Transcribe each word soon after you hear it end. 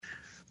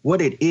What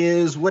it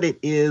is, what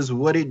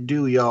it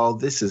do, y'all.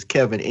 This is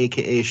Kevin,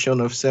 a.k.a.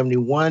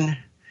 Shonuff71,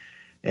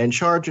 and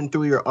charging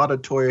through your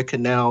auditory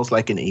canals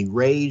like an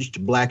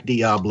enraged Black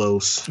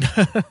Diablos.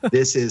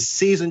 This is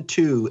Season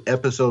 2,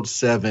 Episode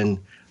 7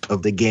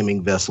 of the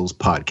Gaming Vessels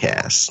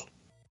Podcast.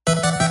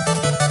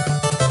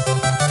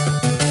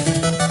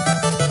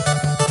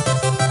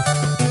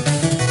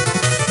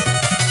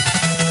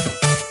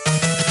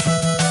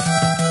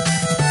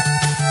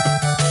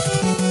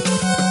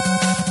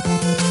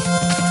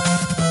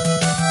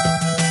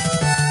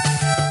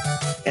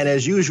 And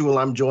as usual,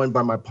 I'm joined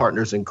by my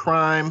partners in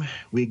crime.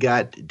 We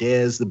got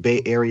Dez, the Bay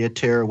Area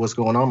Terror. What's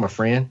going on, my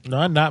friend?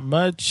 No, not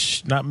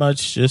much.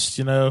 Just,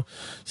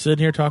 sitting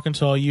here talking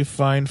to all you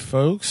fine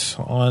folks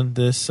on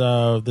this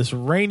this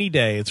rainy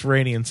day. It's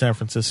rainy in San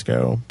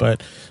Francisco,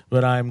 but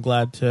I'm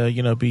glad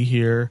to, be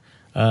here,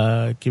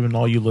 giving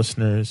all you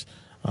listeners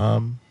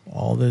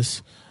all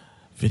this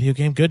video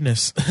game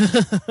goodness.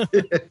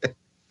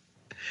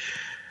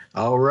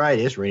 All right,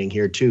 it's raining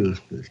here too.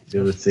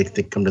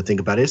 Come to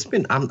think about it,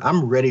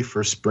 I'm ready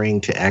for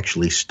spring to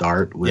actually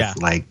start with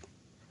like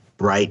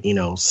bright,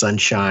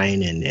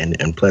 sunshine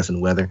and pleasant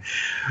weather.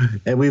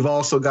 And we've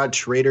also got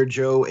Trader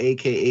Joe,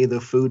 aka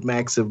the Food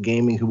Max of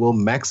gaming, who will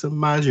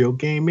maximize your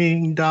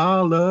gaming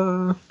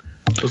dollar.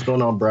 What's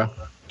going on, bro?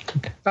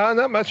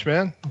 Not much,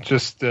 man.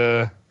 Just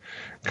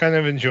kind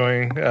of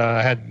enjoying.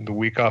 I had the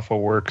week off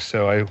of work,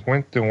 so I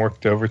went and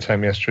worked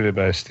overtime yesterday,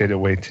 but I stayed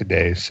away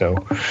today. So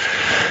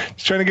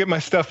just trying to get my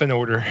stuff in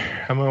order.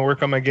 I'm going to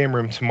work on my game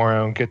room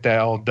tomorrow and get that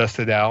all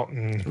dusted out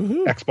and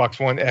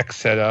Xbox One X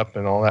set up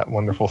and all that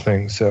wonderful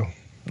thing. So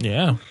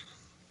yeah,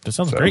 that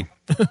sounds great.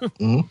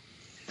 Mm-hmm.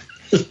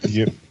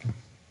 Yep.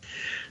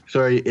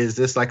 Sorry, is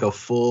this like a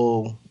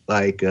full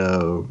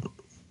refurb,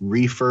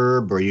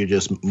 or are you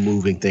just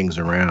moving things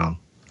around?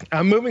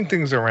 I'm moving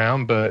things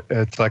around, but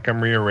it's like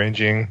I'm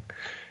rearranging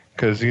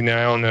because, I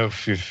don't know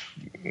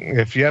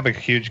if you have a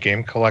huge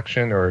game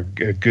collection or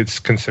a good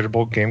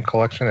considerable game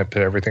collection, I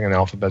put everything in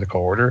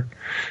alphabetical order,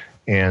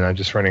 and I'm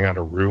just running out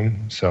of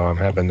room, so I'm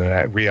having to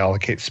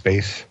reallocate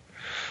space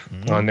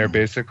on there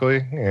basically.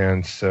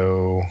 And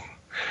so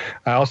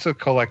I also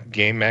collect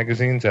game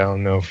magazines. I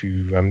don't know if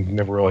I've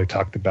never really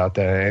talked about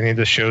that. Any of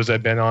the shows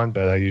I've been on,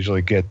 but I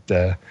usually get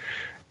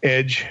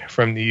Edge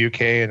from the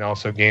UK and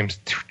also Games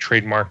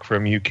Trademark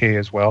from UK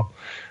as well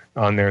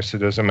on there. So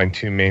those are my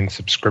two main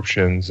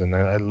subscriptions. And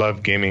I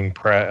love gaming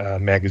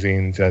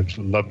magazines. I've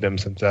loved them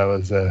since I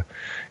was a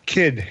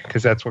kid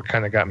because that's what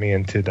kind of got me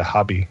into the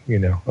hobby, a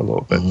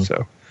little bit. Mm-hmm.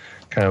 So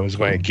kind of was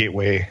my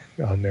gateway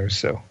on there.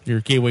 So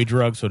your gateway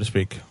drug, so to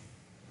speak.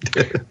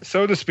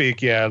 So to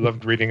speak, yeah. I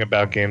loved reading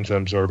about games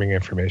and absorbing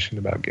information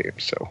about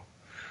games.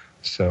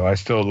 So I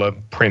still love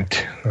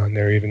print on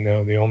there, even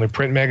though the only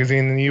print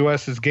magazine in the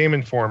U.S. is Game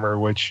Informer,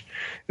 which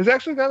is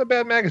actually not a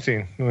bad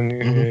magazine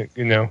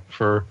when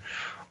for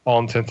all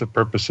intents and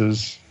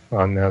purposes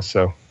on that.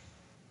 So,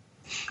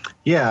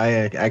 yeah, I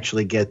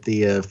actually get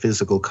the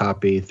physical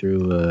copy through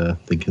the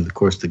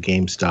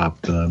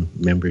GameStop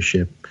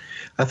membership.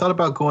 I thought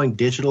about going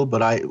digital,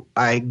 but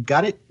I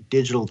got it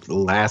digital the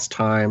last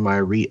time. I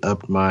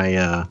re-upped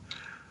my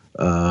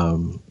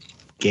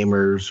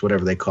gamers,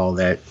 whatever they call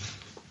that.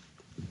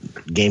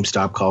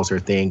 GameStop calls her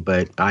thing,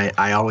 but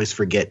I always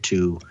forget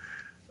to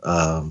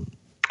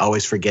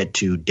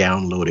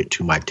download it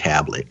to my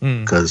tablet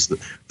because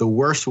the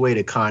worst way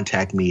to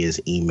contact me is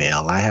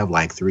email. I have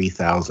like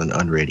 3,000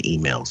 unread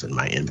emails in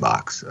my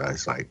inbox.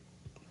 It's like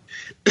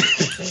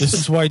this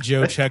is why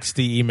Joe checks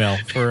the email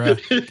for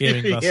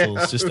Gaming Vessels.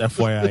 Yeah. Just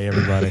FYI,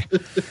 everybody.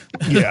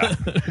 Yeah,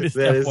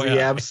 that is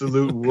the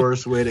absolute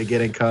worst way to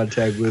get in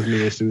contact with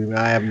me.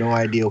 I have no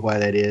idea why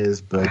that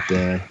is, but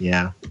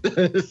yeah,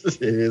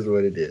 it is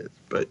what it is.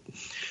 But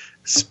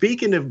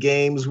speaking of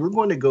games, we're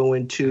going to go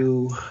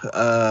into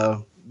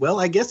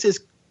I guess it's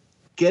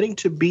getting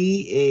to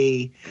be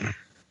a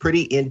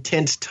pretty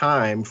intense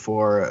time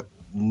for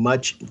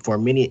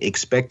many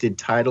expected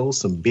titles,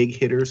 some big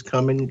hitters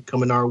coming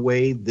our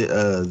way,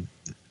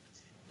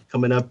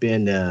 coming up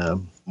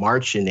in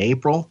March and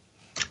April.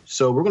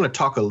 So we're going to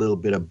talk a little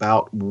bit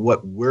about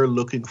what we're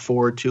looking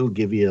forward to,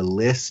 give you a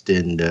list,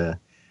 and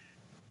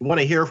want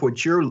to hear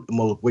what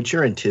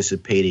you're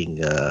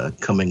anticipating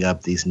coming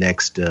up these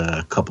next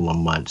couple of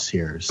months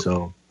here.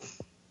 So,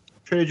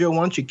 Trader Joe, why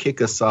don't you kick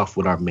us off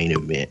with our main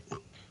event?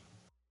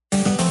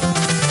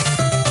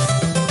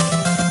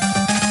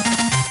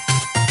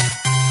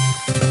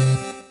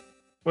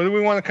 What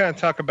we want to kind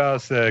of talk about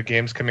is the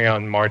games coming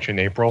out in March and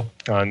April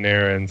on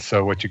there, and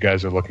so what you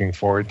guys are looking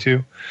forward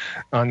to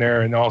on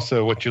there, and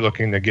also what you're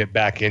looking to get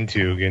back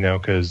into,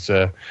 because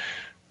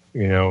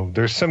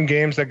there's some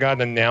games that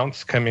got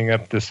announced coming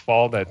up this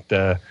fall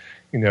that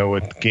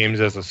with games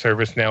as a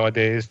service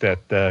nowadays,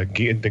 that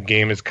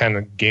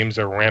games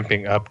are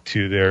ramping up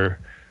to their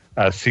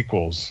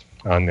sequels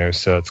on there,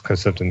 so it's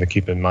something to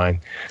keep in mind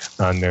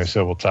on there.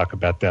 So we'll talk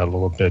about that a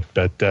little bit,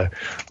 but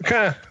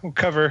we'll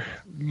cover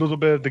a little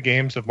bit of the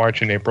games of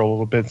March and April a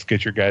little bit to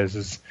get your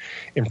guys'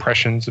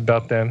 impressions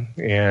about them.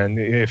 And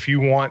if you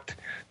want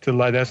to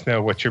let us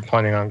know what you're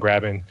planning on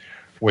grabbing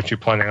what you're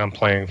planning on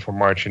playing for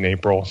March and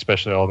April,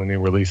 especially all the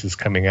new releases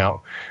coming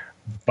out.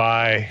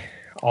 By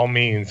all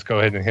means, go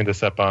ahead and hit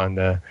us up on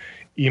the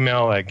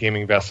email at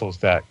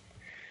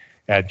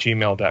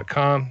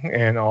gamingvessels@gmail.com,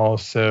 and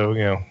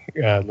also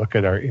look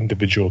at our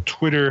individual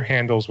Twitter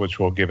handles, which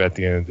we'll give at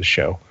the end of the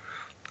show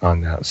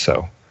on that.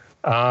 So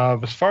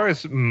as far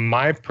as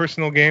my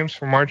personal games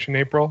for March and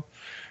April,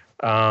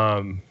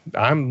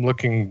 I'm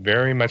looking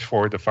very much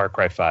forward to Far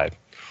Cry 5.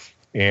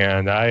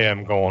 And I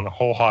am going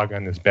whole hog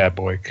on this bad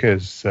boy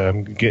because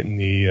I'm getting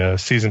the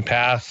season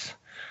pass.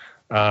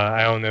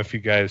 I don't know if you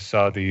guys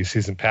saw the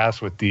season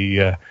pass with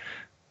the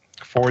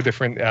 4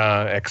 different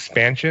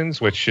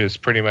expansions, which is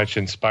pretty much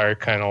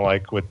inspired kind of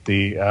like with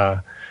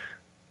the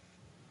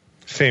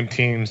same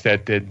teams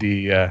that did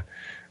the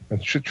I'm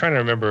trying to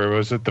remember,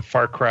 was it the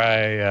Far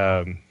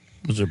Cry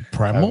was it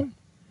Primal?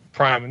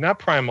 Not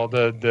Primal,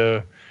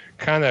 the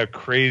kind of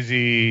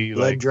crazy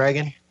Blood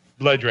Dragon?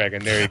 Blood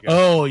Dragon, there you go.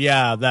 Oh,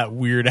 yeah, that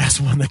weird-ass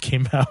one that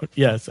came out.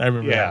 Yes, I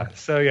remember that.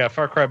 So,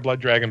 Far Cry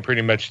Blood Dragon,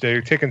 pretty much,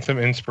 they're taking some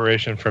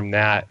inspiration from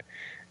that.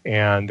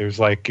 And there's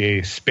like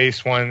a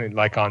space one,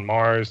 like on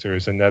Mars.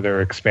 There's another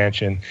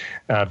expansion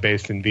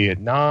based in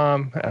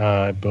Vietnam.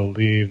 I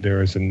believe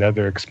there is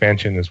another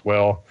expansion as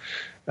well.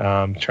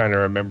 I'm trying to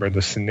remember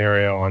the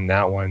scenario on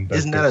that one. But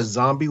isn't that a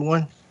zombie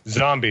one?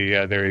 Zombie,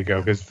 yeah, there you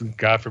go. Because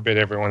God forbid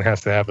everyone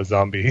has to have a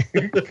zombie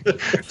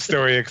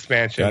story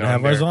expansion. Gotta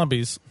have our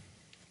zombies.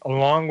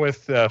 Along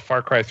with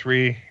Far Cry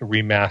 3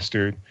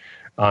 remastered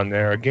on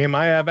there, a game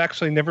I have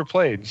actually never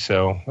played.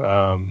 So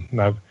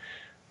I've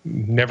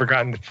never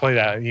gotten to play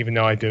that, even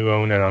though I do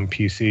own it on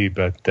PC.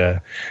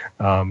 But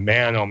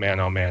man, oh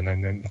man, oh man!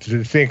 And then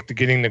to think that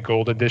getting the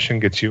gold edition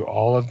gets you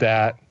all of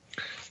that.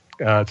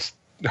 It's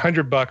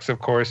 $100, of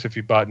course, if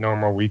you bought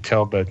normal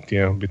retail. But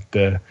with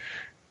the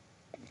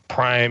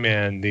Prime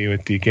and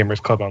with the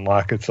Gamers Club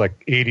Unlock, it's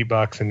like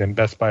 $80, and then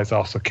Best Buy is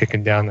also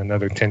kicking down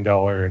another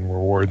 $10 in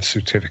reward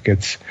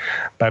certificates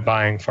by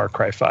buying Far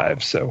Cry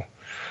 5. So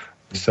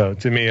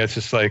to me, it's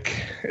just like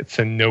it's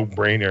a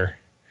no-brainer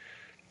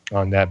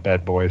on that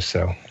bad boy.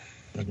 So,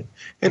 okay.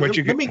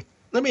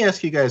 Let me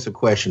ask you guys a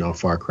question on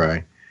Far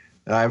Cry.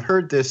 I've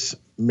heard this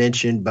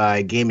mentioned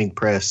by Gaming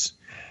Press,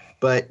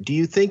 but do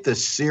you think the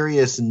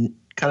serious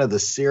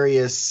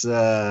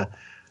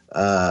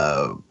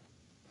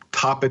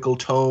topical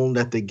tone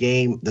that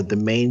the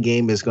main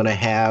game is going to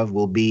have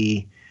will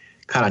be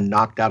kind of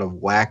knocked out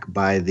of whack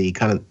by the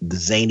kind of the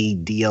zany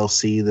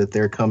DLC that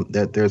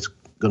there's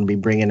going to be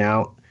bringing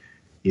out?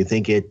 You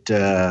think it?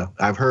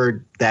 I've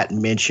heard that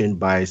mentioned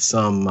by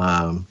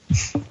some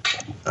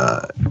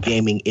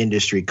gaming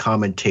industry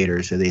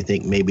commentators, and they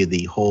think maybe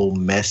the whole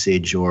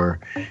message, or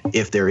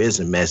if there is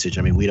a message,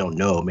 I mean, we don't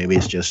know. Maybe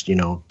it's just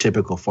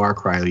typical Far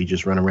Cry, where you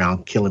just run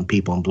around killing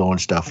people and blowing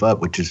stuff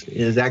up, which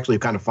is actually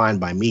kind of fine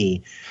by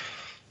me.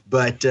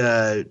 But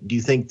do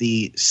you think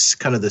the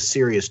kind of the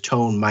serious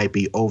tone might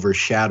be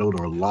overshadowed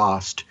or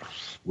lost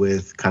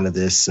with kind of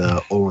this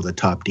over the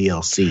top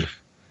DLC?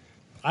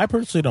 I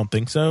personally don't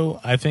think so.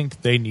 I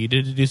think they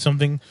needed to do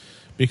something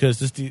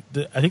because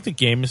I think the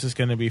game is just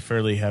going to be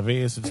fairly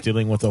heavy as it's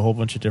dealing with a whole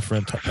bunch of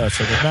different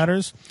subject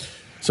matters.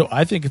 So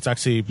I think it's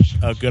actually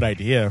a good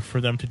idea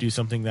for them to do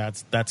something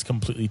that's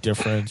completely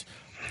different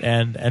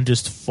and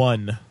just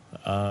fun,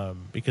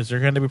 because they're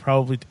going to be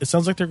it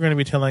sounds like they're going to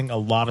be telling a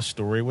lot of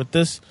story with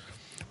this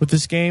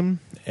game,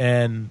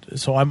 and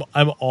so I'm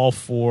all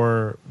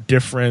for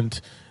different,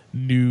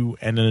 new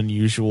and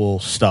unusual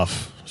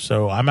stuff.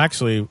 So I'm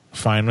actually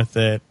fine with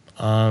it.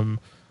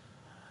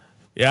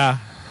 Yeah.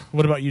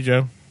 What about you,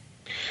 Joe?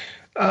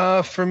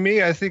 For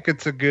me, I think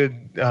it's a good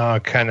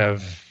kind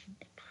of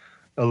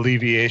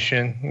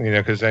alleviation,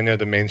 because I know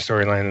the main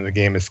storyline of the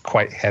game is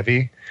quite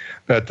heavy,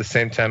 but at the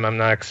same time, I'm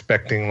not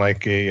expecting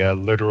like a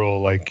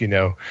literal,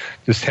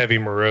 just heavy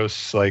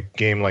morose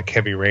game like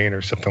Heavy Rain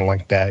or something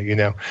like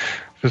that.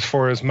 As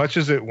for as much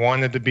as it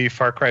wanted to be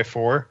Far Cry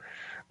 4,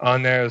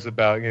 on there is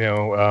about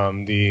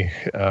the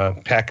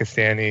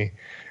Pakistani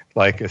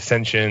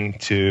ascension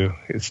to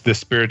the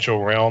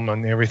spiritual realm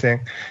and everything.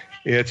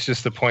 It's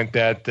just the point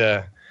that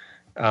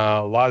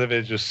a lot of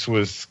it just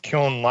was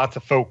killing lots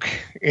of folk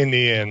in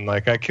the end.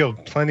 I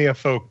killed plenty of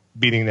folk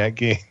beating that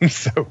game.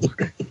 So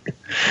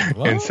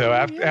and so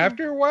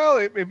after a while,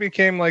 it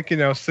became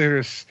sort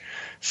of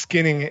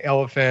skinning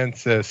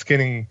elephants,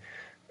 skinning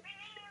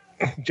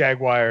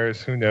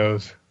jaguars. Who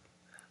knows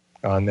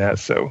on that?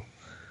 So.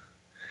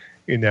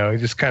 It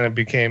just kind of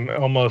became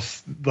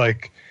almost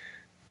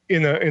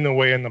in a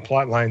way in the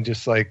plot line,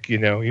 just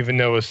even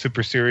though it was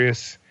super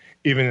serious,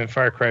 even in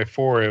Far Cry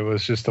 4, it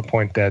was just the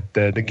point that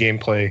the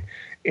gameplay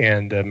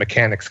and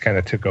mechanics kind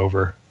of took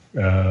over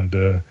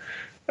the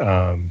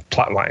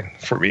plot line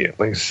for me, at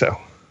least. So.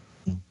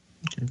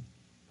 Okay.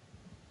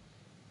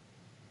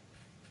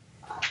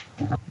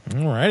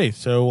 Alrighty.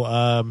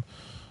 So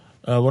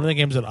one of the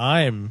games that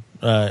I'm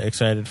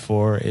excited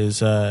for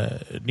is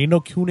Ni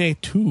no Kuni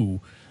 2.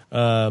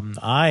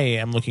 I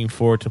am looking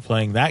forward to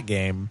playing that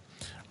game.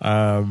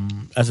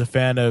 As a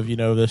fan of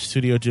the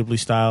Studio Ghibli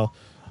style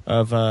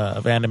of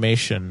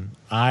animation,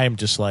 I'm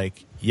just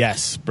like,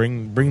 yes,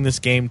 bring this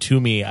game to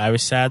me. I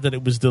was sad that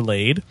it was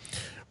delayed,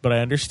 but I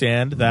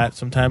understand that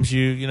sometimes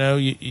you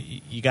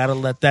got to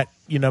let that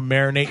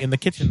marinate in the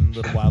kitchen a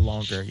little while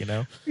longer.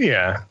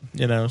 Yeah.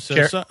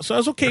 So I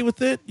was okay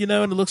with it. And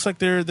it looks like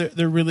they're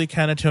really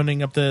kind of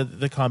toning up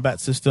the combat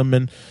system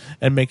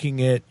and making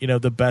it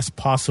the best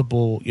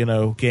possible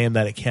game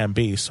that it can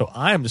be. So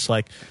I'm just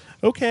like,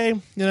 okay,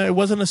 it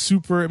wasn't a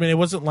super. I mean, it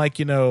wasn't like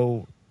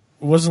it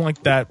wasn't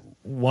like that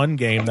one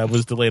game that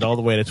was delayed all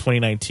the way to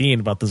 2019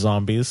 about the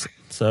zombies.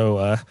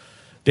 So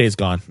Days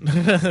Gone.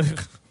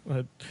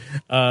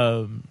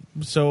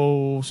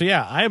 So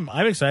yeah,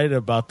 I'm excited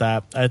about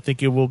that. I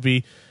think it will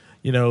be,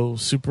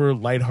 super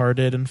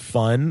lighthearted and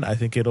fun. I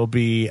think it'll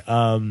be,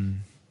 well,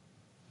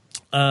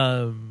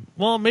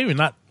 maybe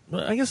not.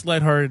 I guess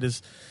lighthearted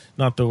is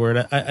not the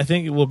word. I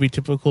think it will be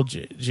typical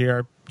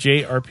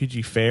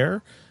JRPG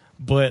fare,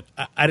 but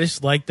I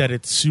just like that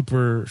it's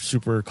super,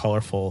 super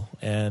colorful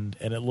and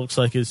it looks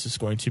like it's just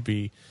going to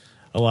be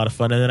a lot of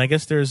fun. And then I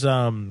guess there's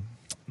a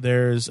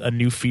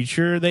new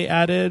feature they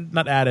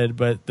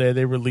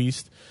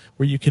released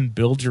where you can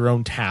build your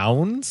own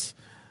towns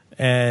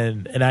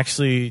and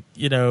actually,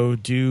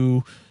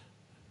 do,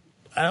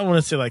 I don't want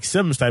to say like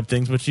Sims type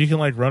things, but you can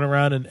like run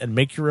around and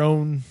make your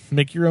own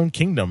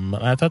kingdom.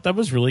 And I thought that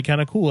was really kind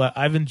of cool.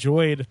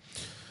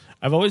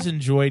 I've always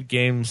enjoyed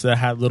games that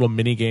had little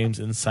mini games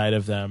inside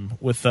of them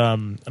with,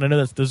 and I know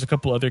that there's a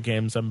couple other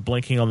games, I'm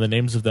blanking on the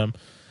names of them,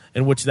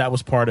 in which that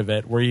was part of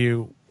it,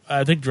 where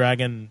I think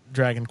Dragon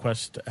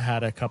Quest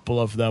had a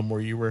couple of them where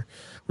you were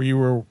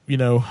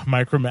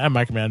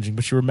micromanaging,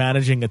 but you were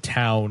managing a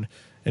town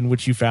in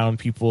which you found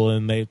people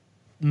and they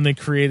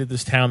created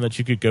this town that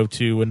you could go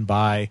to and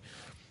buy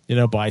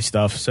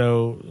stuff.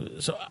 So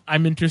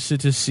I'm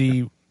interested to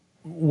see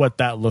what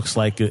that looks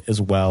like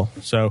as well.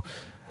 So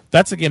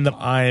that's a game that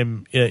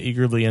I'm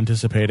eagerly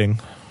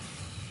anticipating.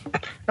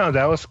 No,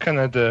 that was kind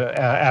of the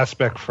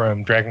aspect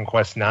from Dragon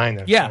Quest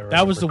IX. Yeah,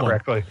 that was the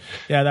correctly. One.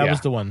 Yeah, that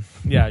was the one.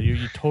 Yeah,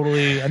 you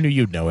totally. I knew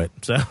you'd know it.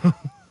 So.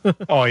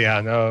 Oh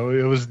yeah, no,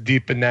 it was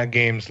deep in that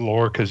game's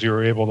lore because you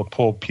were able to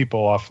pull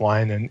people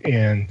offline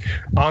and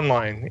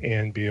online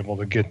and be able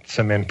to get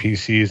some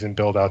NPCs and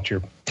build out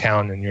your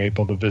town, and you're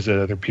able to visit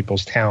other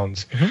people's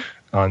towns. Mm-hmm.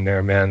 On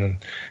there, man, and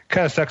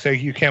kind of sucks that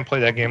you can't play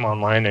that game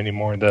online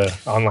anymore. The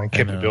online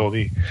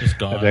capability,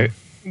 the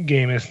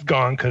game is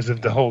gone because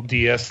of the whole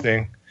DS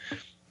thing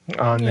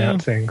on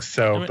that thing.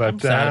 So,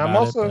 I'm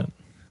also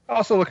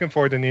looking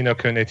forward to Ni no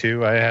Kuni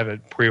 2. I have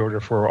it pre-order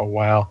for a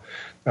while.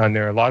 And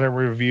there are a lot of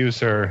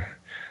reviews are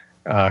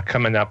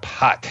coming up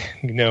hot.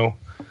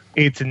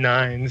 8s and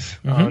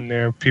 9s on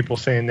there. People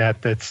saying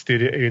that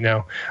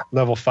studio,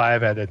 level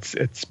 5 at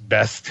its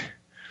best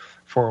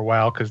for a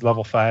while, because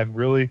level 5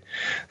 really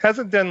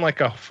hasn't done like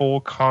a full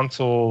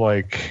console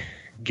like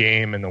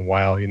game in a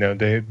while.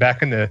 They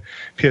back in the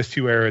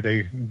PS2 era,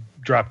 they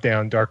dropped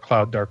down Dark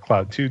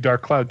Cloud 2.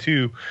 Dark Cloud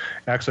 2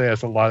 actually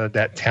has a lot of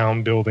that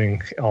town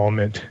building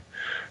element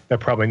that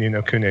probably Ni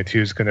no Kuni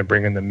 2 is going to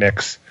bring in the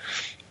mix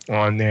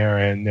on there.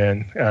 And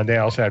then they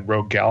also had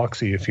Rogue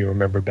Galaxy, if you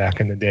remember back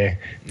in the day.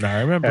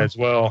 I remember as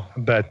well.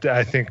 But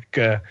I think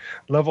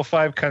level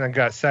 5 kind of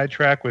got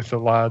sidetracked with a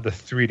lot of the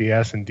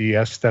 3DS and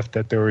DS stuff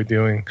that they were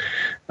doing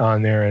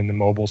on there and the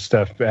mobile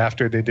stuff. But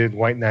after they did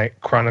White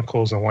Knight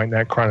Chronicles and White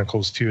Knight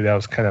Chronicles 2, that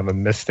was kind of a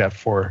misstep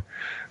for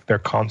their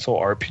console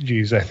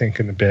RPGs, I think,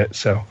 in a bit.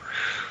 So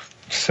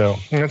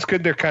it's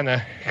good they're kind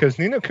of, because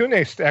Ni no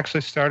Kuni actually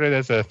started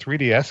as a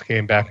 3DS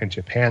game back in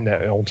Japan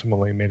that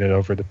ultimately made it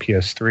over to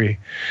PS3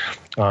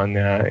 on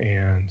that.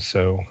 And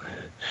so,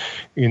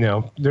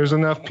 there's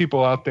enough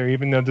people out there,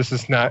 even though this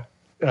is not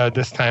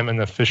this time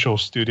an official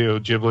Studio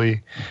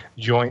Ghibli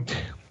joint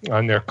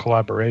on their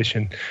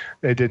collaboration,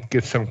 they did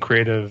get some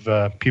creative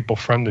people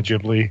from the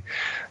Ghibli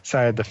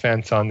side of the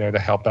fence on there to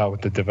help out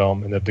with the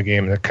development of the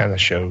game, and it kind of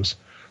shows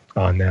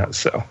on that.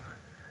 So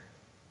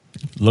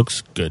looks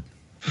good.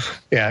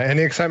 Yeah,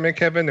 any excitement,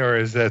 Kevin, or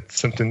is that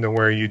something to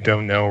where you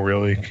don't know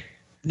really?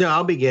 No,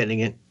 I'll be getting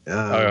it.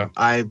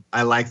 I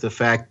like the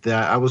fact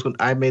that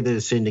I made the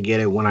decision to get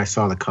it when I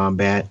saw the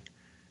combat.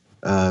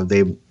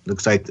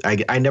 Looks like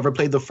I never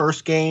played the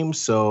first game,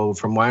 so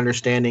from my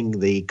understanding,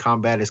 the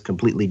combat is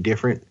completely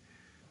different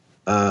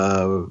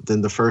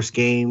than the first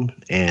game,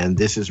 and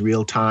this is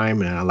real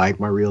time, and I like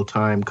my real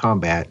time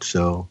combat.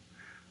 So,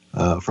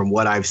 from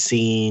what I've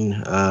seen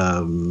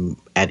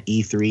at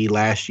E3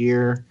 last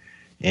year,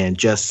 and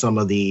just some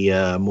of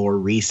the more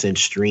recent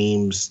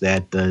streams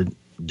that the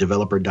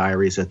developer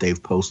diaries that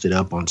they've posted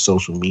up on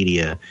social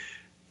media,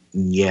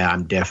 yeah,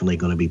 I'm definitely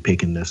going to be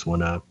picking this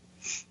one up.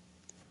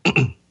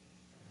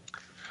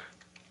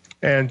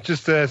 And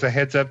just as a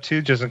heads up,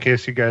 too, just in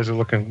case you guys are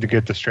looking to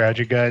get the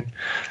strategy guide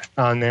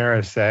on there,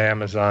 as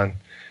Amazon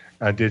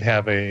did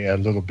have a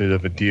little bit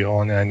of a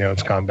deal, and I know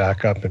it's gone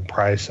back up in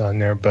price on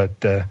there, but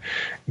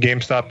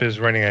GameStop is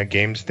running a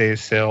Games Day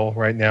sale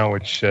right now,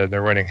 which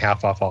they're running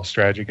half off all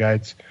strategy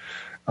guides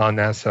on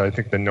that. So I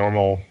think the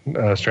normal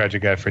strategy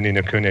guide for Ni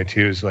no Kuni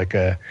 2 is like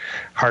a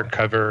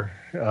hardcover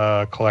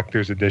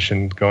collector's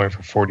edition going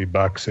for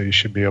 $40. So you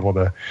should be able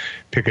to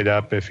pick it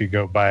up if you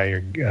go buy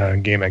your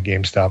game at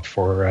GameStop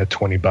for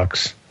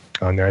 $20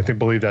 on there.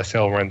 believe that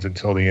sale runs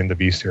until the end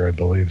of Easter, I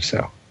believe.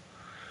 So,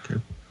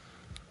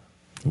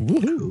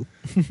 woohoo!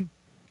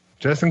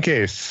 Just in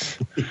case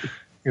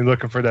you're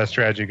looking for that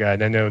strategy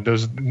guide. I know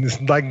those,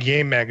 like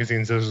game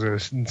magazines, those are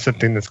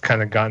something that's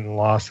kind of gotten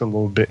lost a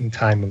little bit in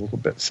time, a little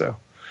bit. So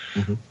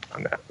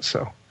on that.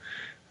 So,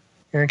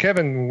 and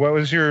Kevin, what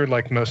was your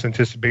most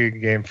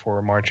anticipated game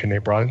for March and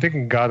April? I'm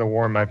thinking God of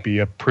War might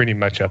be pretty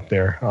much up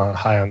there,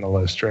 high on the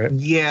list, right?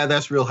 Yeah,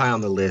 that's real high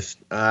on the list.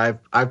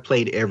 I've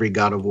played every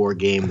God of War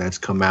game that's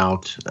come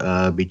out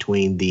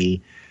between the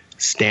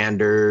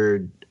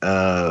standard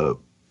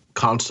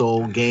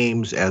console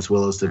games as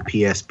well as the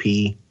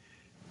PSP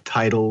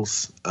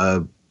titles.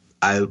 I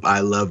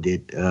loved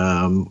it.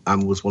 I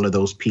was one of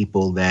those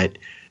people that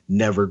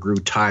never grew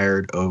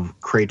tired of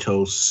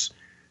Kratos'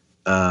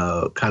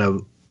 kind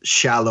of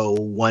shallow,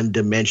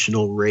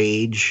 one-dimensional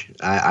rage.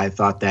 I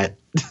thought that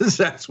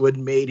that's what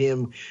made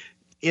him,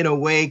 in a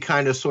way,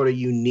 kind of sort of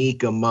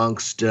unique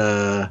amongst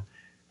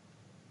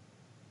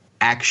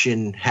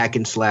action hack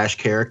and slash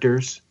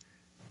characters.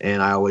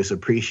 And I always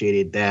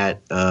appreciated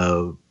that,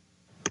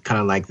 kind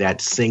of like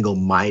that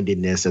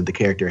single-mindedness that the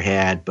character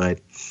had. But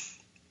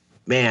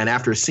man,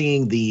 after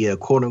seeing the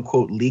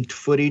quote-unquote leaked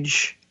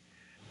footage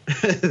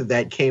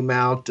that came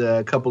out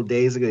a couple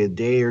days ago, a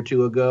day or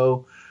two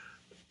ago,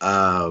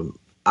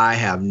 I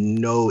have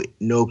no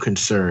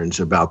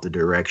concerns about the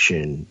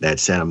direction that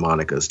Santa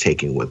Monica is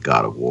taking with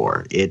God of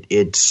War. It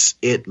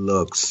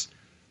looks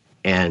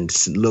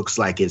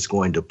like it's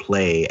going to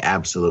play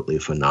absolutely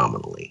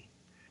phenomenally.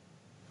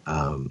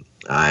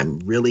 I'm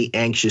really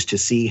anxious to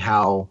see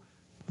how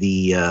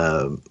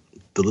the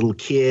little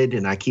kid,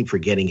 and I keep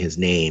forgetting his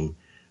name,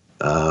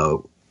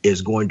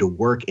 is going to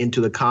work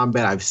into the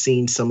combat. I've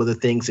seen some of the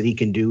things that he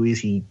can do.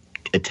 He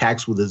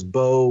attacks with his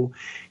bow.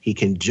 He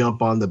can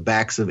jump on the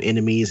backs of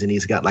enemies, and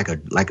he's got like a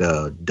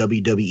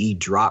WWE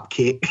drop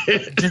kick.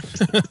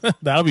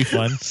 That'll be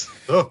fun.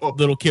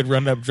 Little kid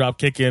running up, drop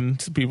kicking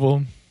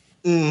people.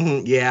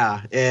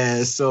 Yeah,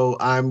 and so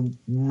I'm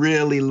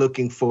really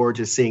looking forward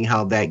to seeing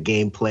how that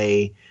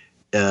gameplay,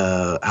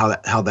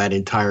 how that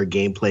entire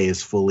gameplay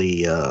is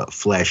fully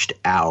fleshed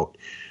out.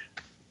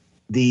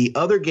 The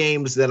other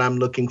games that I'm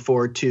looking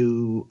forward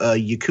to,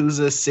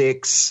 Yakuza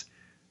 6.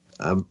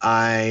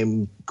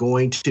 I'm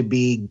going to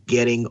be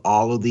getting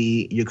all of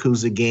the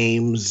Yakuza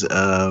games.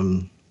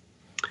 I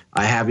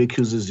have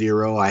Yakuza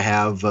 0. I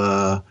have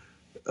Yakuza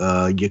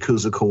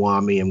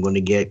Kiwami. I'm going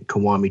to get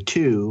Kiwami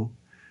 2.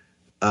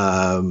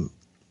 And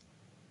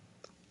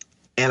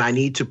I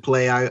need to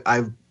play.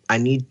 I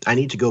need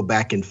to go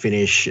back and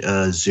finish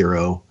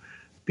 0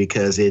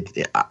 because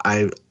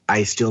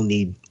I still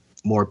need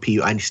more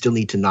people. I still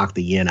need to knock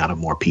the yen out of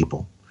more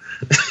people.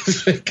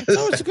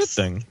 Oh, it's a good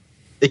thing.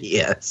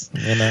 Yes,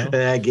 you know?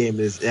 that game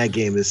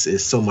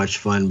is so much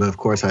fun. But of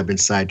course, I've been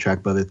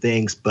sidetracked by other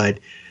things. But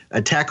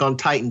Attack on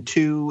Titan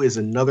 2 is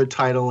another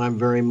title I'm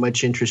very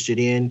much interested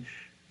in.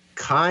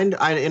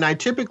 Several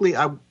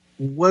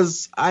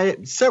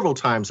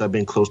times I've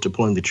been close to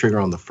pulling the trigger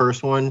on the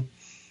first one.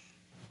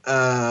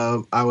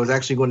 I was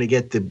actually going to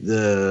get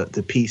the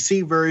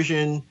PC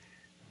version,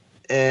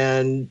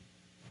 and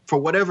for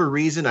whatever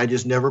reason, I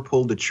just never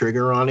pulled the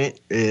trigger on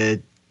it.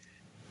 It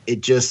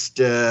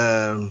just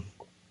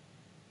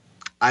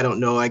I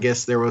don't know. I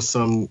guess there was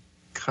some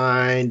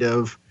kind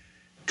of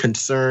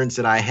concerns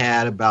that I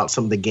had about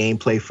some of the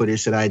gameplay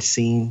footage that I'd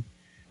seen,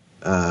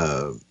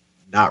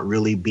 not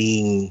really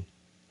being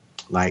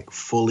like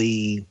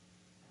fully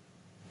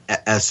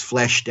as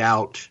fleshed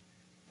out,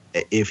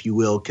 if you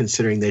will,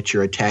 considering that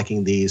you're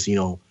attacking these,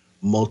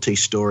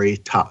 multi-stories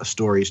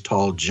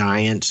tall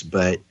giants.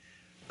 But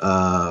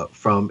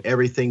from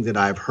everything that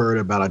I've heard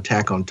about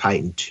Attack on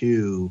Titan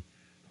 2,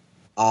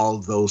 all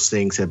those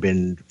things have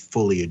been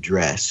fully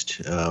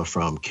addressed,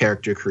 from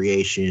character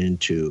creation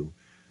to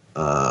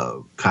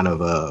kind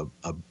of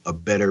a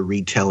better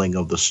retelling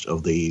of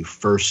the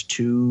first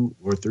two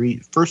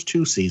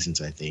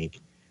seasons, I think,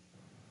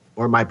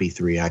 or it might be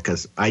 3,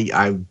 because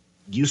I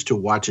used to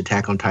watch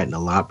Attack on Titan a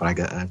lot, but I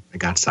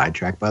got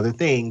sidetracked by other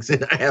things,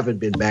 and I haven't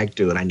been back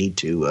to it. I need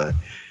to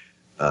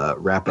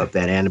wrap up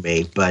that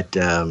anime, but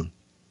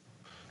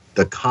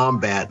the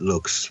combat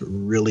looks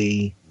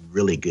really,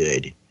 really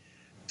good.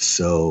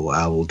 So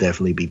I will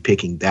definitely be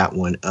picking that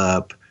one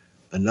up.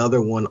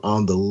 Another one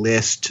on the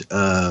list,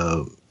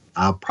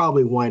 I'll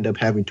probably wind up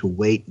having to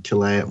wait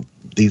until it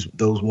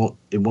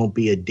won't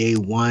be a day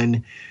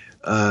one.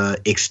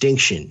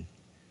 Extinction.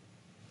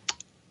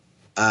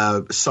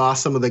 Saw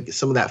some of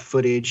that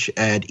footage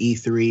at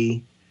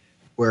E3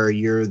 where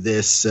you're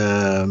this,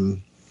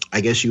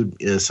 I guess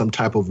some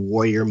type of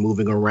warrior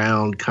moving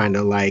around, kind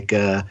of like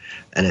an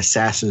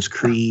Assassin's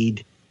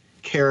Creed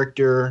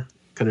character,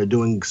 kind of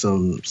doing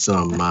some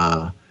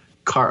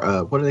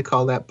what do they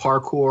call that?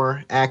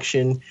 Parkour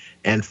action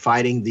and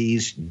fighting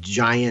these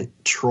giant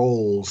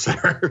trolls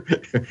that are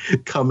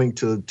coming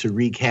to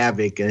wreak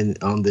havoc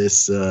on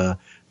this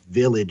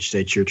village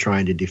that you're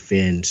trying to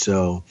defend.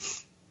 So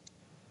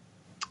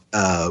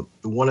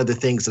one of the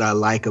things that I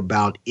like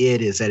about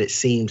it is that it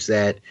seems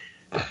that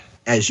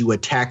as you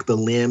attack the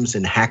limbs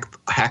and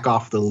hack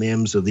off the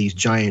limbs of these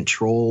giant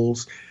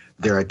trolls,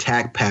 their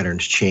attack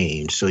patterns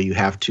change. So you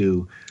have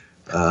to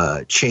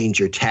change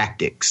your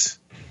tactics,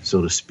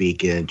 so to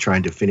speak, in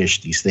trying to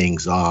finish these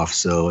things off.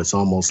 So it's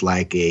almost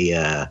like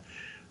I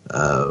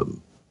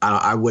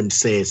wouldn't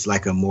say it's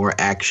like a more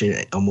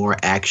actiony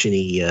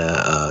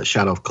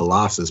Shadow of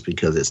Colossus,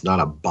 because it's not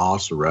a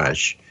boss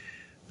rush.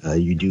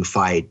 You do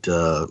fight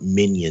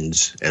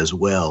minions as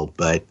well,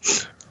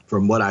 but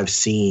from what I've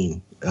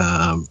seen,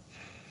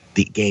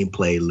 the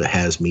gameplay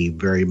has me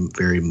very,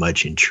 very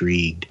much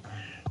intrigued.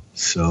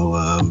 So,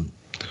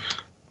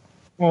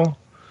 well,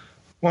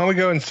 why don't we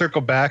go and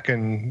circle back,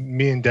 and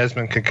me and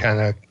Desmond could kind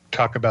of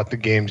talk about the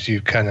games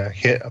you kind of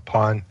hit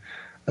upon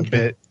a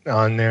bit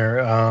on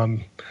there.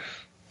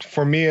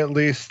 For me, at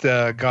least,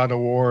 God of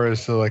War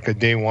is like a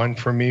day one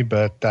for me,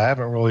 but I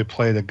haven't really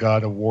played a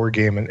God of War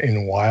game in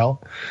a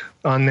while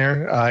on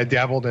there. I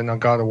dabbled in a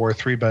God of War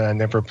 3, but I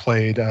never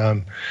played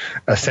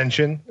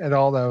Ascension at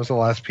all. That was the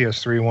last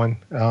PS3 one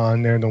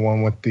on there, the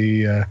one with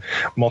the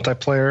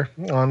multiplayer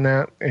on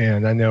that.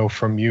 And I know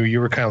from you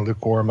were kind of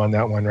lukewarm on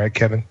that one, right,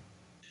 Kevin?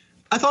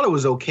 I thought it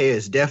was okay.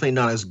 It's definitely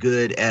not as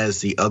good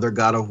as the other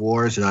God of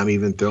Wars, and I'm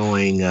even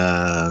throwing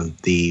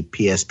the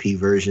PSP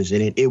versions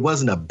in it. It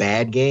wasn't a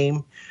bad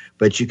game,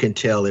 but you can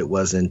tell it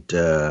wasn't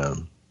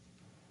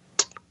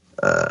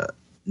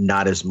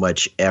not as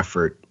much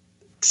effort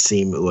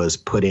was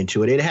put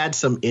into it. It had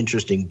some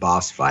interesting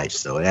boss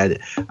fights, though.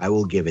 I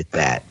will give it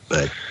that,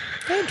 but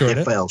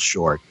it fell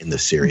short in the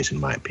series, in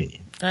my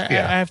opinion. I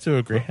have to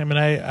agree. I mean,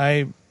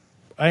 I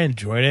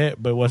enjoyed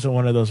it, but it wasn't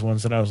one of those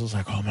ones that I was just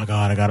like, oh my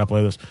god, I gotta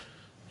play this.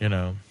 You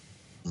know,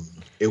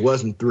 it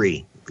wasn't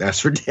 3. That's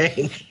for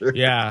dang sure.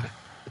 Yeah,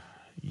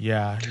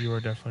 you were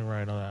definitely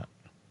right on that.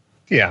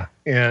 Yeah,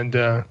 and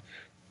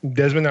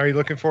Desmond, are you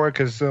looking for it?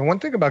 Because one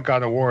thing about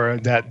God of War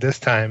that this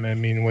time, I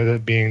mean, with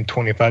it being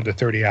 25 to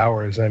 30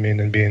 hours, I mean,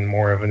 and being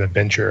more of an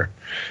adventure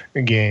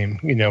game,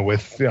 you know,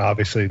 with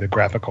obviously the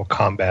graphical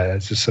combat,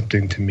 it's just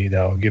something to me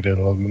that'll give it a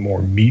little bit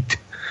more meat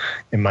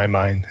in my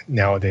mind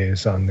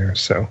nowadays on there.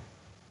 So,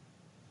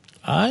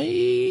 I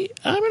mean,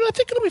 I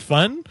think it'll be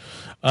fun.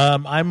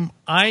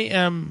 I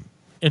am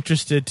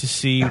interested to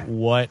see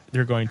what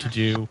they're going to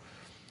do,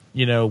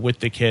 you know,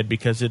 with the kid,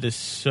 because it is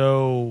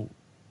so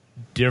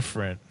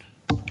different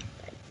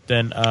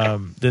than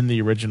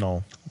the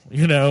original.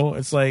 You know,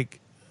 it's like,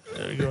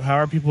 how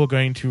are people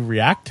going to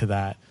react to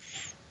that?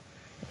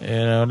 You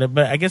know,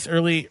 but I guess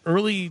early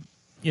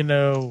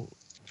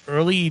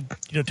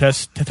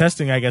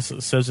testing, I guess,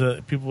 says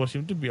that people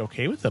seem to be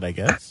okay with it, I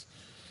guess.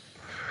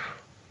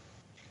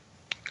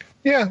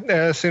 Yeah,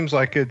 it seems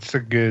like it's a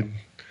good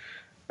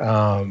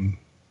gameplay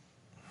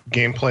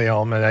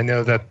element. I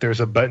know that there's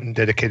a button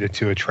dedicated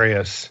to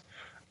Atreus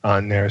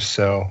on there,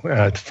 so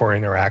for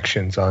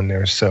interactions on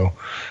there. So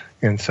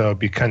it'd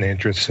be kind of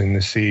interesting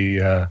to see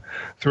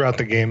throughout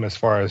the game as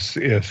far as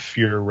if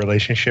your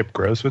relationship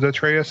grows with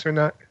Atreus or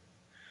not,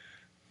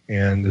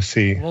 and to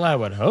see. Well, I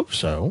would hope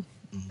so.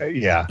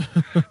 Yeah,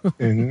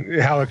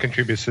 and how it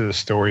contributes to the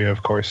story,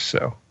 of course.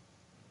 So.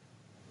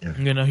 Yeah.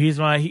 You know, he's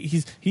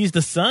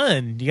the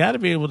son. You got to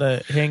be able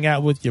to hang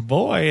out with your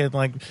boy, and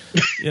like,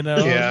 you know,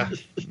 yeah.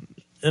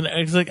 And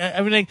it's like, I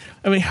mean,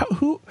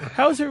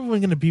 how is everyone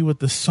going to be with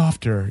the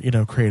softer, you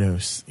know,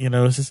 Kratos? You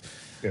know, it's just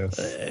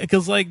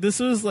because like this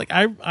was like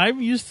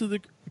I'm used to the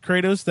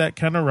Kratos that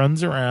kind of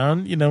runs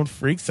around, you know,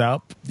 freaks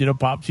out, you know,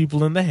 pops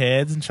people in the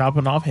heads and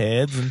chopping off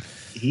heads, and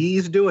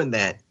he's doing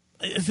that.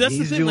 That's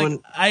the thing. Like,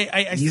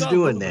 I saw a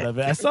little bit of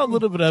it. I saw a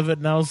little bit of it,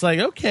 and I was like,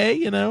 okay,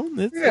 you know,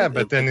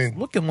 it's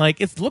looking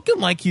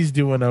like he's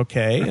doing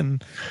okay,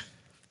 and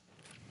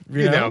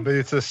you know, but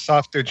it's a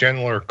softer,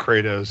 gentler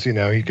Kratos. You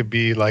know, he could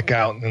be like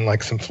out in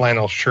like some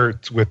flannel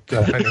shirts with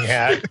a hunting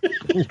hat,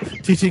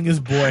 teaching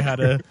his boy how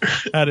to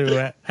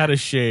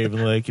shave,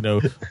 and like, you know,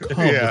 come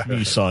with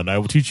me, son. I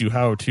will teach you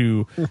how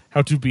to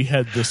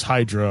behead this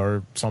Hydra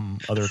or some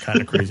other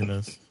kind of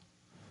craziness.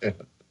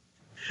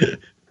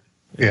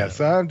 Yeah,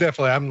 so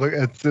I'm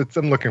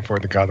looking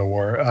forward to God of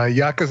War.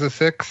 Yakuza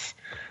 6,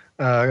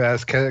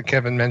 as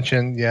Kevin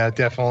mentioned, yeah,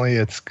 definitely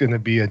it's going to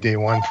be a day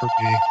one for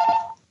me.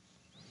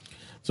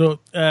 So,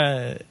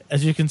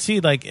 as you can see,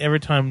 like every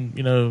time,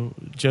 you know,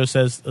 Joe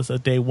says it's a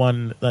day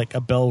one, like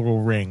a bell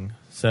will ring.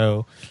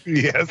 So,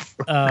 yes.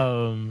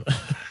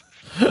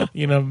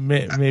 You know,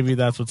 maybe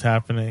that's what's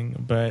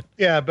happening, but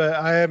I have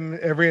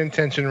every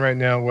intention right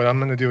now. What I'm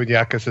going to do with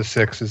Yakuza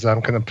 6 is I'm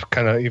going to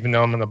kind of, even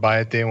though I'm going to buy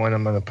it day one,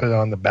 I'm going to put it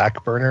on the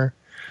back burner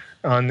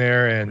on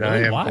there, and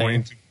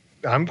really?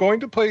 I'm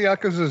going to play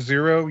Yakuza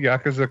 0,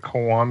 Yakuza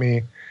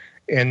Kiwami,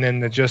 and then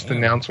the just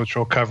announced, which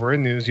we'll cover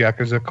in news,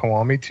 Yakuza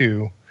Kiwami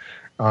 2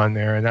 on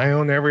there. And I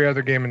own every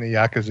other game in the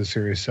Yakuza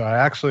series, so I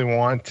actually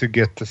want to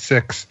get to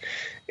 6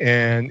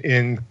 and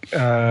in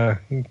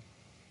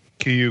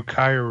Kiryu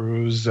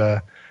Kairu's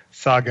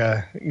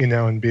saga,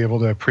 and be able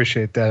to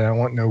appreciate that. I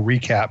want no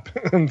recap,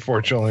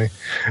 unfortunately,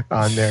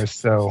 on there.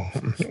 So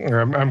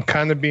I'm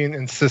kind of being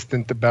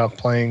insistent about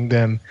playing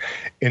them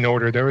in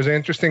order. There was an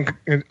interesting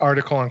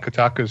article on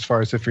Kotaku as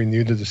far as if you're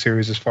new to the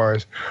series, as far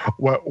as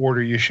what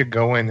order you should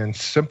go in. And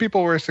some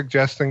people were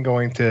suggesting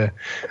going to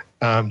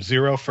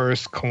Zero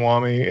first,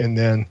 Kiwami, and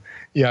then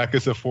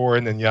Yakuza 4,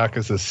 and then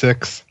Yakuza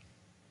 6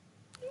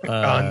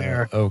 on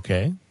there.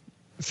 Okay.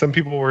 Some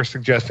people were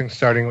suggesting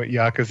starting with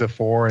Yakuza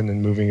 4 and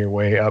then moving your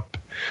way up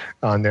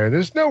on there.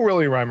 There's no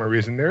really rhyme or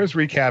reason. There's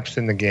recaps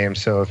in the game,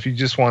 so if you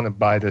just want to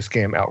buy this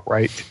game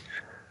outright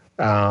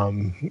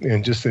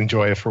and just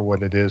enjoy it for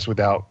what it is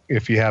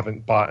if you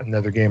haven't bought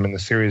another game in the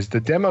series, the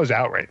demo's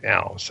out right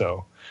now,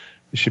 so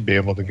you should be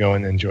able to go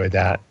and enjoy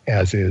that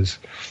as is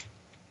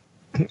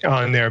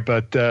on there.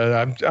 But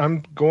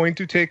I'm going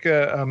to take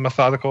a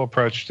methodical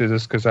approach to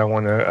this because I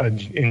want to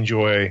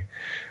enjoy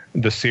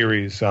the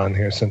series on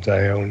here since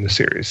I own the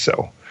series.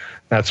 So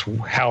that's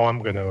how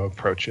I'm going to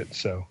approach it.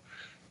 So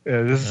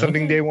this is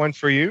something day one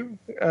for you,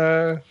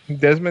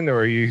 Desmond,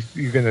 or are you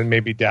going to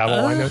maybe dabble?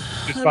 I know you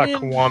just bought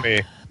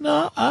Kiwami.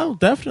 No, I'll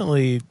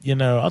definitely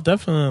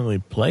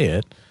play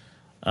it.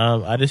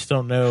 I just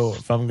don't know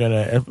if I'm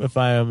if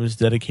I am as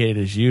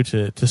dedicated as you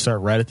to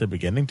start right at the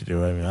beginning to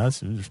do it. I mean,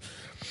 that's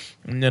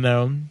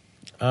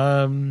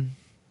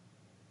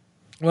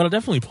well, I'll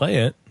definitely play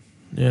it.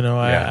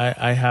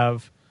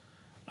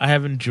 I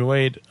have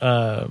enjoyed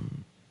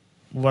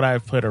what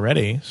I've played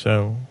already,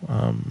 so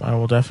I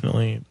will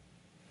definitely,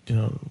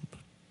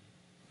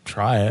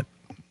 try it.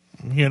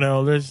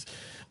 There's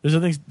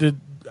some things that,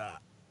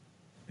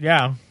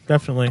 yeah,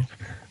 definitely.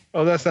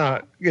 Oh, that's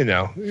not, it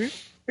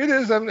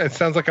is. It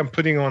sounds like I'm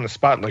putting you on the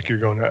spot, like you're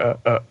going,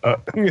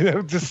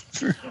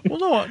 just.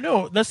 Well,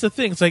 no, that's the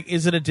thing. It's like,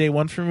 is it a day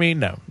one for me?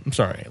 No, I'm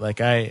sorry. Like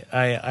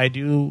I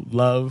do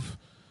love,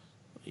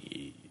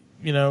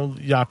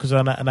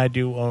 Yakuza, and I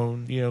do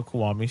own,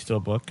 Kiwami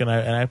Steelbook, and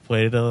I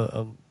played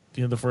the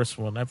first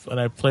one. I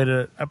played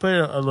it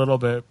a little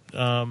bit.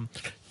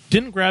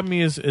 Didn't grab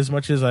me as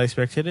much as I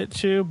expected it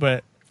to,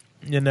 but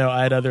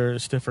I had other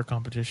stiffer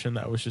competition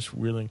that was just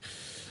pulling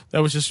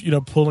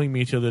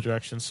me to the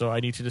direction. So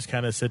I need to just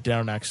kind of sit down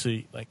and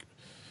actually like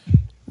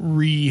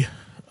recommit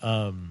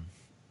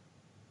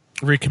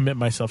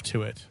myself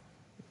to it.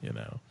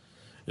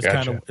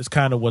 It's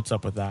kind of what's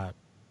up with that.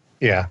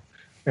 Yeah.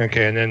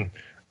 Okay, and then.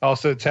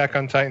 Also, Attack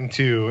on Titan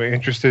 2.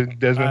 Interested,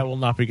 Desmond? I will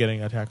not be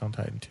getting Attack on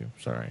Titan 2.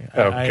 Sorry.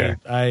 Okay.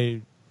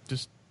 I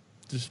just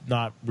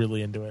not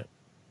really into it.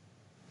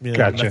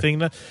 Gotcha. Nothing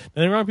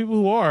wrong with people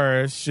who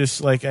are. It's just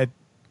like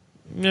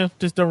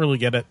just don't really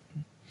get it.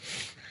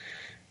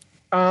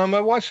 I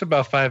watched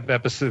about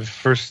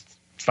first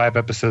 5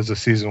 episodes of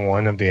season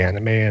 1 of the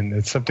anime, and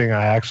it's something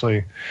I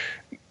actually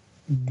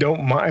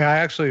don't mind. I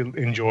actually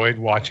enjoyed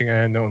watching it.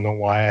 I don't know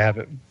why I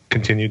haven't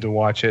continued to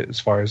watch it as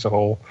far as the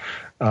whole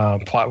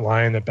plot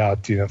line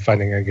about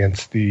fighting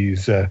against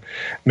these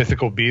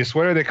mythical beasts.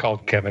 What are they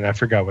called, Kevin? I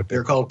forgot what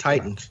they're called.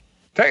 Titans.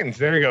 Titans.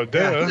 There you go.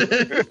 Duh.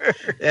 Yeah.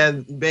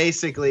 And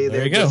basically,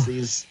 they're just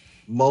these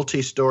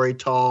multi-story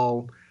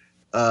tall,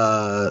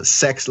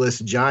 sexless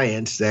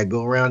giants that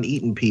go around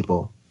eating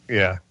people.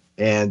 Yeah.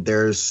 And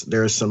there's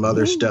some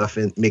other stuff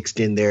mixed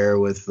in there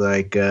with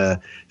like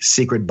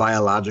secret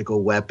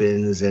biological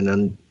weapons,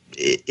 and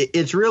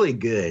it's really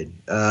good.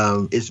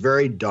 It's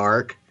very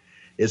dark.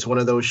 It's one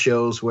of those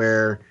shows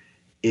where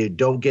you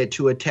don't get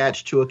too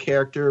attached to a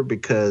character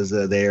because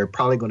they're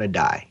probably going to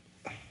die.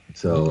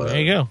 So there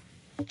you go.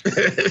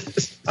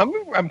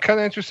 I'm kind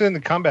of interested in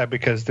the combat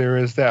because there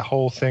is that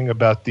whole thing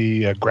about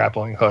the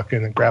grappling hook,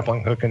 and the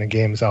grappling hook in the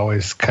game has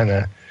always kind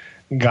of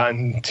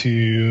gotten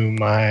to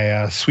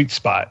my sweet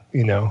spot,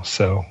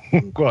 So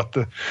we'll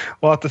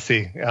have to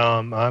see.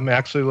 I'm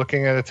actually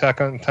looking at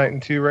Attack on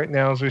Titan 2 right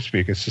now as we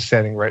speak. It's just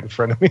standing right in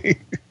front of me.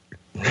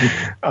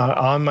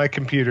 On my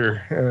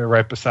computer,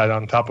 right beside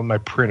on top of my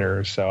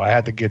printer. So I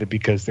had to get it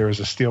because there was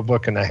a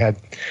steelbook and I had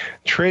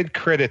trade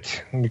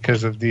credit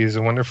because of these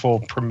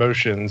wonderful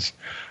promotions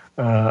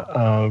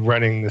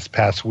running this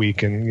past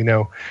week. And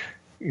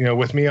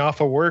with me off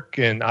of work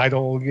and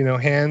idle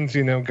hands,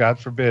 God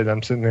forbid,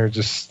 I'm sitting there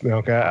just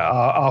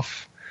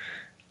off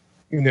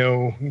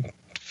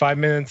 5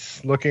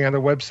 minutes looking at a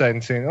website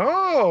and saying,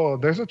 oh,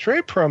 there's a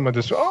trade promo.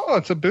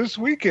 It's a Boost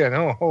weekend.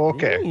 Oh,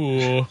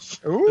 okay.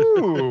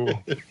 Ooh.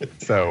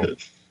 So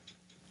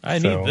I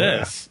need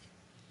this.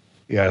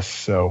 Yes.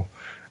 So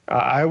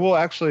I will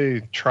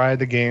actually try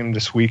the game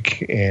this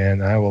week,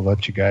 and I will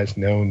let you guys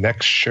know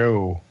next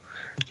show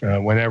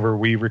whenever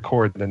we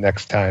record the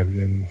next time,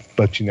 and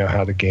let you know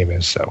how the game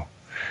is. So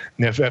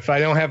and if I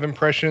don't have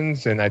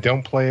impressions and I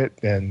don't play it,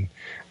 then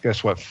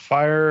guess what?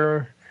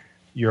 Fire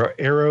your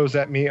arrows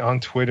at me on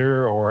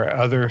Twitter or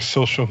other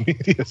social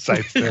media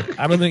sites there.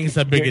 I don't think it's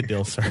that big a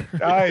deal, sir.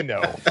 I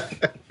know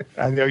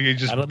you're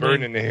just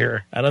burning to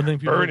hear. I don't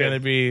think people are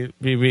going to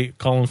be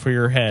calling for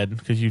your head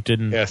because you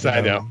didn't. Yes, I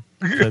know.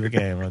 Play the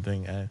game. I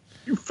think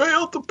you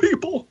failed the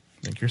people.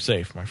 I think you're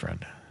safe, my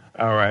friend.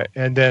 All right,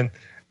 and then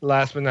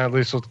last but not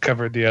least, we'll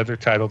cover the other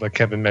title that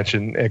Kevin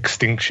mentioned,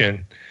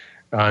 Extinction,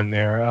 on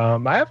there.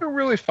 I haven't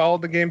really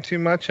followed the game too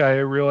much. I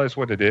realize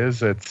what it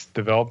is. It's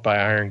developed by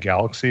Iron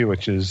Galaxy,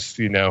 which is,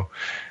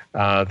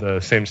 the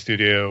same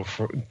studio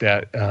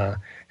that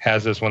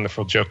has those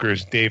wonderful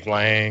Jokers, Dave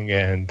Lang,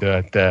 and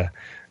the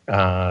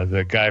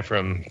guy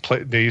from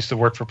they used to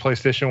work for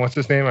PlayStation. What's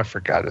his name? I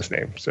forgot his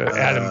name. So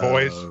Adam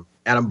Boyes.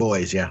 Adam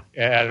Boyes, yeah.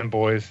 Adam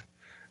Boyes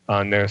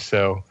on there.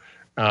 So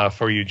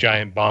for you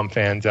Giant Bomb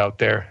fans out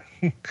there,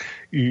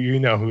 you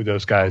know who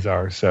those guys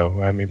are.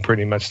 So I mean,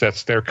 pretty much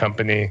that's their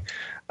company.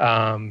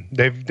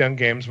 They've done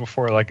games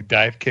before like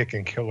Dive Kick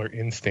and Killer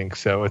Instinct.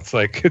 So it's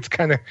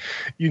kind of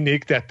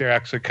unique that they're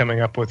actually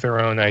coming up with their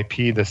own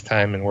IP this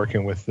time and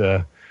working with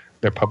their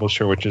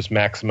publisher, which is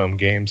Maximum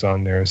Games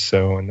on there.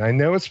 So, and I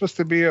know it's supposed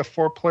to be a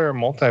 4-player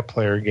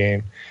multiplayer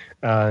game.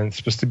 And it's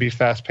supposed to be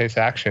fast-paced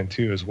action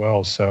too, as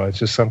well. So it's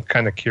just, I'm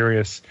kind of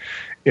curious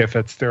if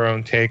it's their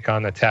own take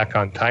on Attack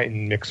on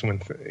Titan mixed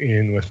with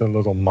a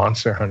little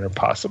Monster Hunter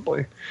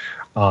possibly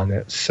on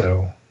it.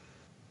 So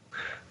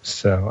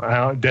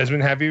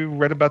Desmond, have you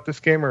read about this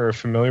game or are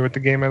familiar with the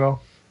game at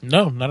all?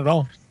 No, not at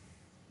all.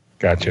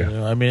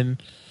 Gotcha. I mean,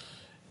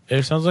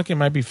 it sounds like it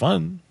might be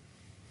fun.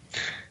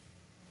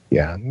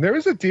 Yeah, there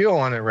is a deal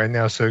on it right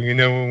now, so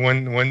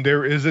when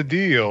there is a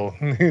deal,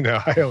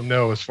 I don't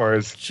know as far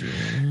as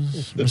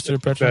Mr.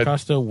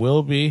 Petrocosta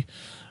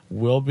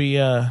will be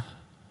a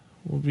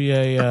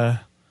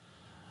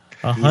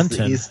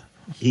hunting.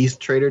 He's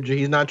Trader Joe.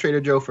 He's not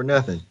Trader Joe for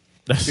nothing.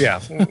 Yeah.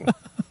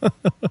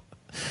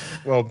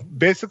 Well,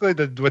 basically,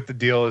 what the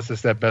deal is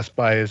that Best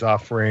Buy is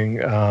offering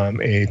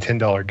a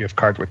 $10 gift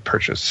card with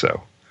purchase.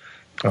 So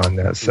on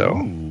that,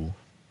 Ooh.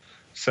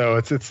 So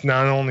it's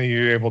not only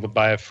you're able to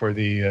buy it for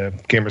the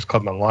Gamers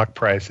Club Unlock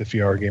price if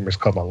you are a Gamers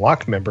Club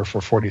Unlock member for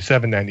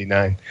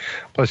 $47.99,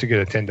 plus you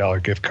get a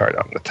 $10 gift card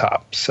on the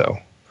top. So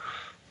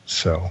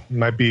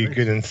might be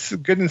good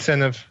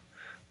incentive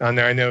on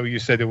there. I know you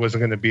said it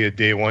wasn't going to be a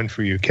day one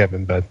for you,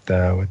 Kevin, but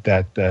with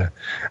that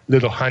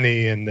little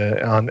honey and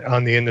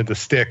on the end of the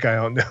stick, I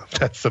don't know if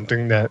that's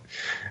something that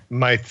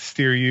might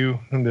steer you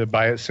to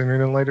buy it sooner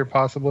than later,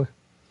 possibly.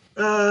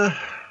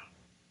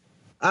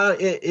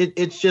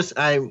 It's just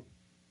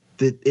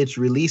its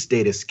release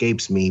date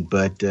escapes me,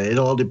 but it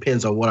all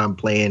depends on what I'm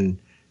playing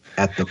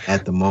at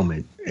the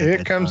moment.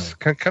 It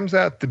comes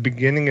out the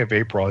beginning of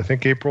April. I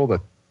think April the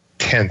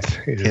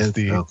 10th is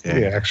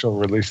the actual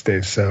release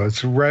date. So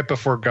it's right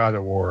before God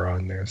of War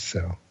on there.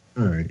 So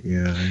all right,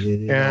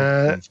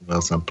 yeah. What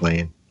else I'm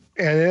playing?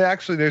 And it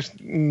actually, there's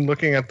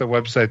looking at the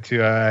website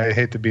too. I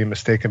hate to be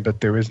mistaken,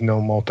 but there is no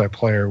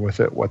multiplayer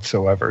with it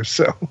whatsoever.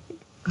 So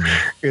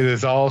it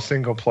is all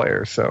single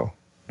player. So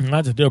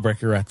that's a deal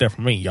breaker right there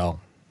for me,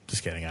 y'all.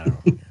 Just kidding. I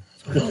don't know.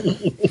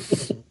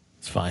 It's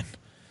fine.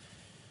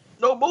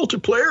 No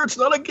multiplayer. It's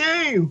not a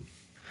game.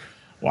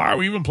 Why are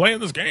we even playing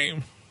this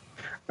game?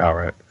 All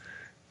right.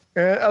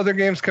 Other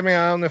games coming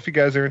out. I don't know if you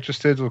guys are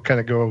interested. We'll kind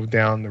of go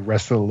down the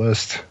rest of the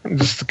list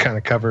just to kind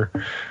of cover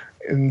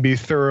and be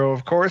thorough,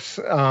 of course.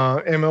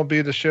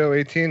 MLB The Show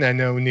 18. I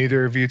know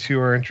neither of you two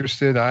are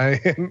interested.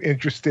 I am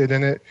interested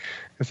in it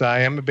because I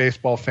am a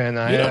baseball fan.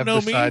 I have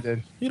decided.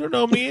 Me. You don't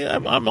know me.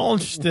 I'm all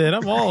interested.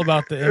 I'm all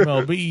about the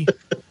MLB.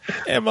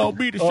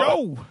 MLB The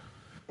Show.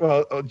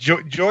 Well,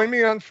 join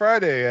me on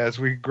Friday as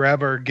we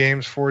grab our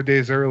games 4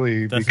 days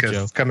early because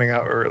it's coming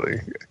out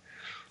early.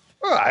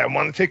 Well, I don't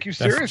want to take you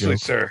seriously,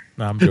 sir.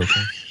 No, I'm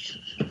joking.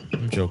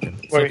 I'm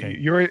joking. Wait, okay.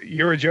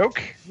 You're a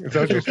joke? Is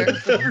that what you're saying?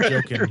 I'm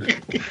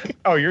joking.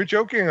 Oh, you're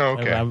joking?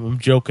 Okay. I'm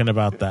joking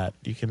about that.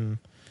 You can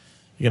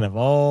have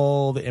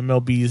all the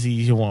MLBs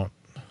you want.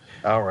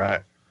 All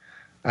right.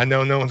 I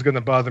know no one's going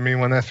to bother me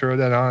when I throw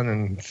that on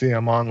and see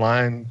I'm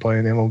online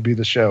playing MLB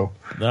The Show.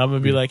 Then I'm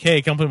going to be like,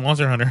 hey, come play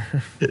Monster Hunter.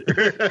 Do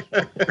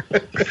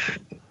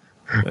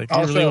you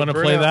really want to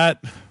play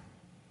that?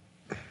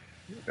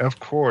 Of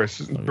course.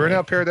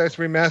 Burnout Paradise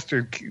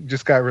Remastered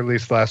just got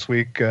released last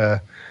week.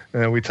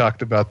 And we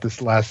talked about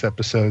this last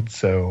episode.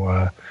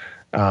 So,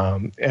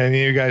 any of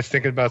you guys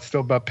thinking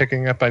about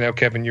picking up? I know,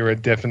 Kevin, you were a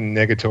definite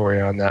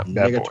negatory on that.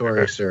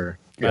 Negatory, sir.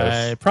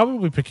 Yes.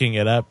 Probably picking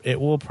it up. It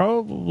will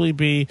probably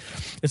be.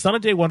 It's not a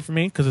day one for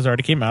me because it's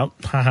already came out.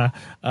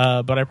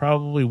 But I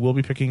probably will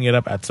be picking it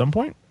up at some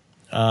point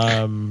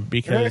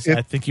because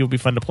I think it will be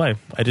fun to play.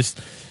 I just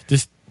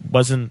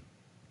wasn't,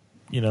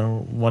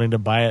 wanting to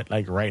buy it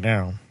like right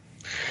now.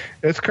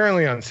 It's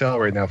currently on sale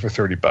right now for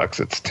 $30.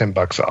 It's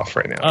 $10 off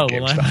right now. Oh,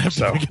 well, I might have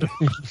to pick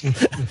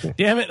it up.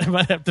 Damn it! I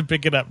might have to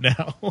pick it up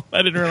now.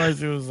 I didn't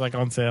realize it was like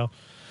on sale.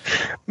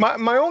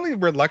 My only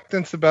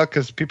reluctance about,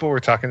 because people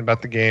were talking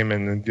about the game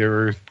and they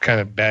were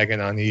kind of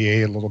bagging on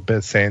EA a little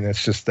bit, saying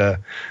it's just a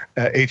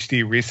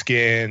HD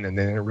reskin and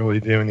they didn't really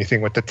do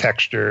anything with the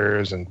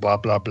textures and blah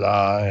blah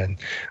blah. And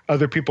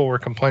other people were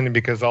complaining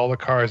because all the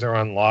cars are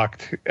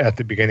unlocked at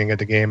the beginning of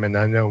the game. And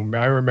I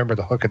remember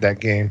the hook of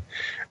that game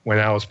when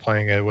I was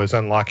playing it was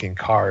unlocking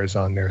cars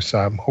on there. So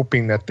I'm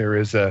hoping that there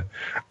is a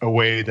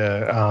way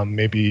to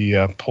maybe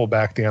pull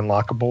back the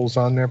unlockables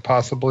on there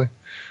possibly.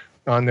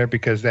 on there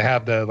because they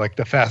have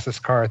the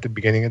fastest car at the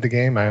beginning of the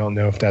game. I don't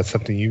know if that's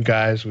something you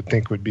guys would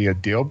think would be a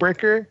deal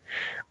breaker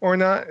or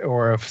not,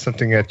 or if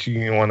something that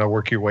you want to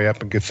work your way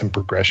up and get some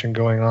progression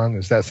going on.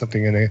 Is that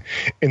something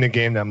in the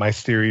game that might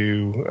steer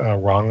you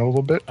wrong a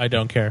little bit? I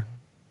don't care.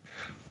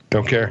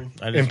 Don't care.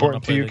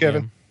 Important to you,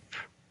 Kevin?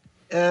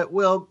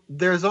 Well,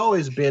 there's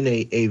always been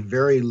a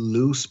very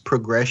loose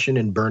progression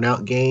in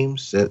Burnout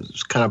games.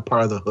 That's kind of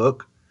part of the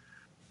hook.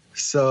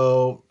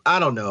 So I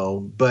don't know,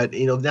 but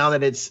now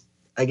that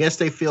I guess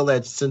they feel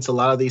that since a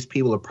lot of these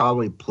people have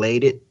probably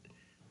played it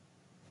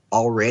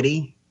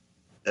already,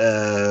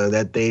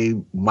 that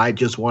they might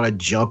just want to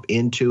jump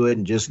into it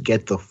and just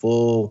get the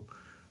full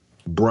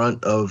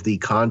brunt of the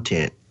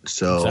content.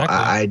 So exactly.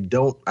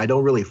 I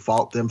don't really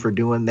fault them for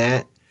doing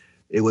that.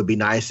 It would be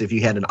nice if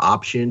you had an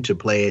option to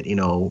play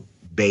it,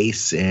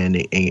 base and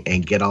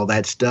get all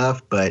that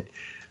stuff. But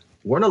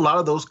weren't a lot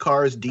of those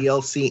cars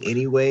DLC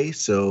anyway?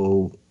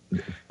 So,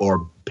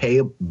 or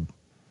pay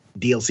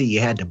DLC you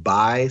had to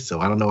buy. So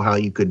I don't know how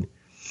you could.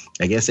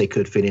 I guess they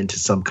could fit into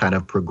some kind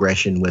of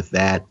progression with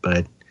that.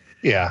 But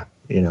yeah,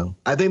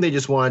 I think they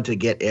just wanted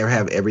to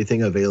have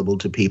everything available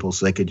to people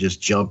so they could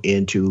just jump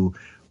into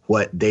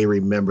what they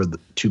remember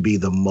to be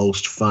the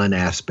most fun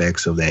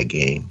aspects of that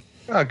game.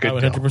 I would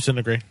 100%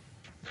 agree.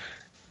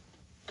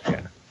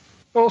 Yeah.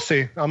 We'll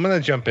see. I'm going to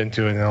jump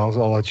into it, and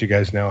I'll let you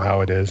guys know how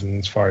it is, and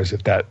as far as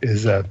if that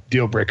is a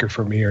deal breaker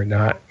for me or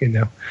not.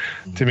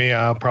 To me,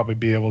 I'll probably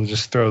be able to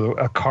just throw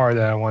a car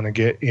that I want to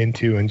get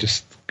into and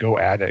just go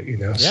at it.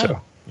 Yeah.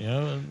 So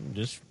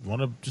just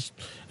want to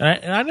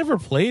and I never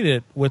played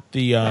it with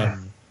the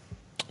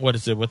what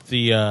is it with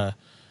the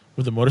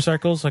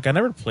motorcycles? Like I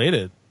never played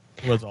it.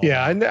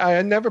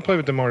 I never played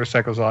with the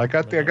motorcycles. I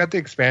got the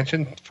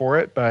expansion for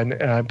it,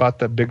 but I bought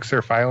the Big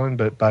Surf Island.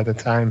 But by the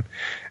time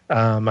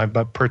I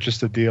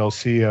purchased the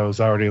DLC, I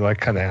was already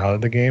kind of out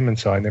of the game, and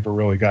so I never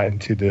really got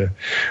into the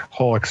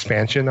whole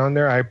expansion on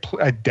there.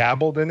 I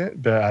dabbled in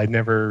it, but I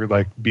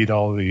never beat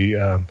all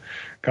the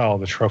got all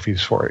the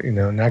trophies for it.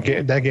 And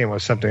that game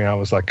was something I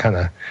was kind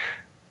of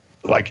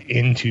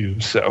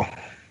into. So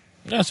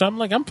yeah, so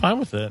I'm fine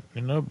with it.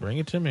 Bring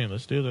it to me.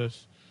 Let's do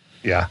this.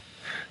 Yeah.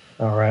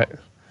 All right.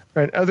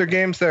 All right, other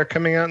games that are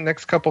coming out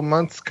next couple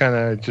months, kind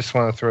of just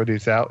want to throw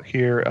these out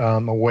here. A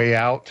Way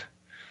Out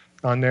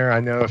on there. I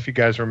know if you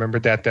guys remember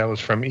that was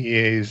from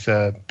EA's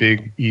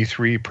big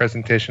E3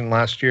 presentation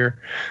last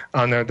year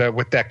on there, that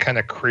with that kind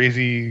of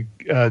crazy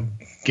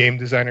game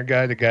designer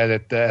guy, the guy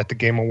that at the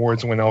Game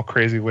Awards went all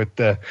crazy with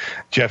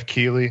Jeff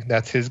Keighley.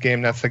 That's his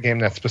game. That's the game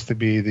that's supposed to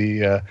be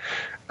the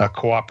a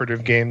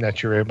cooperative game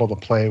that you're able to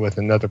play with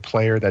another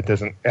player that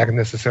doesn't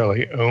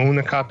necessarily own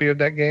a copy of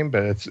that game,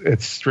 but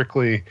it's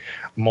strictly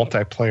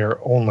multiplayer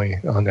only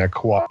on that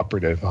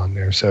cooperative on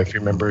there. So if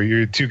you remember,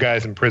 you're two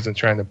guys in prison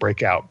trying to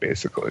break out,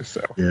 basically.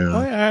 So yeah,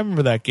 I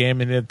remember that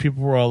game, and then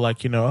people were all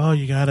like, oh,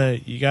 you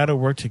gotta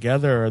work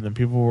together, and then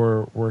people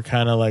were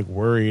kind of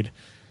worried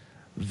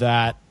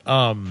that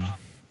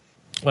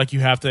you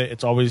have to.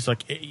 It's always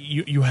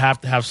you have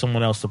to have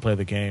someone else to play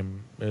the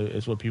game.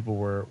 Is what people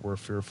were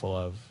fearful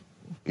of.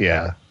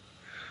 Yeah.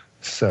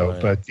 So,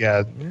 but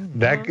yeah,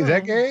 that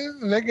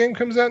game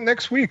comes out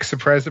next week.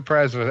 Surprise,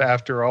 surprise!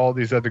 After all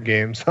these other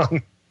games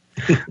on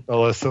the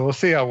list, so we'll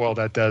see how well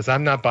that does.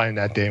 I'm not buying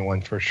that day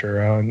one for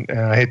sure.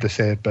 I hate to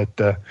say it, but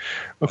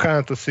we'll kind of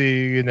have to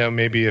see.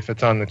 Maybe if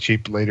it's on the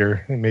cheap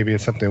later, maybe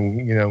it's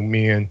something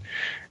me and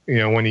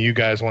one of you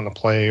guys want to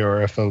play,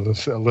 or if a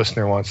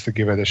listener wants to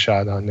give it a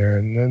shot on there.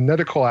 And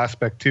another cool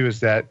aspect too is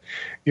that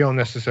you don't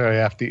necessarily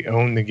have to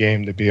own the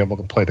game to be able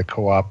to play the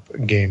co-op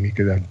game. You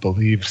could, I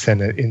believe,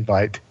 send an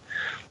invite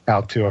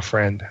out to a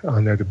friend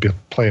on there to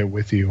play it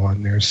with you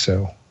on there.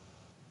 So,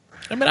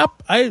 I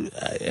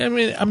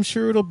mean, I'm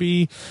sure it'll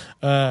be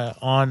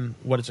on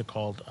what is it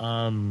called,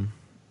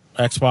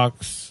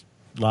 Xbox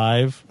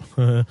Live.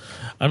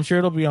 I'm sure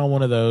it'll be on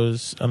one of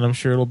those, and I'm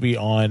sure it'll be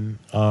on.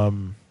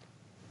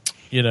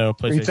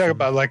 PlayStation. You talk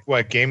about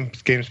what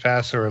Games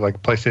Pass or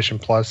PlayStation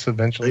Plus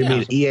eventually. You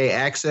mean EA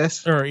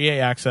Access or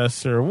EA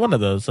Access or one of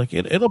those?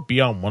 It'll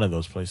be on one of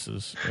those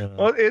places.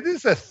 Well, it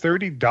is a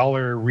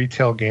 $30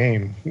 retail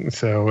game,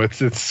 so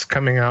it's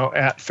coming out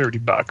at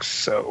 $30.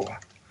 So,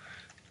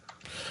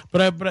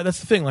 but that's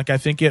the thing. I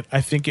think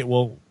it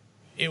will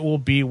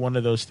be one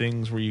of those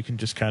things where you can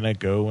just kind of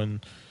go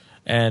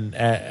and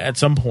at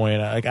some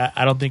point,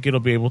 I don't think it'll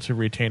be able to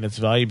retain its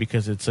value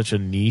because it's such a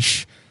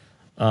niche.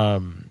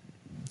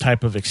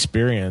 Type of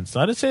experience.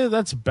 Not to say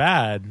that's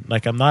bad.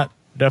 I'm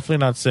definitely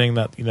not saying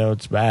that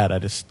it's bad. I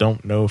just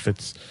don't know if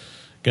it's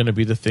going to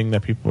be the thing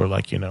that people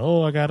are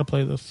oh, I got to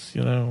play this,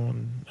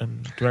 and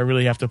do I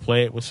really have to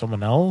play it with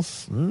someone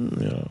else?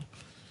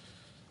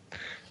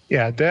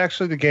 Yeah,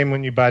 the game,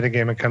 when you buy the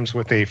game, it comes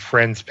with a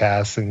Friends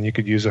Pass, and you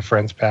could use a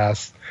Friends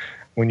Pass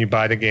when you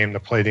buy the game to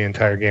play the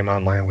entire game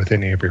online with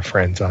any of your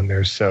friends on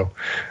there. So,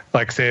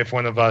 say if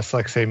one of us,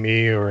 say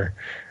me or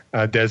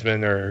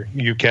Desmond or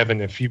you,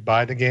 Kevin, if you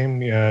buy the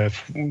game,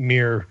 if me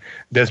or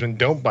Desmond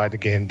don't buy the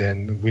game,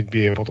 then we'd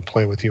be able to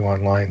play with you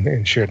online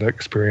and share the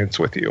experience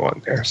with you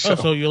on there.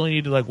 So you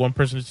only need one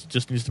person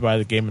just needs to buy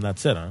the game and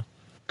that's it, huh?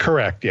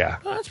 Correct. Yeah.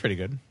 Oh, that's pretty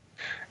good.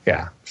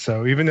 Yeah.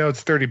 So even though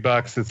it's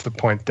 $30, it's the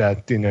point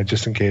that,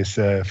 just in case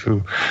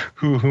who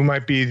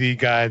might be the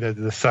guy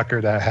the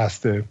sucker that has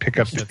to pick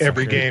up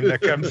every game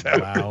that comes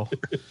out. Wow.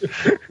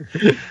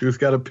 Who's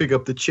got to pick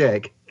up the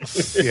check?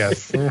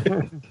 Yes.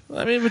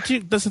 I mean, but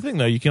that's the thing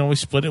though. You can always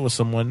split it with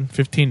someone.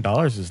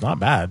 $15 is not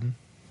bad.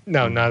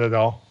 No, not at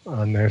all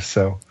on there.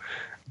 So,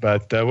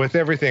 but with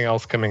everything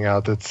else coming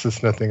out, it's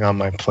just nothing on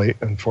my plate,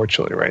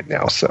 unfortunately, right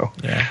now. So,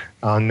 yeah,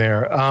 on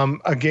there,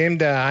 a game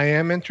that I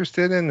am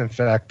interested in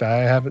fact, I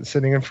have it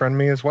sitting in front of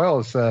me as well,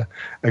 is a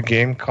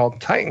game called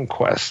Titan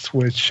Quest,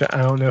 which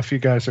I don't know if you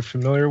guys are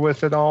familiar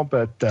with at all,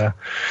 but a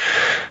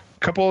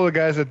couple of the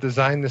guys that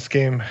designed this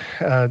game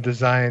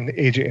designed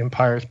Age of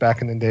Empires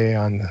back in the day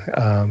on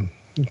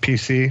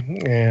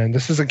PC, and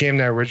this is a game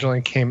that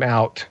originally came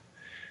out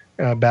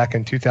back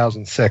in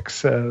 2006,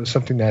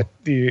 something that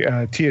the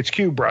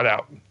THQ brought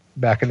out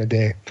back in the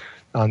day.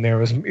 On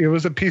there it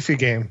was a PC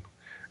game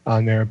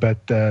on there,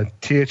 but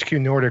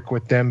THQ Nordic,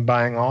 with them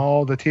buying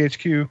all the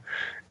THQ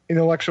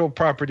intellectual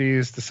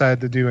properties,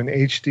 decided to do an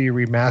HD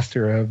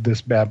remaster of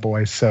this bad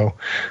boy. So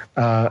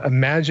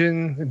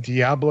imagine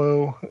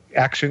Diablo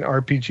action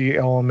RPG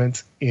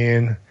elements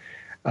in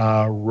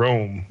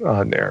Rome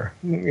on there,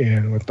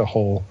 and with the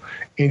whole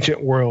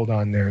ancient world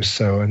on there.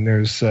 So, and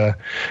there's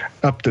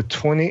up to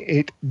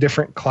 28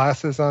 different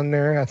classes on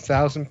there,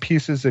 1,000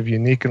 pieces of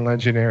unique and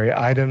legendary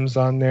items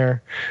on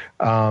there.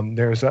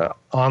 There's a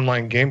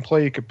online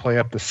gameplay. You could play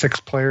up to 6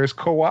 players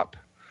co-op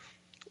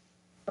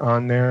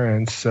on there,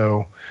 and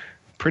so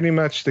pretty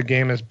much the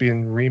game is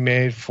being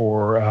remade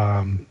for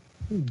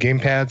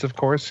gamepads, of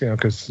course,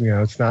 because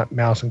it's not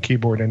mouse and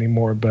keyboard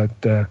anymore, but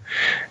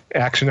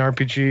action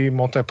RPG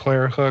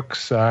multiplayer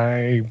hooks.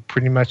 I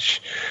pretty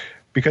much,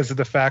 because of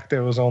the fact that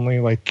it was only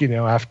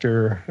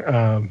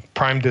after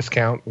Prime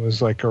discount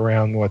was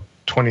around $23,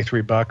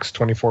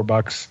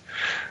 $24.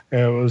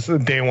 It was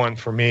day one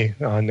for me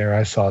on there.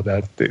 I saw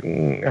that.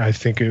 I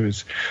think it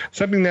was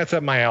something that's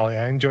up my alley.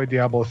 I enjoyed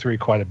Diablo 3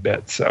 quite a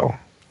bit. So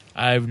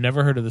I've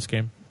never heard of this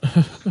game.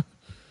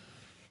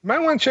 Might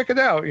want to check it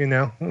out,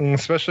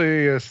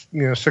 especially as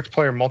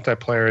 6-player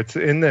multiplayer. It's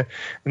in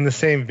the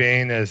same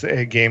vein as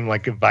a game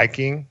like a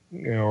Viking,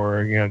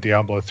 or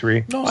Diablo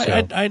 3. No,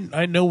 so,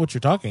 I know what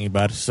you're talking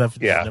about. I've just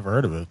never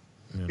heard of it.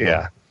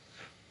 Yeah,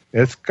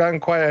 it's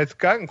gotten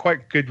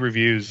quite good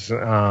reviews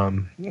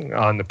on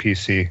the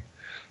PC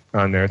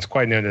on there. It's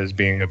quite known as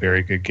being a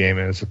very good game,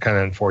 and it's kind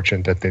of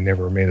unfortunate that they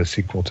never made a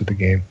sequel to the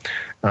game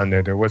on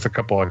there. There was a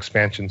couple of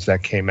expansions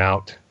that came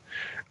out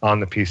on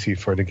the PC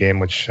for the game,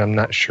 which I'm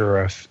not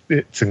sure if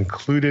it's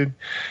included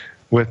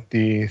with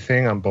the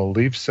thing. I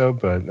believe so,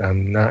 but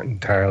I'm not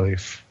entirely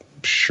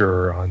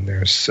sure on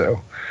there.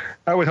 So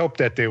I would hope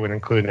that they would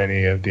include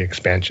any of the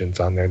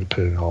expansions on there to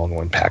put it all in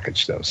one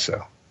package, though.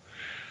 So,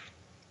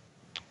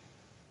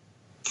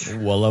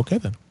 well, okay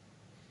then.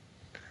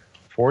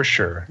 For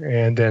sure.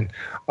 And then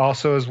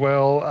also as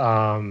well,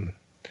 a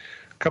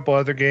couple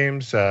other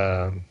games,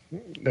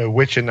 The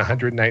Witch and the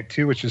 100 Knight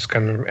 2, which is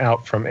coming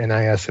out from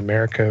NIS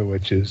America,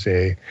 which is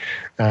a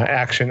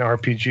action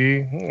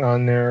RPG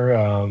on there.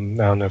 I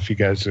don't know if you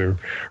guys have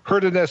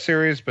heard of that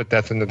series, but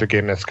that's another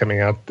game that's coming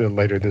out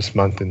later this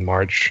month in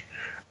March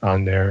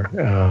on there.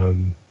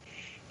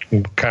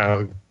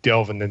 Kind of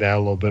delve into that a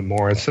little bit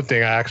more. It's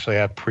something I actually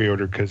have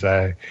pre-ordered because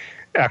I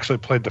actually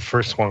played the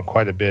first one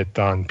quite a bit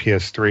on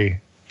PS3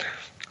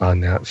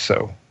 on that.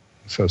 So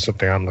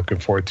something I'm looking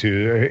forward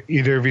to.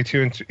 Either of you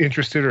two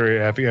interested, or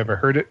have you ever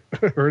heard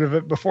of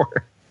it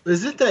before?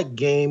 Is it that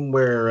game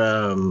where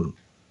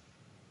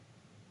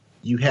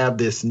you have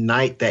this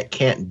knight that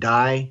can't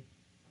die?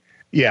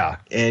 Yeah,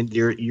 and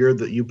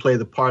you play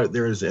the part.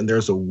 There's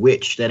a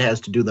witch that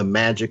has to do the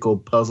magical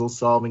puzzle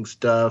solving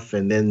stuff,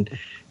 and then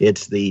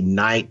it's the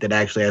knight that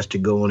actually has to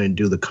go in and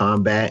do the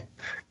combat.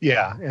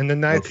 Yeah, and the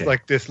knight's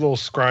like this little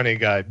scrawny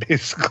guy,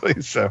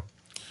 basically. So,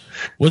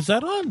 was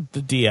that on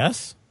the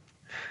DS?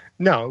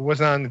 No, it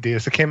wasn't on the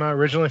DS. It came out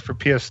originally for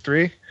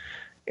PS3,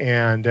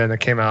 and then it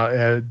came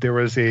out. There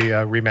was a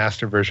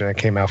remastered version that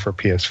came out for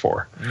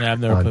PS4. Yeah, I've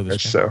never played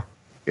this game. So,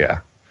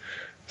 yeah.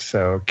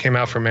 So it came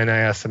out from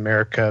NIS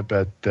America,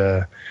 but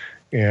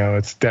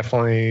it's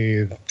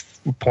definitely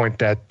a point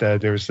that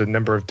there's a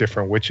number of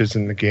different witches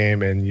in the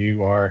game, and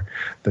you are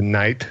the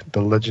knight,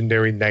 the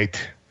legendary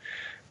knight,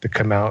 to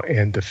come out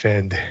and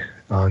defend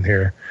on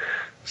here.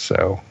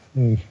 So.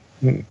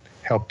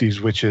 Help these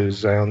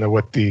witches. I don't know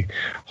what the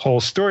whole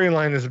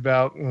storyline is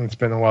about. It's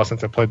been a while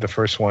since I played the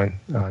first one.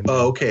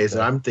 Okay.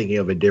 So I'm thinking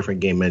of a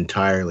different game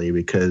entirely,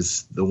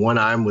 because the one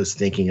I was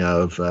thinking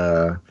of,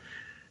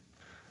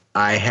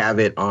 I have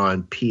it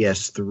on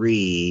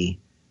PS3,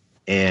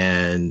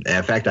 and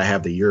in fact, I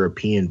have the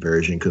European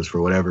version because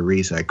for whatever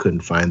reason I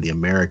couldn't find the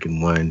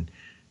American one.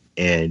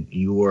 And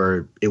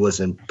it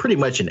was pretty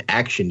much an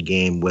action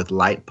game with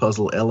light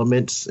puzzle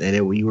elements, and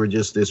you were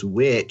just this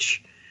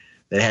witch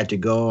that had to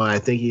go, and I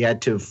think you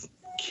had to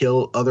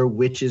kill other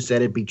witches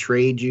that had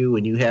betrayed you,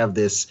 and you have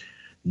this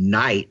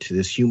knight,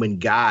 this human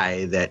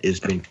guy that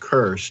has been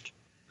cursed,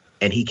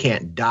 and he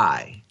can't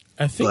die.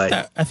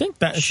 I think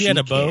that she had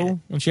a bow,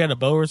 and she had a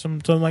bow or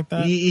something like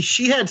that.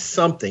 She had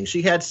something.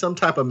 She had some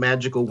type of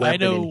magical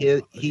weapon. I know.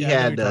 And he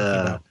had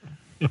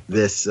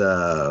this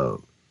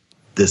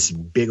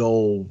big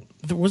old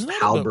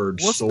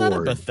halberd sword. Wasn't that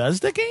a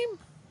Bethesda game?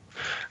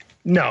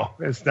 No,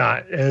 it's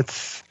not.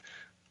 It's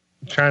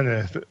I'm trying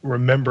to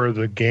remember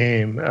the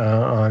game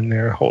on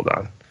there. Hold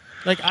on.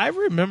 Like, I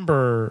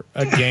remember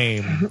a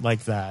game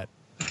like that,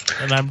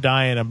 and I'm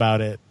dying about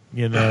it.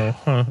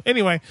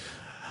 Anyway,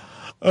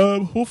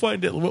 we'll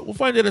find it. We'll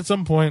find it at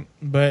some point.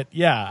 But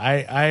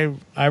yeah,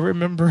 I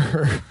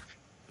remember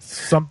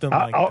something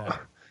like that.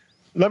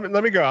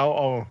 Let me go.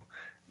 I'll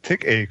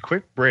take a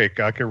quick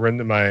break. I can run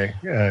to my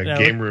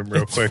game room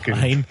real quick.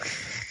 Fine.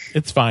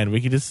 It's fine.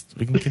 We can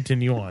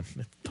continue on. It's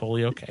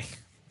totally okay.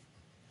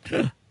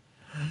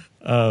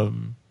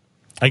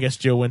 I guess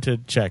Joe went to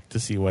check to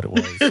see what it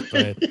was,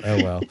 but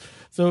oh well.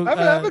 So I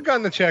haven't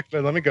gone to check,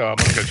 but let me go. I'm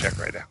gonna go check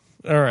right now.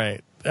 All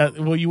right.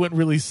 Well, you went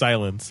really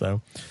silent,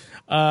 so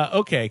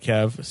okay,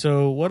 Kev.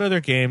 So what other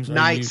games?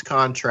 Knight's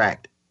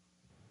Contract.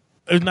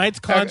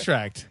 Knight's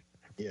Contract.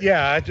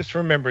 Yeah, I just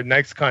remembered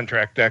Knight's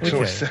Contract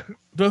actually. Okay.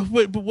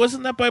 But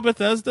wasn't that by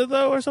Bethesda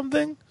though, or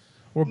something?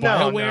 Or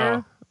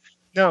BioWare?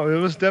 No, it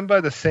was done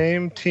by the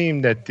same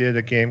team that did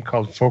a game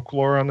called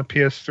Folklore on the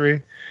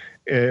PS3.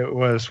 It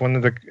was one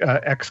of the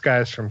ex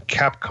guys from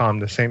Capcom,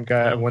 the same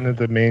guy, one of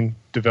the main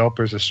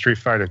developers of Street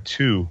Fighter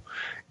 2.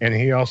 And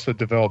he also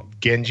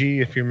developed Genji,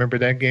 if you remember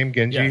that game,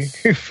 Genji,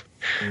 yes.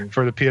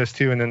 For the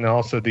PS2. And then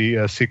also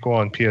the sequel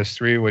on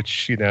PS3,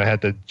 which, had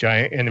the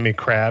giant enemy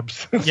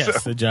crabs.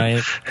 Yes, the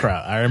giant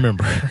crab. I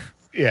remember.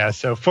 Yeah,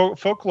 so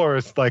Folklore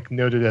is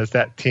noted as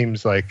that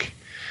team's best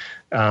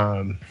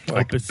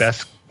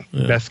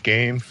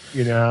game,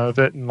 of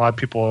it. And a lot of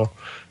people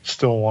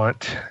still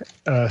want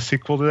a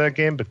sequel to that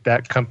game, but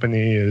that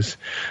company is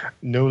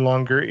no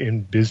longer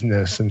in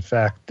business. In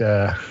fact,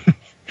 I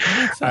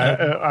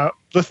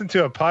listened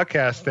to a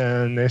podcast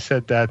and they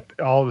said that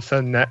all of a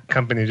sudden that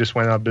company just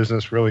went out of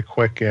business really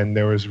quick, and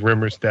there was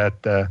rumors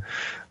that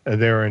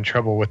they were in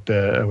trouble with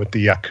the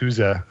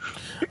Yakuza.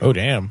 Oh,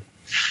 damn.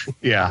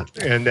 Yeah,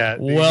 and that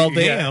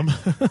damn.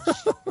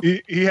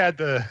 He had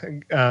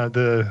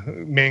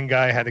the main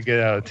guy had to get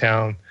out of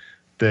town.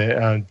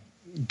 The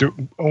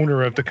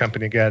owner of the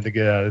company got to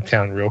get out of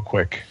town real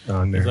quick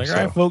on there. He's like,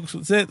 all right, folks,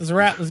 that's it. That's a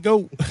wrap. Let's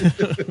go.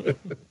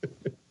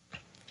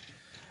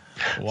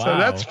 Wow. So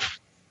that's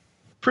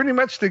pretty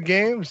much the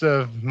games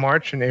of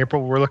March and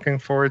April we're looking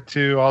forward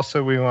to.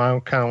 Also, we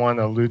want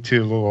to allude to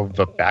a little of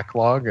the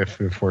backlog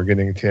if we're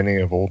getting to any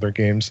of older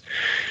games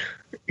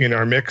in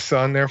our mix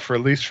on there, for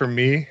at least for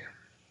me.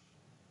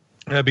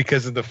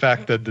 Because of the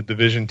fact that the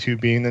Division 2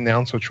 being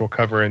announced, which we'll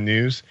cover in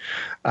news,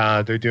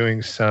 they're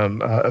doing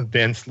some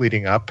events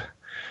leading up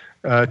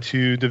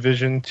to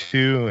Division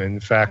 2. In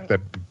fact, I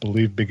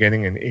believe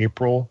beginning in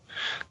April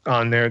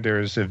on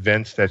there's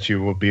events that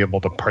you will be able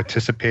to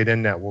participate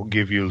in that will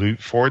give you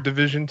loot for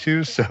Division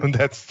 2. So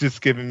that's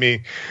just giving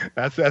me,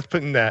 that's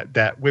putting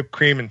that whipped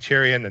cream and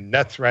cherry and the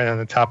nuts right on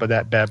the top of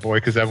that bad boy,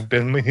 because I've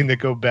been meaning to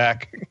go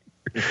back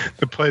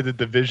to play the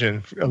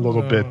Division a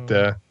little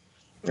bit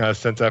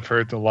since I've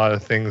heard a lot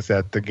of things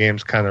that the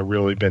game's kind of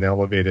really been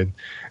elevated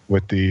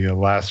with the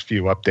last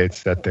few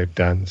updates that they've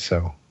done.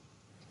 So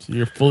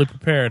you're fully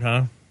prepared,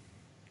 huh?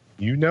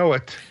 You know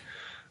it.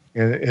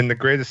 And the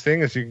greatest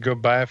thing is you can go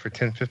buy it for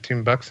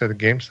 $10-15 at a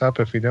GameStop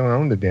if you don't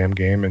own the damn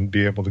game, and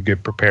be able to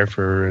get prepared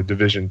for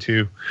Division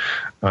 2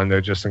 on there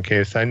just in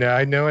case. I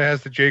know it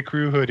has the J.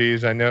 Crew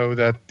hoodies. I know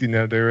that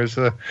there is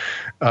a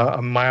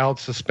mild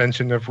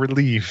suspension of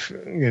relief,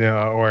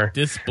 or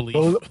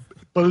disbelief.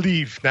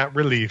 Belief, not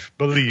relief.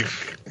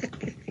 Belief.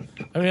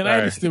 I mean, I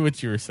understood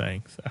what you were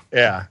saying. So.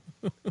 Yeah.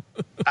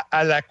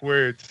 I like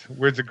words.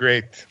 Words are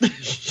great.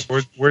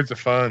 Words are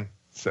fun.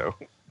 So,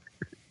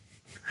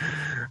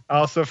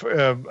 also,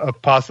 a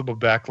possible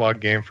backlog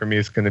game for me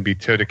is going to be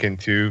Todoken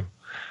 2.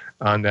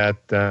 On that,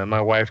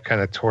 my wife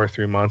kind of tore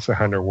through Monster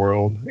Hunter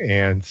World,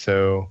 and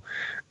so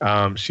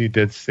she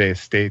did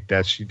state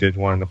that she did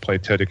want to play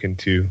Todoken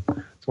 2.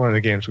 It's one of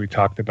the games we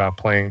talked about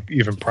playing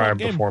even prior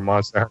before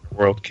Monster Hunter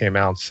World came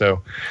out.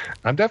 So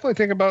I'm definitely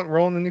thinking about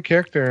rolling a new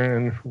character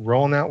and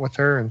rolling out with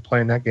her and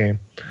playing that game.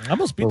 I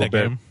almost beat that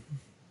game.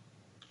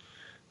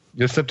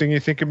 Just something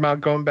you think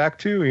about going back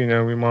to?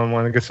 We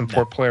want to get some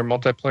 4-player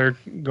multiplayer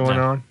going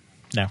on?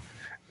 No.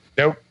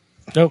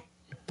 Nope.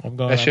 I'm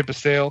going. That ship has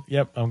sailed?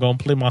 Yep. I'm going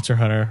to play Monster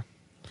Hunter.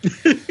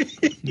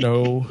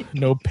 No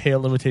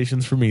pale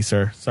limitations for me,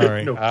 sir.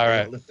 Sorry. All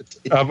right.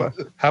 How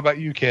about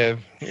you, Kev?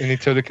 Any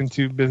Todoken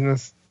 2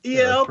 business?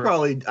 Yeah, I'll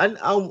probably.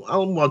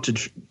 I'll want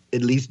to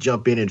at least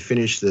jump in and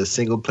finish the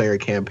single player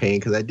campaign,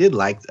 because I do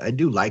like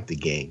the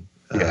game.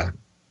 Yeah.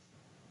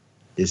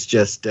 It's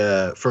just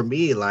for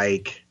me,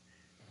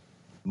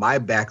 my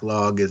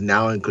backlog is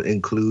now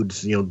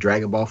includes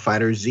Dragon Ball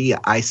Fighter Z.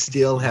 I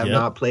still have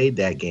not played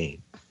that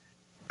game.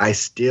 I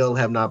still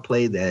have not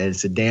played that. And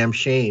it's a damn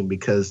shame,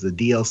 because the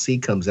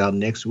DLC comes out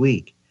next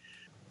week.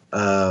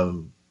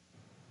 That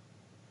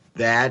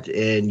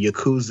and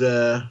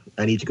Yakuza.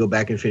 I need to go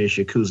back and finish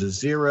Yakuza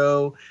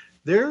 0.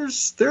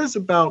 there's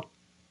about,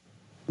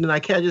 and I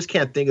just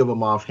can't think of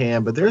them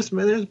offhand, but there's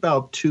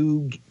about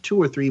two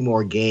or three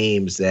more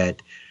games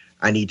that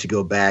I need to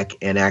go back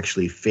and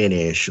actually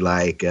finish,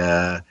 like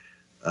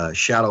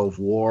Shadow of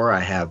War. I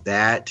have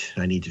that.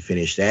 I need to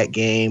finish that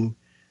game,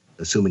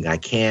 assuming I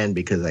can,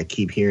 because I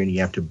keep hearing you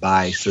have to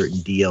buy certain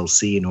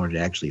DLC in order to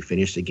actually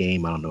finish the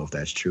game. I don't know if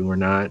that's true or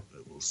not,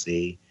 but we'll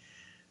see.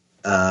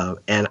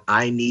 And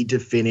I need to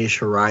finish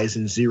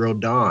Horizon Zero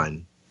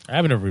Dawn. I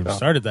haven't ever even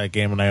started that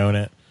game and I own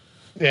it.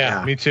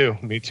 Yeah, me too.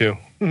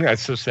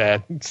 That's so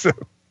sad.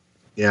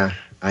 Yeah,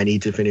 I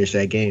need to finish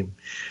that game.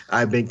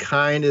 I've been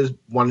kind of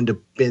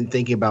been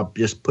thinking about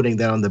just putting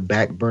that on the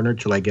back burner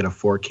till I get a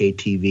 4K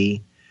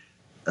TV.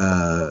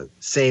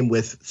 Same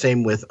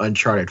with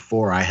Uncharted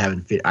 4. I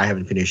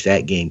haven't finished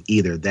that game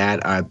either.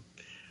 That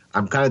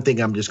I'm kind of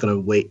thinking I'm just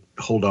going to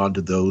hold on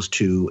to those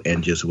two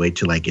and just wait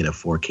till I get a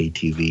 4K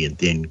TV and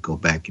then go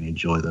back and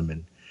enjoy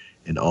them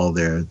and all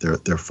their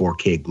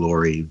 4K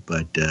glory.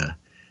 But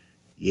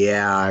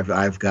yeah,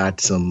 I've got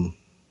some.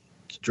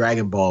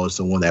 Dragon Ball is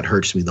the one that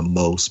hurts me the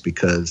most,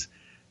 because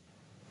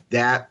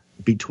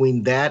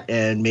between that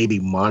and maybe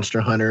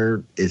Monster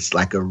Hunter, it's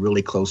like a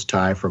really close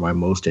tie for my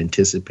most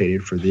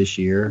anticipated for this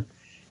year,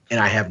 and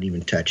I haven't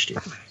even touched it.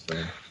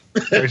 So.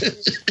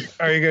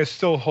 Are you guys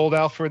still hold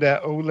out for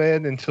that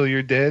OLED until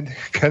you're dead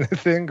kind of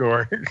thing,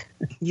 or?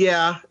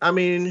 Yeah, I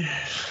mean,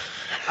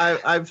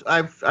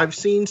 I've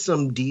seen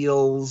some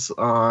deals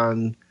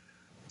on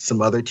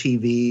some other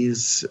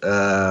TVs.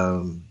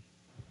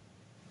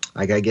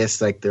 Like I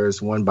guess like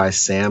there's one by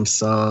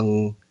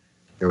Samsung.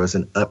 There was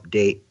an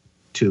update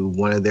to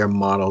one of their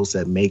models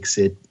that makes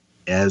it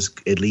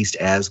at least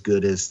as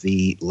good as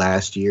the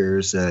last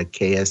year's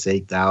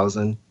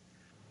KS8000.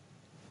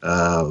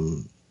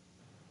 I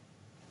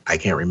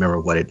can't remember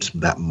what its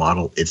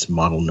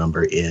model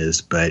number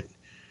is, but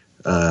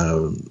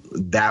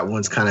that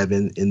one's kind of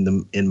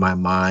in my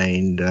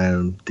mind.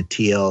 The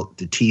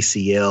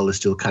TCL is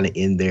still kind of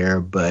in there,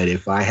 but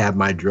if I have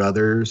my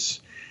druthers,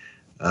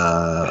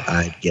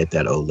 I'd get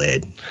that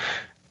OLED.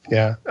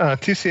 Yeah,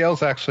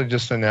 TCL's actually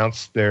just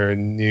announced their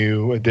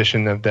new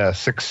edition of the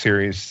 6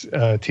 Series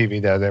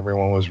TV that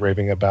everyone was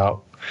raving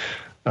about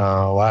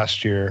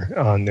last year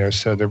on there.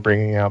 So they're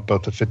bringing out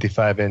both a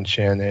 55-inch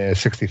and a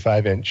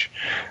 65-inch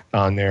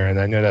on there. And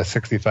I know that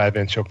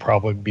 65-inch will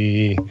probably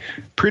be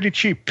pretty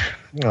cheap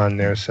on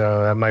there.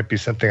 So that might be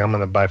something I'm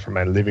going to buy for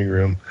my living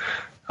room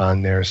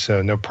on there.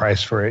 So no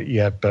price for it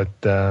yet, but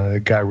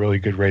it got really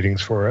good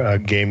ratings for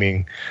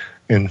gaming.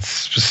 And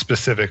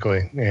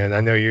specifically, and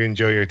I know you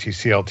enjoy your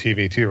TCL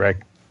TV too, right,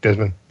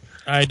 Desmond?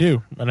 I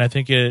do, and I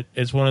think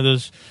it's one of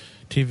those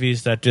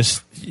TVs that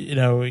just,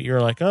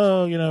 you're like,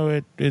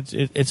 oh,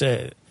 it's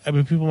a. I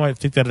mean, people might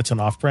think that it's an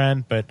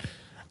off-brand, but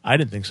I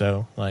didn't think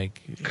so. Like,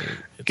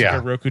 it's like a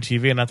Roku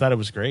TV, and I thought it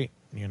was great.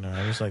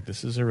 I was like,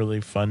 this is a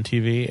really fun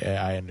TV.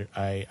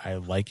 I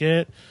like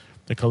it.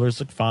 The colors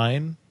look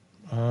fine.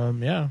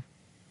 Yeah,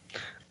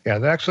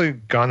 they've actually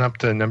gone up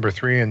to number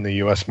 3 in the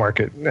U.S.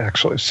 market,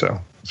 actually. So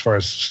as far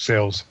as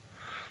sales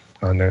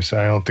on there, so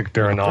I don't think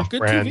they're an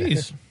off-brand. Good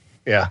TVs.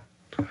 Yeah.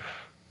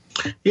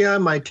 Yeah, I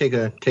might take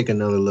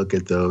another look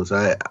at those.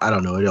 I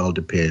don't know. It all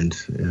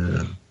depends.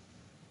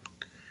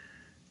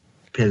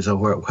 Depends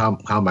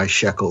on how my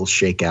shekels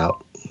shake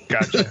out.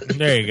 Gotcha.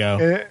 There you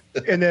go.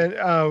 And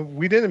then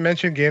we didn't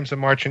mention games in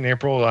March and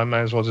April. I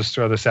might as well just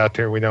throw this out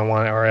there. We don't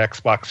want our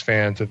Xbox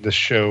fans of this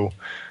show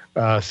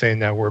saying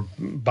that we're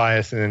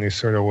biased in any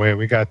sort of way.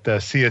 We got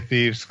Sea of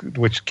Thieves,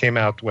 which came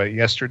out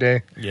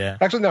yesterday. Yeah.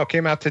 Actually, no, it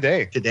came out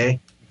today.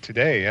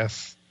 Today,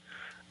 yes.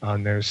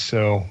 On there,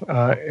 so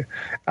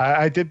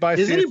I did buy.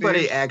 Is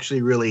anybody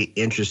actually really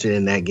interested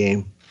in that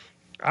game?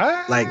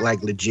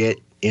 Like legit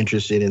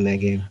interested in that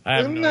game?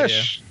 I'm not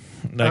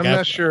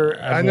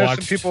sure. I know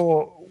some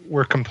people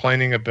were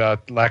complaining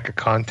about lack of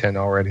content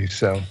already.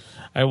 So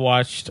I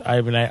watched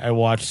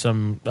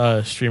some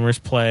streamers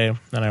play,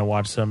 and I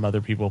watched some other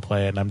people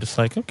play it, and I'm just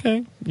like,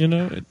 okay,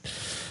 it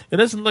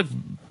doesn't look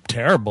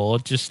terrible.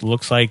 It just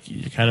looks like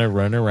you kind of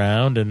run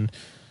around, and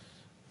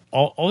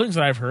all things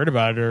that I've heard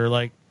about it are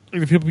like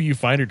the people you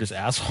find are just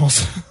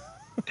assholes.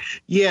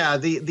 Yeah,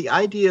 the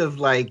idea of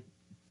like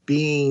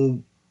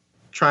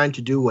trying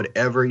to do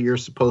whatever you're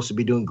supposed to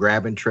be doing,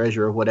 grabbing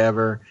treasure or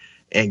whatever,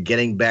 and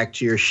getting back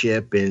to your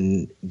ship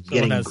and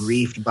getting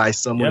griefed by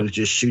someone who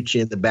just shoots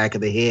you in the back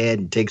of the head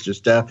and takes your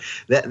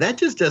stuff. That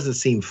just doesn't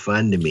seem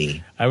fun to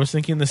me. I was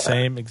thinking the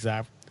same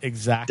exact.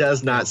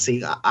 Does not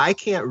seem. I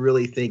can't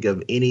really think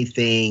of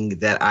anything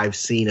that I've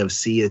seen of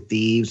Sea of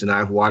Thieves, and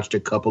I've watched a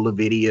couple of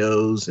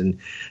videos and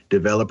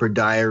developer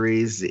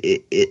diaries.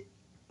 It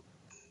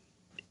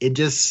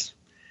just,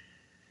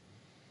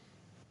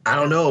 I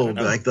don't know.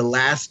 Like the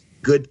last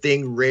good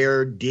thing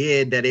Rare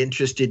did that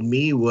interested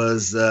me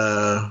was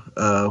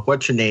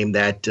what's her name?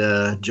 That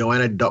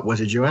Joanna,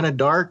 was it Joanna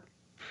Dark?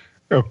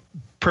 Oh,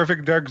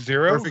 Perfect Dark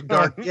Zero. Perfect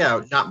Dark.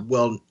 Yeah, not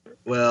well.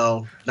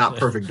 Well, not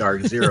Perfect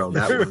Dark Zero.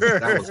 That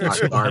was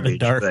not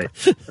garbage. But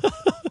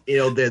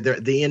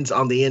the ends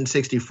on the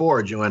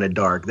N64, Joanna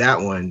Dark,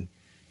 that one,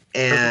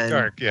 and Perfect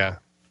Dark, yeah.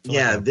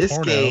 Yeah, this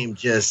game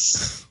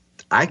just,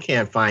 I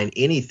can't find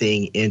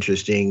anything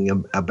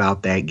interesting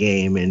about that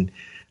game. And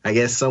I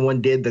guess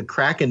someone did the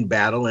Kraken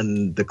battle,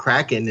 and the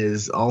Kraken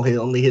is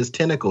only his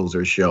tentacles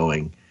are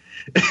showing.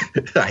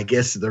 I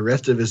guess the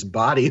rest of his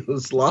body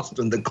was lost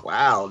in the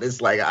cloud. It's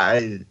like,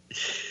 I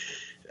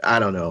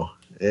don't know.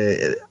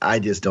 I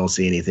just don't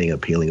see anything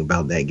appealing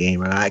about that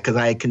game. Because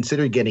I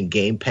considered getting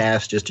Game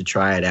Pass just to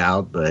try it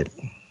out, but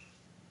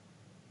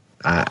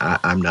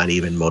I'm not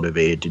even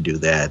motivated to do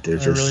that.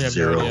 There's just really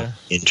zero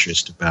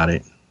interest about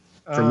it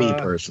for me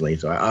personally.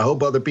 So I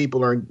hope other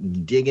people are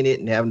digging it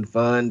and having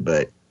fun,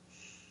 but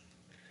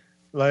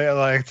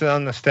like it's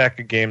on the stack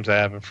of games I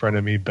have in front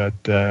of me,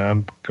 but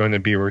I'm going to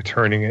be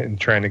returning it and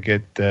trying to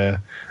get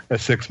a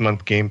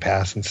 6-month Game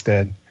Pass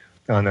instead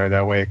on there.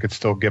 That way I could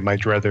still get my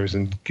druthers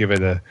and give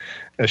it a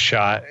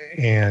shot,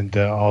 and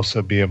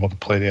also be able to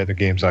play the other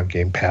games on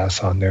Game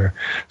Pass on there.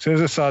 As soon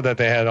as I saw that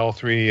they had all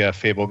 3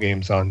 Fable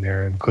games on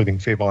there, including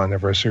Fable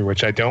Anniversary,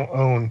 which I don't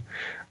own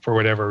for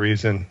whatever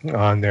reason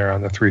on there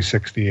on the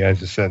 360, I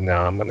just said, no,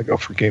 I'm going to go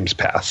for Games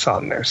Pass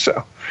on there.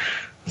 So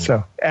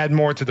add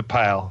more to the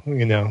pile,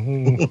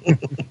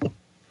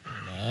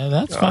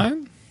 That's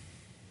fine.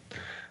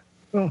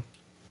 Well,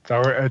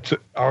 it's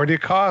already a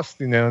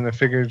cost, and I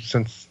figured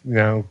since,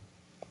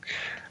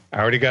 I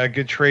already got a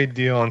good trade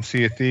deal on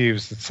Sea of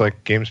Thieves, it's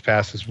like Games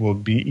Passes will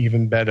be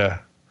even better.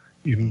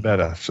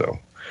 So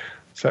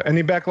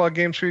any backlog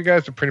games for you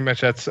guys? Or pretty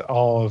much that's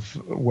all of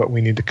what we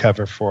need to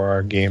cover for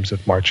our games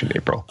of March and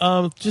April.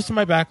 Just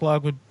my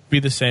backlog would be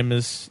the same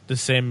as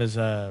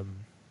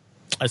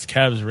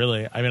Kev's,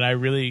 really. I mean, I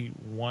really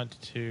want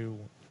to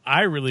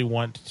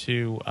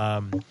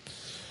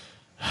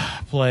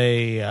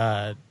play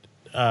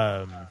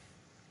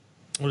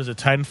what is it,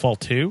 Titanfall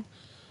 2?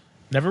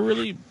 Never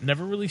really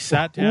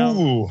sat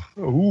down.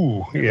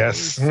 Ooh, yes.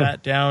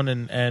 Sat down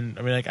and I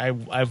mean, like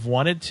I've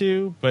wanted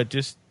to, but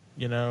just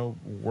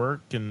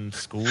work and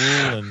school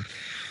and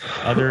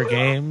other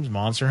games,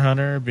 Monster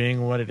Hunter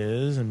being what it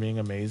is and being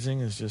amazing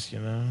is just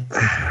No,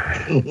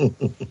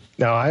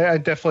 I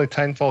definitely,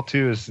 Titanfall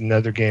 2 is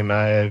another game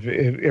I have.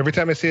 Every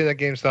time I see it at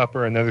GameStop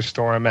or another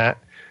store I'm at,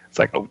 it's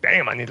like, oh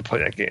damn, I need to play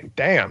that game.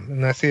 Damn,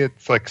 and I see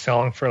it's like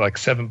selling for like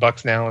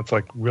 $7 now. It's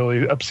like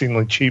really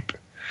obscenely cheap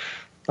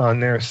on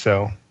there.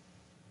 So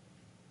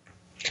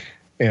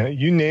yeah,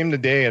 you name the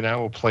day and I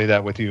will play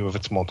that with you if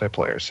it's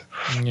multiplayer. So.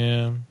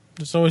 Yeah,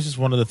 it's always just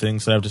one of the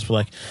things that I've just been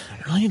like, I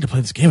really need to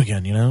play this game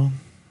again,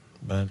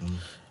 But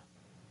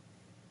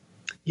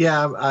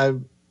yeah,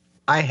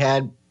 I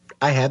had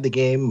the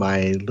game.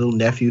 My little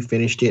nephew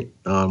finished it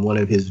on one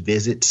of his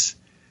visits,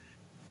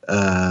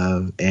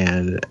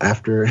 and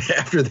after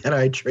that,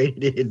 I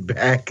traded it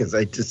back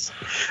because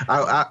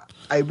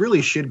I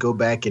really should go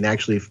back and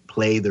actually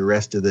play the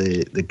rest of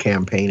the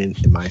campaign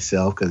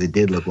myself because it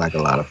did look like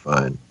a lot of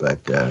fun. But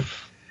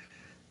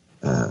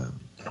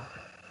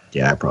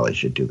yeah, I probably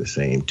should do the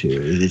same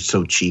too. It's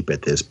so cheap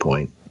at this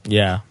point.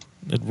 Yeah,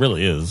 it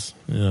really is.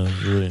 Yeah,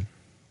 really.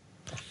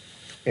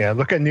 Yeah,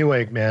 look at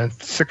Newegg, man.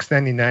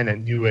 $6.99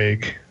 at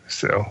Newegg.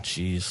 So,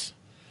 jeez,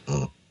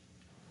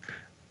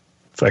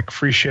 it's like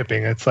free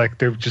shipping. It's like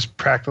they're just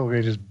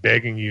practically just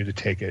begging you to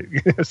take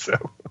it. So,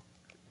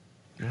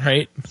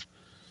 right.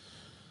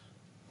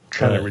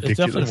 Kind of ridiculous.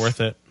 It's definitely worth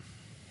it.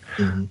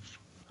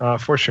 Mm-hmm.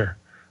 For sure.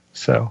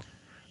 So,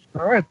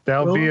 all right,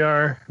 that'll be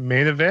our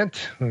main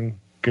event.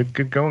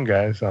 Good going,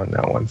 guys, on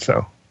that one.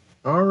 So,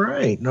 all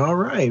right.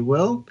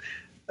 Well,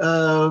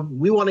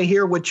 we want to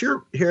hear what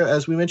you're here.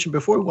 As we mentioned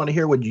before, we want to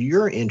hear what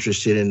you're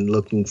interested in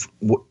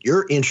what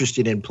you're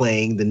interested in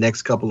playing the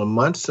next couple of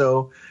months.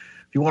 So,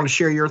 if you want to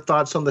share your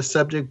thoughts on the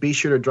subject, be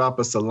sure to drop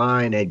us a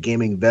line at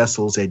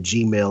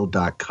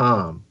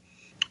gamingvessels@gmail.com.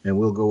 And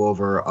we'll go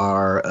over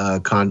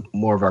our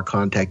more of our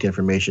contact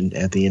information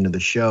at the end of the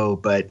show.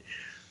 But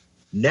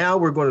now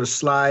we're going to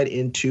slide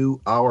into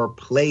our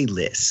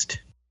playlist.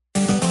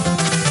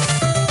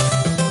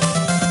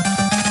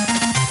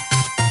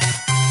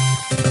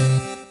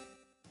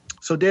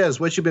 So, Des,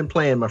 what you been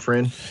playing, my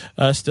friend?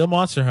 Still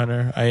Monster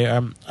Hunter.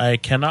 I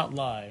cannot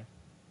lie.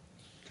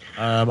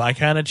 I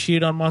kind of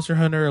cheated on Monster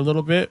Hunter a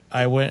little bit.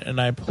 I went and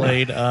I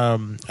played.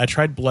 I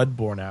tried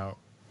Bloodborne out.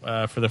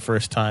 For the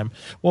first time.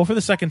 Well, for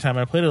the second time,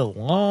 I played it a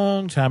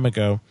long time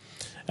ago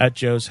at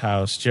Joe's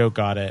house. Joe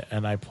got it,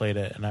 and I played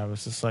it, and I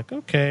was just like,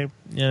 okay,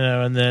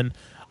 and then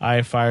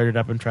I fired it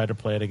up and tried to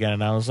play it again,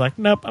 and I was like,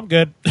 nope, I'm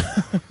good.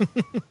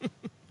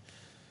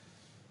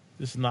 This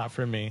is not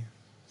for me.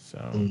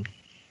 So,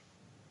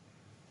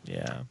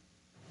 yeah.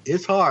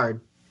 It's hard.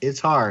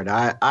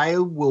 I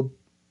will.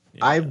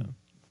 Yeah. I've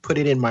put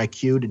it in my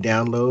queue to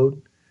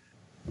download.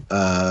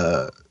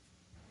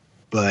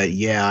 But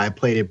yeah, I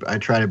played it. I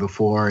tried it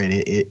before, and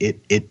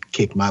it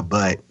kicked my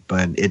butt.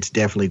 But it's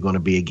definitely going to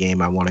be a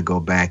game I want to go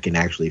back and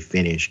actually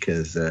finish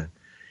because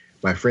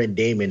my friend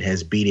Damon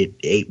has beat it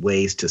 8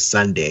 ways to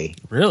Sunday.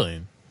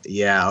 Really?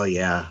 Yeah. Oh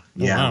yeah.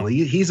 Yeah. Wow. Well,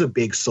 he's a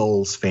big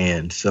Souls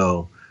fan,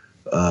 so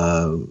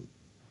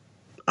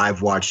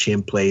I've watched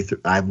him play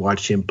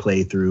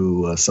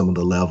through some of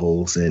the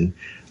levels, and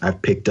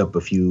I've picked up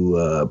a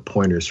few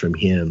pointers from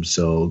him.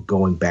 So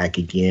going back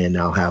again,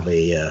 I'll have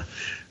a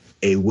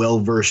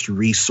well-versed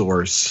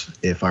resource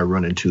if I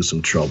run into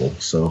some trouble.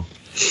 So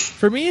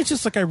for me, it's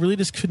just like I really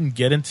just couldn't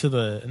get into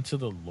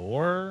the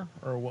lore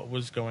or what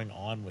was going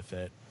on with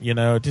it.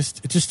 It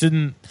just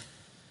didn't.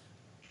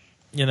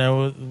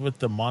 With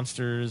the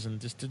monsters,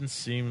 and just didn't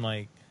seem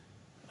like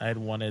I'd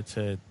wanted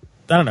to.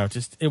 I don't know.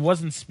 Just it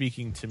wasn't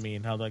speaking to me,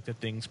 and how like the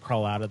things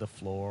crawl out of the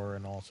floor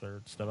and all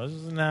sorts of stuff. I was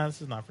just,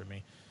 this is not for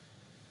me.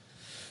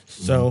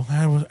 So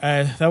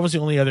that was the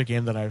only other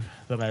game that I've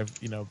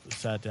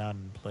sat down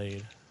and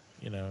played,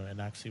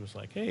 and actually was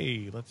like,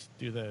 hey, let's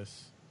do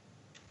this.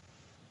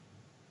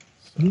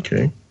 So.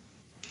 Okay.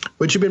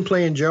 What you been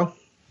playing, Joe?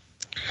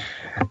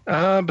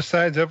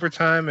 Besides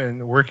overtime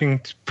and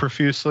working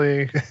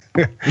profusely,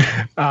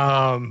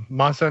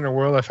 Monster Hunter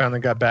World, I finally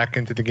got back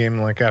into the game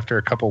like after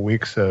a couple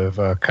weeks of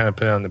kind of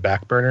put it on the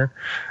back burner.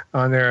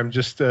 On there, I'm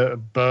just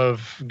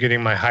above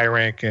getting my high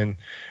rank and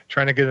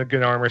trying to get a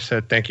good armor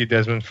set. Thank you,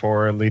 Desmond,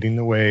 for leading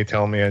the way,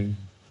 telling me I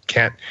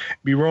can't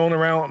be rolling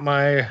around with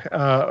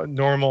my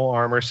normal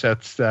armor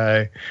sets that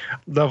I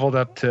leveled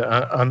up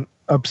to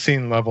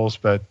obscene levels,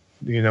 but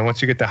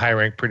once you get to high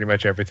rank, pretty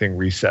much everything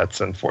resets,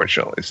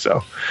 unfortunately.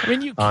 So, I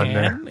mean, you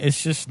can.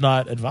 It's just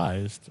not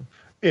advised.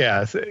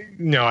 Yeah.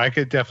 No, I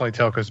could definitely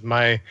tell because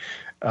my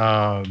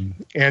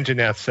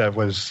Anjaneth set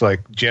was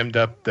like gemmed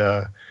up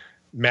the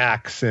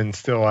max, and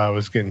still I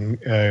was getting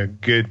a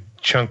good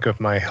chunk of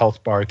my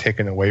health bar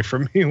taken away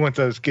from me once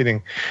I was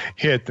getting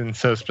hit. And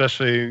so,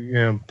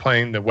 especially,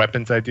 playing the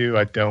weapons I do,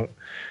 I don't,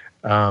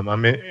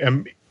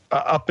 I'm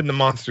up in the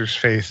monster's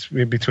face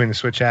between the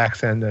switch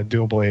axe and the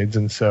dual blades.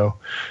 And so,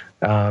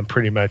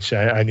 pretty much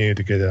I needed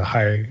to get a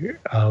high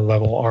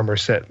level armor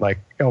set like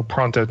El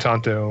Pronto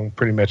Tonto,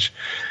 pretty much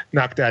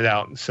knocked that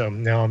out. So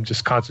now I'm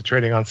just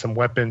concentrating on some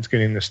weapons,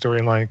 getting the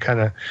storyline kind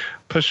of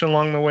pushed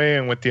along the way,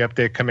 and with the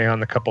update coming out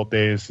in a couple of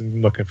days,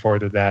 and looking forward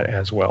to that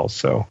as well.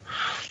 So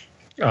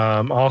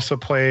also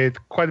played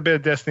quite a bit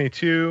of Destiny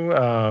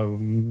 2,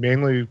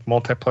 mainly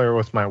multiplayer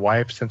with my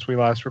wife since we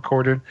last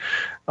recorded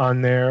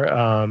on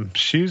there.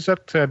 She's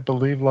up to, I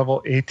believe,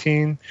 level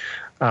 18.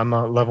 I'm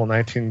level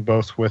 19,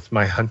 both with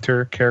my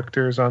hunter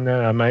characters on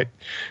that. I might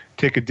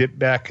take a dip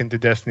back into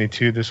Destiny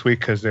 2 this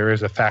week because there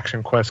is a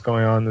faction quest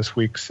going on this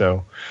week.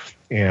 So,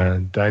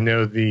 and I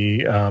know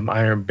the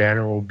Iron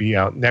Banner will be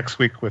out next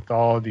week with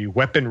all the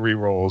weapon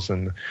rerolls,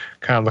 and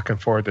kind of looking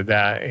forward to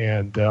that.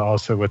 And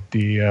also with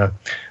the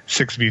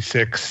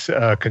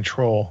 6v6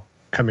 control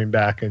coming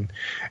back and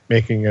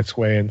making its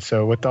way. And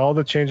so with all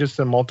the changes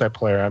to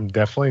multiplayer, I'm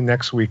definitely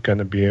next week going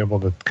to be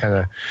able to kind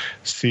of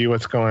see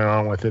what's going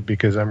on with it,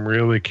 because I'm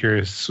really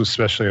curious,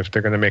 especially if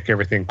they're going to make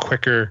everything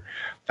quicker,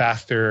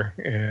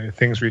 faster,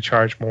 things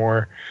recharge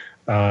more.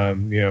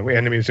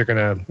 Enemies are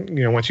going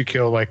to, once you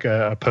kill like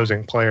a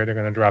opposing player, they're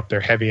going to drop their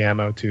heavy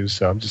ammo too.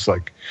 So I'm just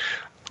like,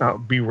 I'll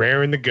be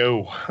raring to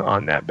go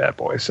on that bad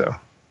boy. So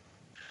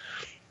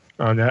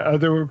on that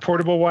other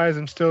reportable wise,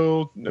 I'm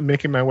still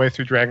making my way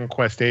through Dragon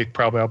Quest VIII.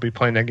 Probably I'll be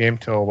playing that game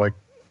till like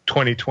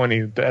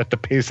 2020 at the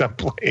pace I'm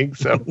playing.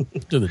 So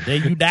to the day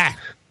you die.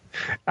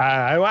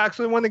 I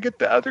actually want to get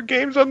the other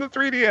games on the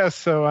 3DS,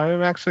 so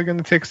I'm actually going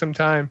to take some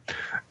time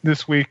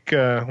this week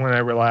when I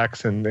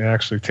relax and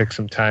actually take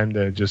some time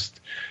to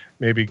just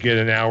maybe get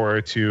an hour or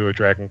two of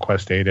Dragon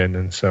Quest VIII in.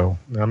 And so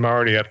I'm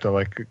already up to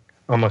like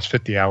almost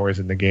 50 hours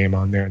in the game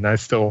on there, and I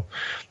still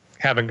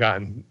haven't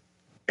gotten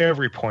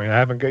every point. I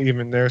haven't got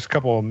there's a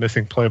couple of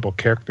missing playable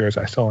characters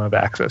I still don't have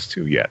access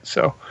to yet.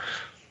 So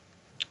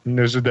and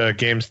those are the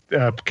games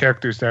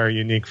characters that are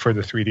unique for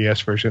the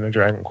 3DS version of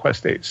Dragon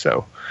Quest VIII.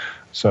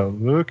 So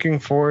looking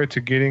forward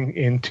to getting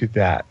into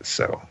that.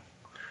 So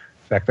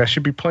in fact, I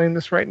should be playing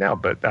this right now,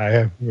 but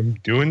I'm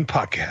doing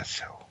podcasts.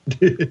 So.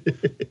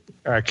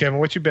 All right, Kevin,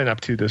 what you been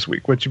up to this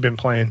week? What you been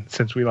playing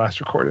since we last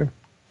recorded?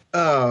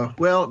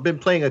 Well, I've been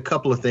playing a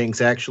couple of things,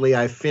 actually.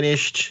 I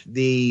finished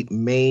the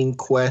main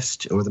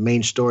quest or the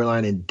main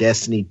storyline in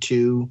Destiny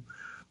 2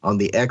 on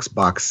the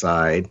Xbox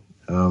side.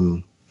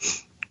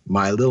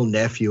 My little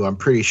nephew, I'm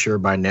pretty sure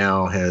by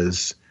now,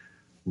 has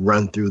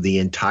run through the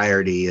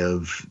entirety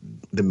of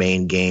the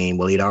main game.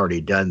 Well, he'd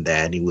already done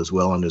that. He was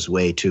well on his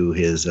way to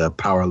his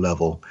power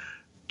level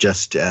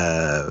just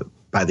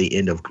by the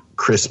end of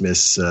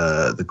Christmas,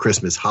 the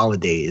Christmas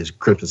holiday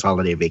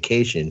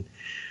vacation.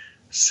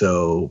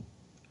 So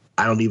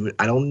I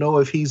don't know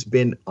if he's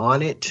been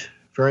on it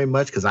very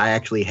much, because I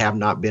actually have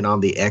not been on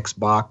the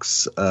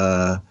Xbox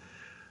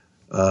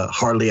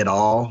hardly at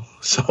all.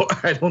 So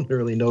I don't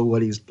really know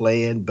what he's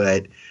playing,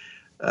 but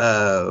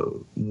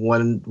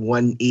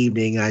one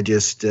evening I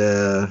just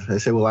I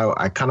said, well,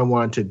 I kind of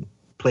wanted to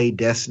play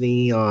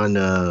Destiny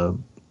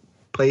on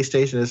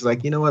PlayStation. It's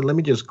like, you know what, let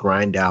me just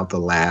grind out the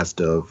last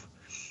of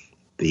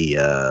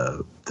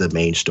the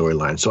main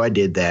storyline. So I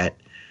did that.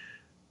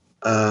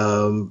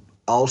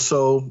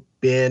 Also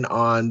been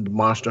on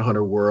Monster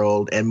Hunter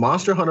World, and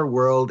Monster Hunter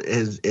World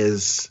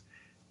is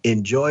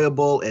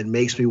enjoyable and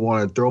makes me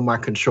want to throw my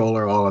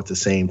controller all at the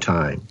same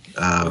time.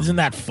 Isn't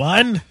that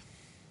fun?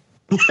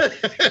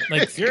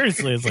 Like,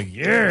 seriously, it's like,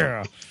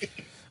 yeah.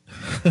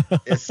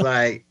 It's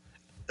like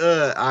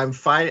I'm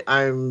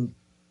fighting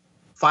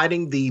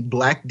the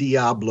Black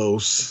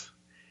Diablos,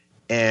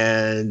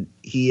 and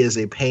he is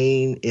a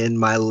pain in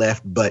my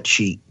left butt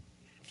cheek.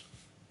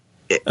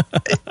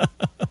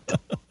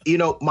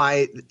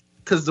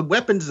 Because the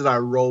weapons that I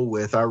roll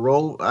with,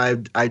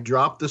 I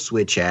dropped the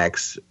switch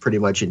axe pretty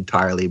much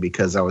entirely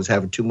because I was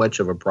having too much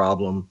of a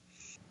problem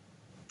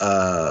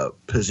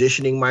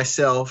positioning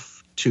myself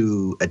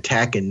to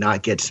attack and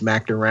not get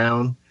smacked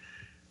around.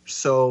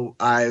 So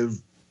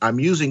I'm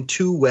using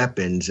two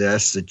weapons.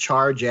 That's the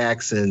charge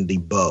axe and the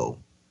bow.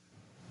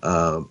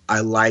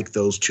 I like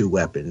those two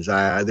weapons.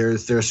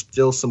 There's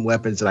still some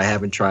weapons that I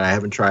haven't tried. I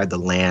haven't tried the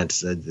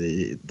lance.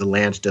 The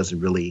lance doesn't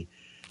really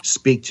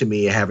speak to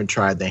me. I haven't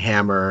tried the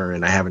hammer,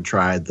 and I haven't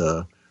tried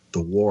the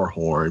war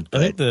horn. I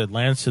think the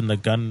lance and the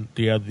gun,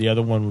 the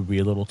other one would be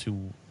a little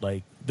too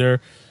like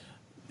they're.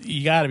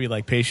 You got to be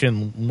like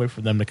patient and wait for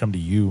them to come to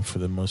you for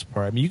the most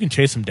part. I mean, you can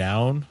chase them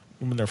down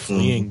when they're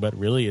fleeing, but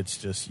really, it's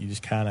just you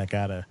just kind of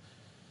gotta.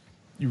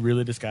 You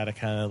really just gotta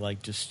kind of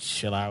like just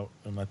chill out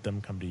and let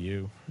them come to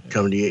you.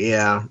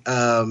 Yeah.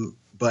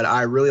 But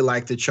I really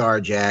like the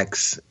charge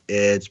axe.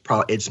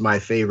 It's my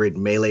favorite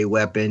melee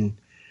weapon,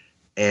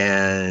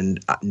 and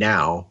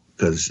now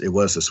because it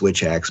was a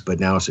switch axe,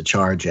 but now it's a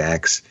charge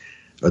axe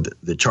or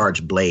the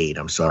charge blade.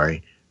 I'm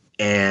sorry.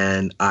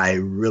 And I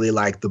really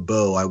like the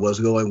bow. I was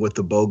going with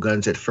the bow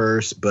guns at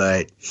first,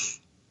 but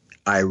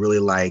I really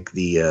like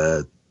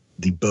the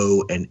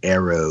bow and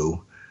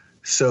arrow.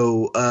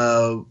 So,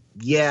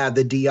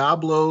 the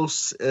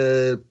Diablos,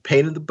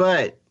 pain in the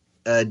butt,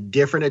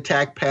 different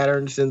attack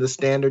patterns than the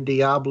standard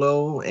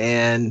Diablo.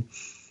 And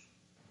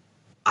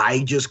I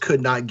just could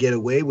not get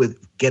away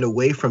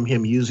from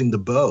him using the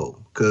bow,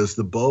 because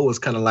the bow was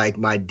kind of like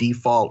my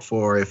default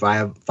for if I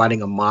am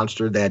fighting a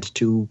monster that's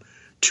too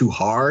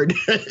hard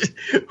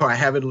or I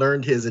haven't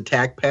learned his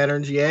attack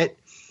patterns yet.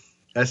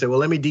 I said, well,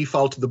 let me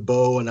default to the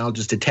bow and I'll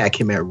just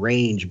attack him at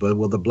range. But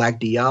the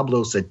Black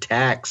Diablos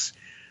attacks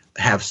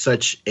are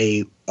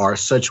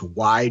such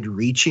wide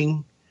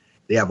reaching.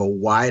 They have a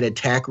wide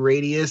attack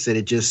radius that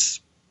it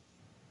just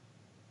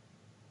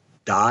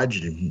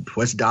dodged. And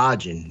what's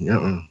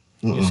dodging?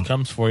 He just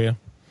comes for you.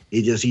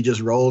 He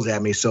just rolls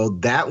at me. So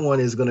that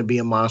one is going to be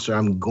a monster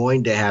I'm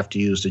going to have to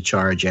use the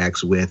charge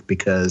axe with,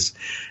 because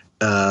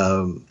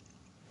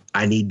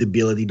I need the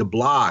ability to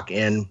block.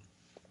 And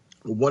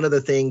one of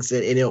the things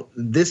that,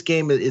 this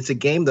game, it's a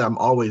game that I'm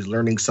always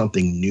learning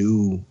something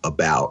new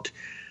about.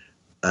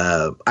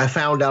 I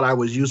found out I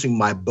was using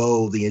my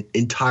bow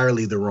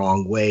entirely the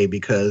wrong way,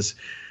 because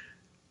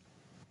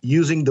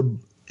using the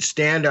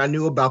standard, I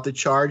knew about the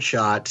charge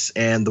shots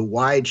and the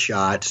wide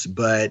shots,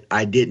 but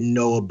I didn't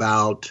know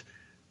about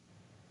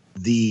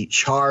the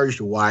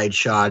charged wide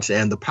shots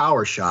and the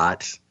power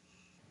shots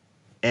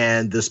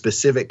and the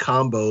specific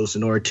combos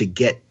in order to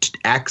get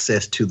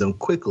access to them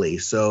quickly.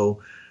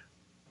 So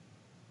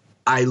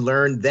I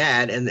learned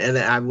that, and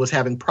I was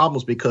having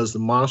problems because the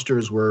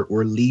monsters were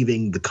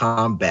leaving the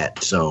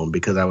combat zone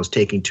because I was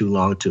taking too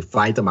long to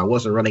fight them. I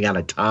wasn't running out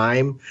of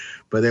time,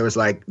 but they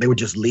would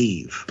just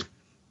leave.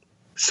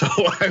 So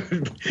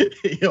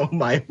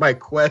my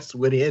quest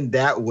went in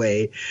that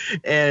way,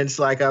 and it's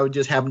like I would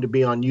just happen to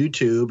be on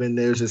YouTube, and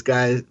there's this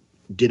guy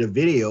did a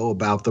video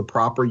about the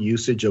proper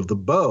usage of the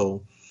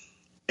bow.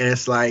 And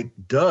it's like,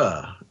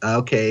 duh,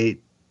 okay,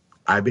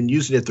 I've been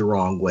using it the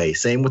wrong way.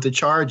 Same with the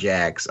charge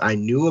axe. I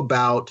knew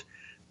about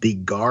the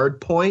guard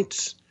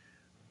points,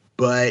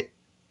 but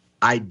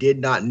I did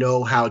not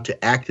know how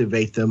to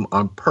activate them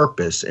on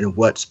purpose and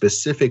what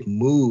specific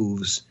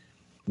moves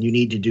you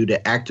need to do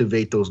to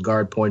activate those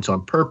guard points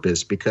on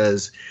purpose.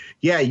 Because,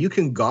 yeah, you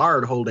can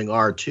guard holding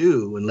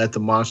R2 and let the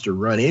monster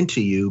run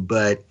into you,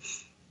 but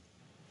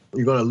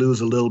you're going to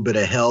lose a little bit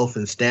of health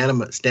and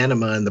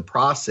stamina in the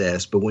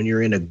process. But when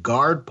you're in a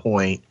guard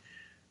point,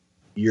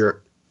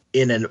 you're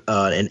in an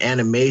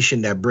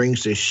animation that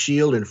brings the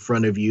shield in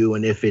front of you.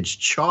 And if it's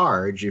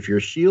charged, if your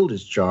shield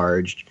is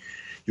charged,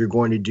 you're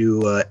going to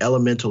do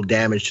elemental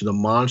damage to the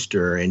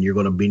monster. And you're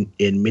going to be,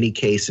 in many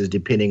cases,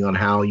 depending on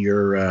how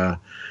you're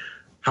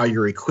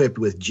equipped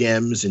with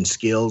gems and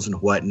skills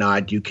and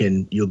whatnot, you're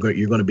going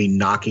to be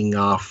knocking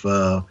off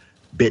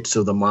bits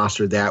of the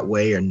monster that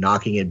way, or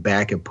knocking it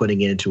back and putting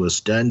it into a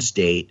stun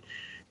state,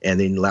 and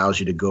then allows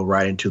you to go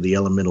right into the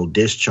elemental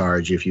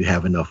discharge if you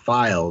have enough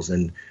files.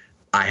 And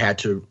I had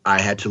to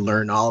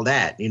learn all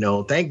that.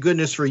 Thank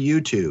goodness for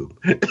YouTube,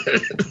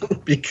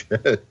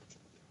 because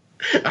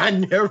I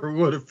never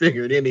would have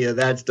figured any of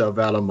that stuff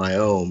out on my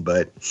own.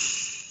 But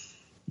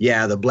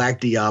yeah, the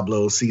Black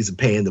Diablo sees a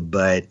pain in the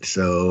butt,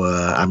 so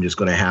I'm just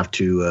going to have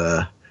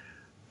to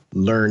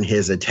learn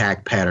his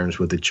attack patterns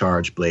with the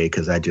charge blade,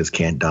 because I just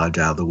can't dodge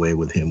out of the way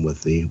with him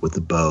with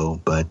the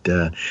bow. But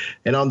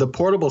and on the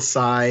portable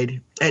side,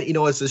 and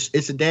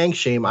it's a dang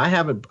shame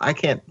I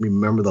can't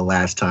remember the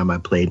last time I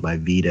played my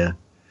Vita.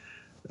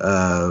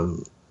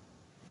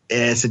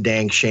 It's a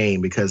dang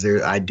shame because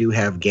I do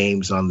have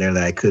games on there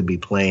that I could be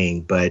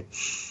playing, but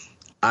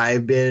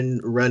I've been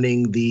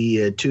running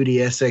the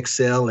 2DS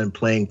XL and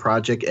playing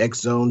Project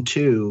X Zone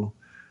 2.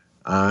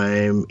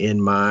 I'm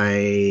in my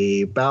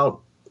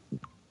about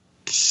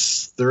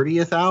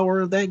 30th hour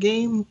of that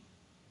game,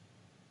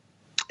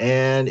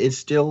 and it's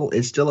still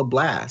a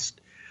blast.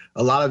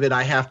 A lot of it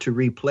I have to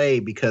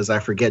replay because I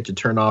forget to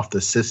turn off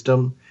the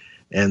system,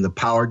 and the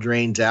power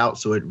drains out,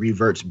 so it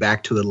reverts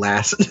back to the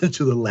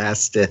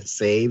last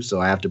save. So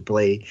I have to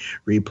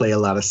replay a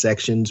lot of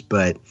sections.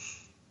 But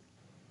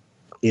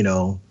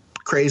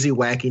crazy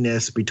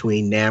wackiness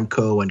between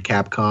Namco and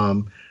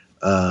Capcom,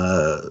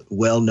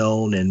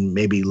 well-known and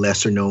maybe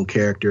lesser-known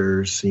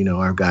characters.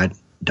 I've got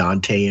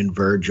Dante and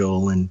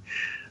Virgil and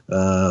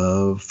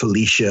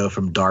Felicia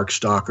from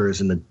Darkstalkers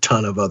and a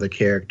ton of other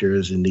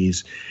characters in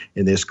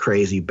this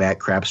crazy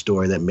Batcrap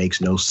story that makes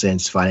no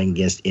sense, fighting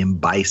against M.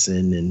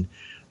 Bison and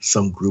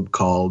some group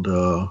called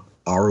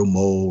Arumo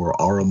or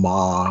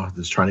Aruma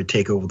that's trying to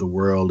take over the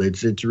world.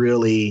 It's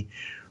really,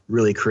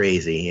 really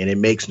crazy, and it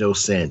makes no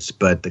sense.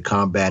 But the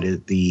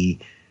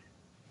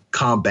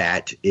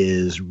combat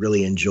is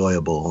really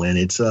enjoyable, and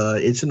it's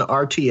an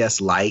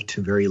RTS light,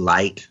 very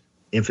light,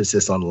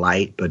 emphasis on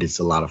light, but it's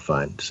a lot of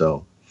fun.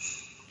 So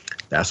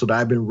that's what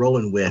I've been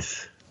rolling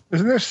with.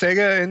 Isn't there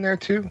Sega in there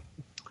too?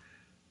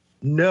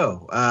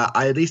 No,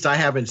 at least I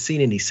haven't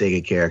seen any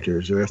Sega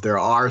characters, or if there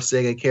are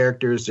Sega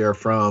characters, they're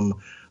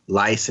from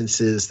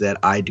licenses that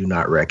I do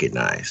not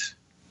recognize.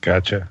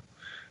 Gotcha.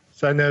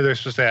 So I know they're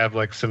supposed to have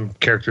like some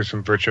characters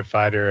from Virtua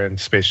Fighter and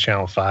Space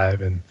Channel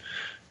 5 and.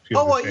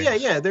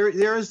 Yeah.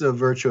 There is the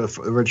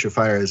Virtua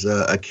Fighter is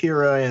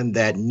Akira and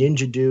that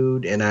ninja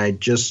dude, and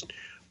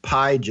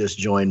Pi just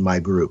joined my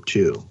group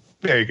too.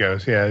 There he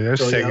goes. Yeah, there's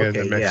Sega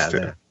in the mix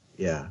too.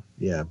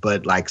 Yeah,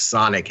 but like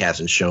Sonic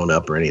hasn't shown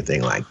up or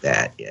anything like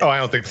that yet. Oh, I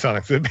don't think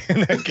Sonic's in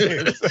that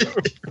game.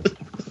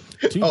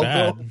 So. Too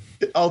bad.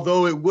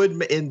 Although it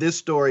would, in this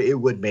story, it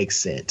would make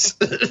sense.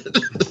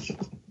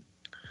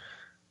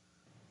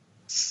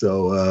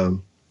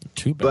 So,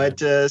 too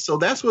bad. But so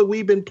that's what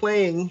we've been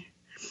playing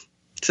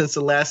since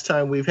the last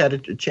time we've had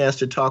a chance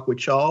to talk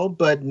with y'all.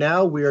 But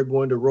now we are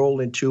going to roll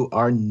into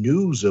our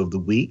news of the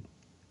week.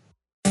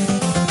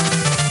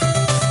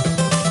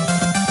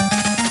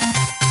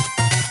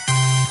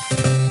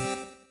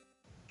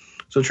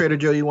 So, Trader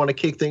Joe, you want to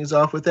kick things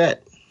off with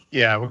that?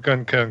 Yeah, we're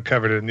going to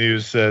cover the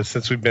news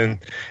since we've been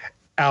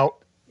out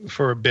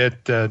for a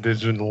bit.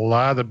 There's been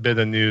a bit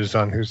of news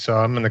on here, so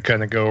I'm going to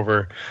kind of go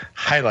over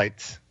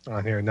highlights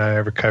on here, not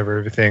ever cover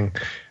everything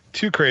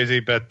too crazy.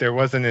 But there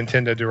was a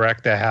Nintendo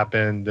Direct that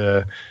happened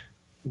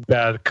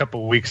about a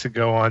couple of weeks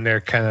ago on there,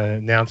 kind of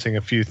announcing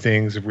a few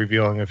things,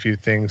 revealing a few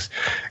things,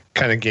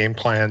 kind of game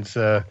plans.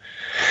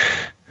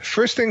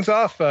 First things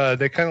off,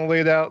 they kind of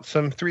laid out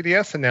some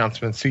 3DS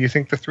announcements. So you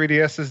think the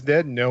 3DS is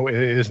dead? No, it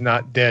is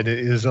not dead. It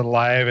is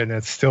alive, and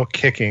it's still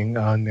kicking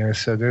on there.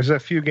 So there's a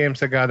few games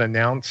that got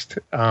announced,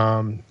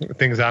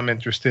 things I'm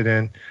interested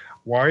in.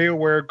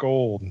 WarioWare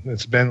Gold.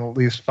 It's been at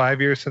least 5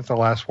 years since the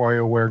last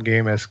WarioWare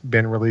game has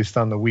been released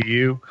on the Wii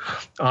U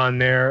on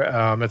there.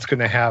 It's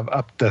going to have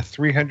up to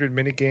 300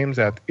 minigames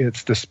at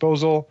its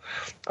disposal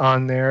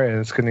on there, and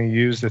it's going to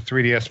use the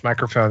 3DS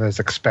microphone as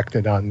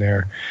expected on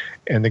there.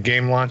 And the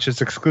game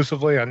launches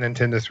exclusively on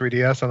Nintendo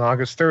 3DS on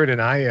August 3rd,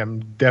 and I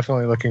am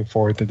definitely looking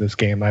forward to this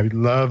game. I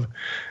love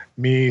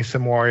me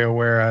some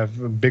WarioWare.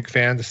 I'm a big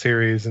fan of the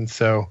series, and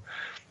so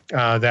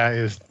that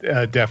is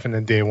a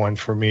definite day one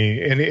for me.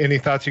 Any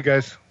thoughts, you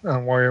guys,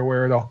 on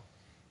WarioWare at all?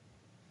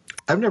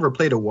 I've never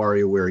played a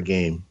WarioWare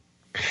game.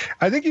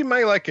 I think you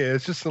might like it.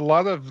 It's just a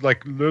lot of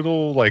like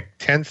little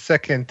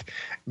 10-second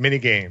mini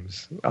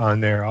games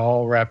on there,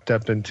 all wrapped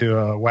up into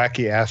a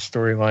wacky ass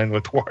storyline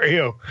with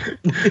Wario.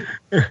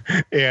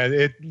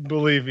 And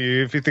believe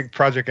me, if you think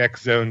Project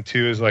X Zone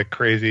 2 is like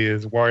crazy,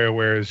 as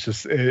WarioWare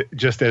is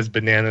just as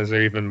bananas,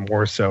 or even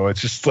more so.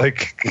 It's just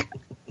like.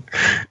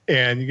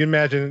 And you can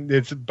imagine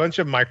it's a bunch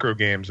of micro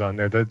games on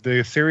there.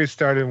 The series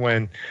started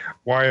when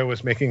Wario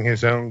was making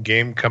his own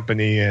game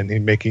company and he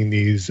making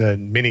these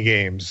mini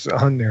games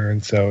on there,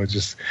 and so it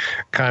just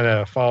kind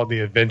of followed the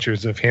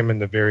adventures of him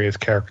and the various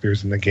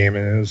characters in the game.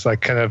 And it was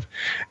like kind of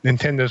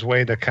Nintendo's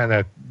way to kind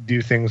of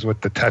do things with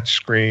the touch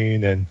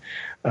screen and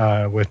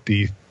with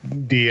the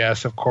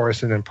DS, of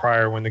course, and then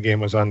prior when the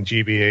game was on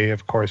GBA,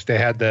 of course, they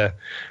had the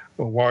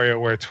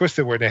WarioWare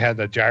Twisted, where they had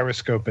the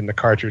gyroscope in the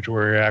cartridge,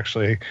 where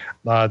actually a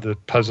lot of the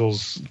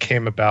puzzles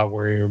came about,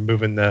 where you're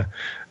moving the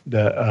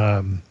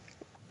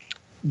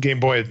Game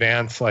Boy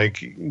Advance,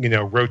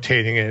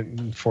 rotating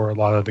it for a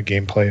lot of the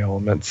gameplay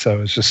elements.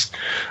 So it's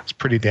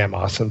pretty damn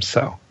awesome.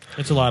 So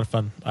it's a lot of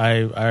fun.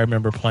 I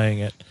remember playing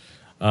it.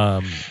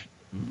 I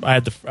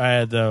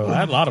had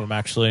a lot of them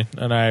actually,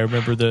 and I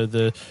remember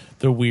the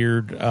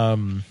weird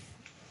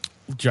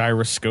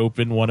gyroscope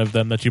in one of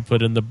them that you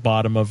put in the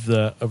bottom of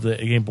the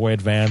Game Boy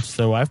Advance.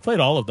 So I've played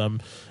all of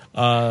them.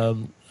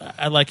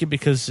 I like it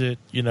because it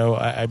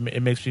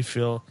makes me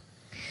feel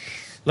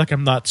like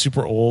I'm not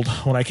super old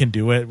when I can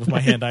do it with my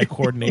hand-eye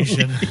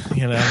coordination.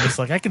 You know, I'm just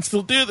like I can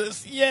still do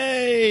this.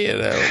 Yay! You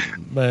know,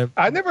 but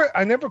I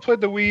never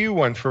played the Wii U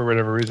one for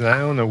whatever reason.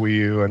 I own a Wii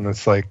U, and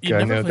it's like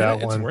I know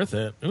that one. It's worth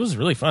it. It was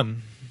really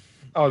fun.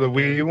 Oh, the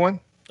Wii U one?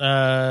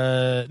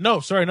 No,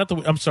 sorry, not the.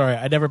 I'm sorry,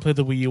 I never played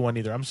the Wii U one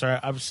either. I'm sorry,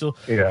 I'm still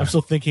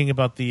thinking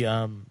about the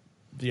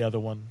other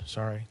one.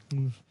 Sorry.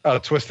 Oh,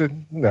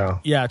 Twisted? No.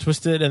 Yeah,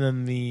 Twisted, and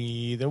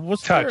then there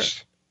was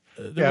Touch.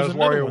 There was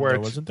WarioWare,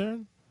 wasn't there?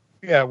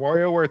 Yeah,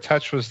 WarioWare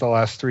Touch was the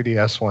last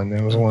 3DS one.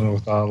 It was one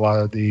with a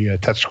lot of the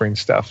touchscreen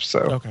stuff. So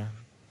okay,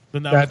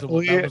 then that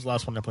was the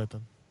last one I played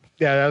then.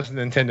 Yeah, that was the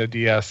Nintendo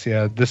DS.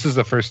 Yeah, this is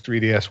the first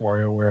 3DS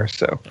WarioWare.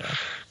 So,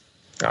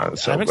 I'm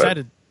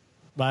excited.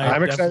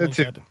 I'm excited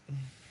too.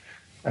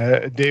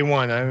 Day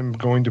one, I'm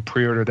going to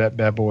pre-order that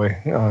bad boy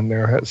on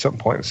there at some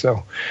point.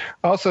 So,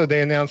 also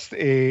they announced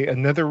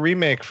another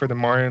remake for the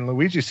Mario and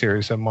Luigi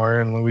series. So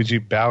Mario and Luigi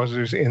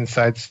Bowser's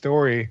Inside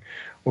Story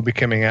will be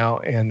coming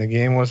out, and the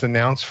game was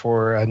announced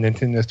for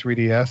Nintendo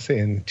 3DS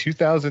in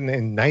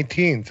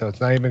 2019. So it's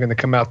not even going to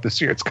come out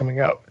this year; it's coming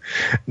out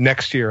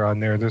next year on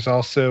there. There's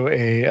also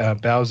a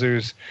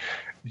Bowser's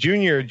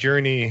Junior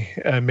Journey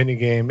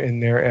minigame in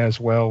there as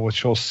well,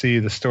 which will see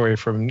the story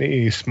from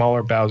the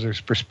smaller Bowser's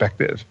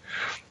perspective.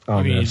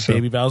 You mean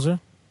Baby Bowser?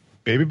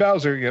 Baby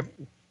Bowser, yep.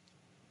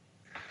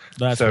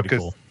 That's pretty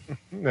cool.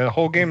 The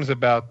whole game is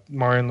about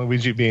Mario and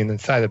Luigi being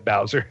inside of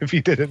Bowser, if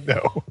you didn't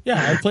know.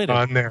 Yeah, I played it.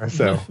 On there,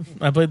 so.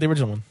 I played the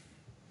original one.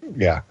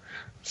 Yeah.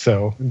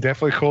 So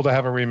definitely cool to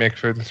have a remake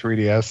for the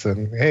 3DS.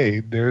 And, hey,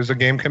 there's a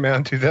game coming out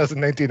in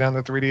 2019 on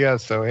the 3DS.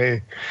 So,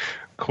 hey,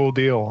 cool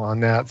deal on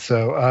that.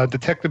 So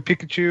Detective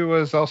Pikachu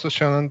was also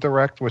shown on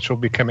Direct, which will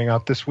be coming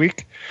out this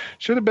week.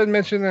 Should have been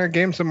mentioned in our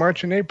games in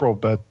March and April,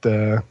 but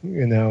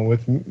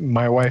with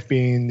my wife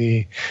being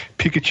the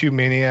Pikachu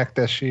maniac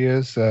that she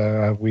is,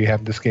 we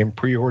have this game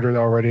pre-ordered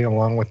already,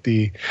 along with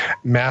the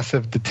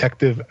massive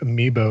Detective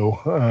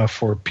Amiibo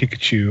for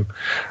Pikachu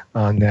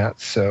on that.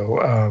 So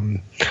I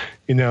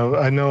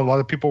know a lot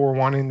of people were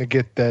wanting to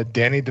get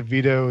Danny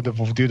DeVito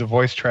to do the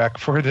voice track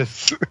for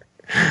this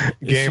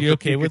Is she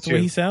okay with the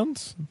way he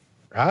sounds?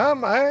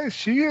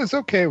 She is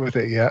okay with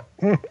it, yeah.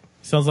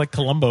 Sounds like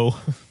Columbo.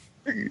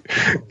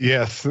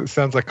 Yes, it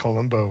sounds like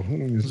Columbo.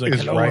 He's like,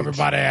 hello,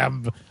 everybody.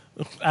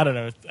 I don't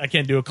know. I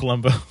can't do a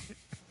Columbo.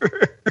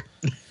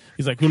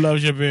 He's like, who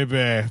loves you, baby?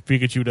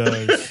 Pikachu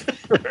does.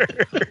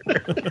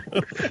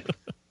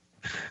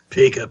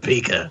 Pika,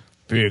 Pika.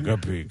 Pika,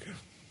 Pika.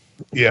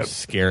 Yeah.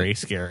 Scary.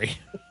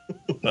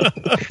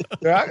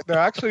 They're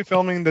actually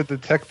filming the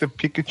Detective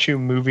Pikachu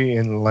movie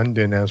in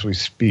London as we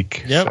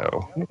speak. Yep.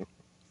 So, and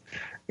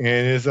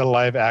it is a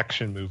live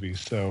action movie.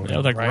 So yeah,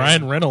 like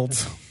Ryan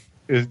Reynolds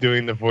is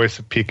doing the voice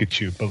of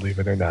Pikachu, believe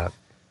it or not.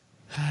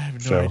 I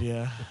have no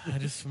idea.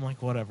 I'm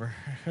like, whatever.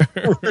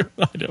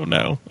 I don't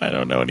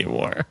know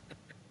anymore.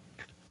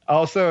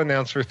 Also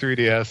announced for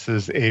 3DS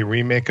is a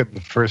remake of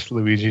the first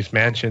Luigi's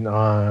Mansion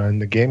on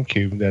the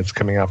GameCube that's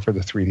coming out for the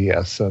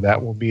 3DS. So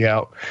that will be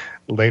out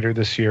later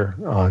this year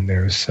on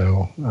there.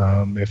 So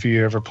if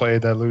you ever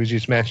played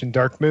Luigi's Mansion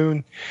Dark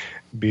Moon,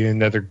 be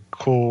another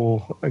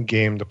cool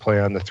game to play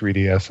on the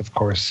 3DS, of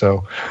course.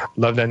 So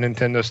love that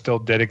Nintendo's still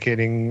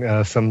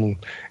dedicating some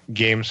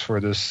games for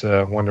this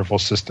wonderful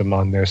system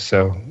on there.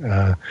 So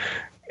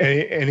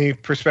any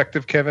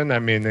perspective, Kevin? I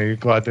mean, are you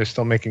glad they're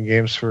still making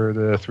games for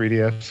the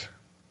 3DS?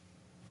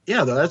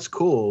 Yeah, that's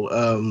cool.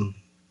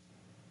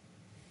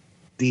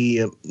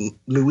 The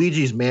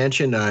Luigi's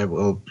Mansion,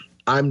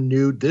 I'm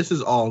new. This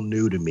is all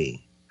new to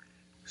me.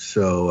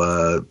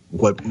 So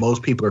what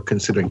most people are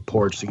considering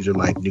ports, these are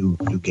like new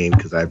games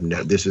because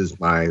this is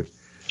my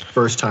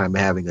first time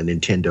having a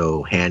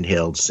Nintendo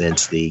handheld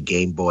since the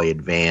Game Boy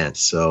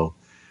Advance. So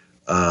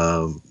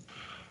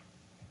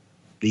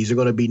these are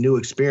going to be new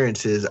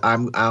experiences.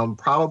 I'm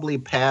probably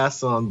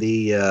pass on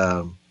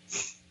the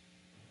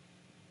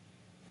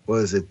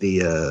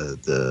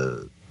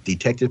the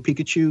Detective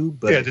Pikachu?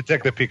 But yeah,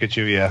 Detective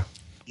Pikachu. Yeah.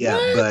 Yeah,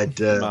 what?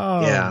 But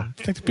yeah,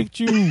 Detective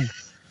Pikachu.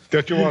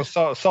 Don't you want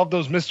to solve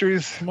those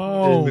mysteries?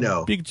 No,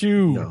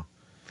 Pikachu. No.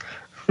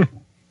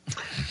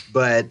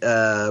 But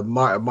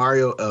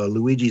Mario,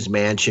 Luigi's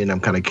Mansion,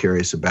 I'm kind of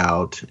curious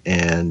about,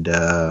 and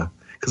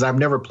because I've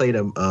never played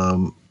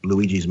a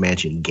Luigi's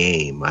Mansion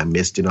game. I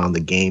missed it on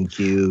the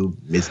GameCube,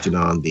 missed it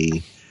on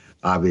the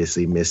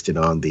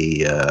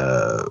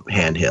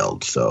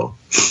handheld. So.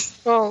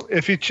 Well,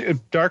 if you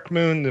Dark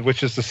Moon,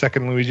 which is the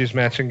second Luigi's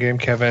Mansion game,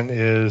 Kevin,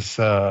 is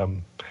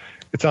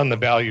it's on the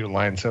value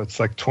line, so it's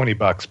like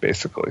 $20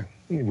 basically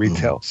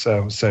retail.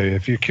 Mm-hmm. So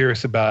if you're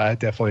curious about it,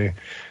 definitely,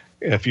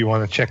 if you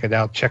want to check it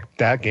out, check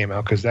that game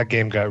out because that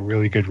game got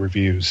really good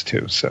reviews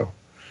too. So.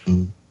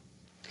 Mm-hmm.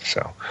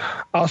 So,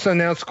 also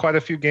announced quite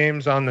a few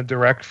games on the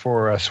Direct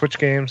for Switch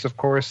games, of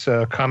course.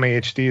 Kame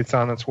HD, it's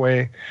on its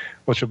way,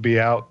 which will be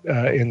out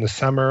in the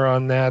summer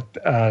on that.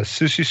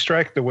 Sushi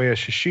Strike, The Way of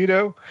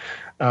Shishido,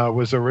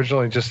 was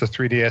originally just a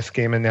 3DS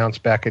game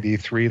announced back at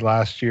E3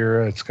 last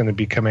year. It's going to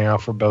be coming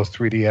out for both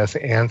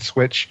 3DS and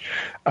Switch.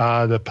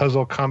 The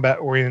puzzle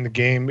combat-oriented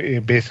game,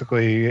 it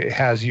basically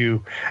has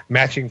you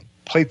matching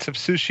plates of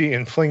sushi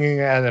and flinging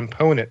at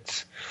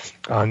opponents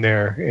on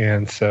there.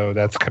 And so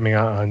that's coming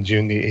out on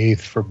June the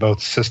 8th for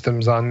both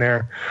systems on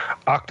there.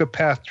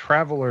 Octopath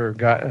Traveler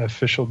got an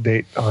official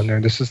date on there.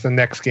 This is the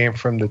next game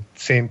from the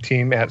same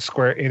team at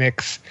Square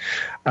Enix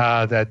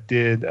that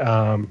did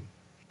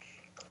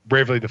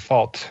Bravely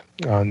Default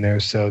on there.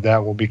 So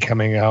that will be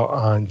coming out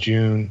on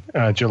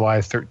July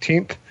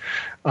 13th.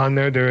 On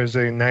there is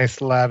a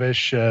nice,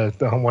 lavish the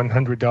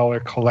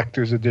 $100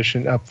 collector's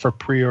edition up for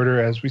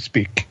pre-order as we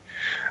speak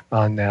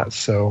on that.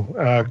 So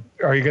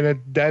are you going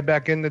to dive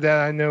back into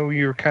that? I know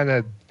you're kind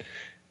of,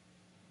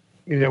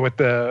 with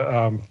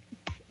the,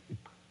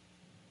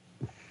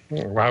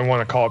 I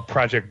want to call it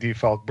Project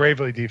Default,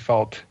 Bravely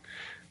Default.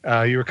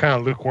 You were kind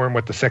of lukewarm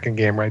with the second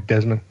game, right,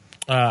 Desmond?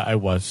 I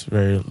was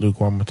very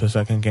lukewarm with the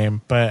second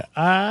game, but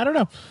I don't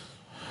know.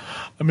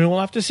 I mean, we'll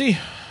have to see.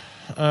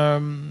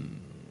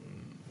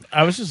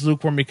 I was just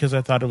lukewarm because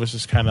I thought it was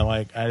just kind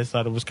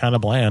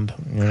of bland,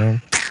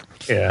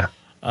 Yeah.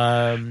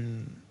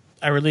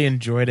 I really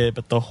enjoyed it,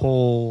 but the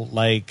whole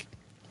like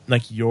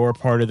your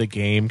part of the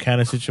game kind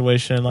of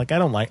situation,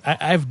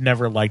 I've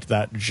never liked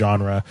that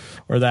genre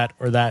or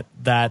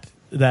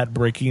that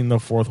breaking the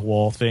fourth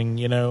wall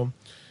thing,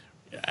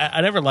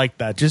 I never liked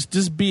that.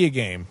 Just be a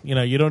game.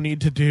 You don't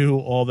need to do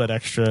all that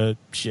extra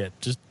shit.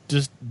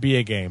 Just be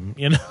a game,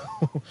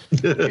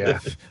 Yeah.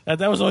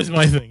 That was always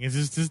my thing.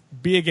 Is just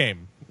be a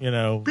game, Be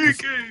a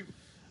game.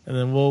 And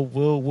then we'll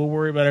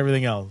worry about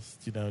everything else.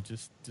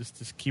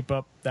 Just keep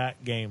up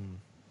that game,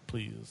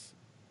 please.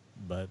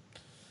 But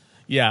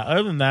yeah,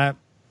 other than that,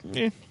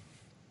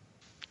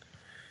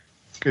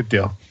 good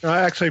deal. I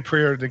actually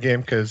pre-ordered the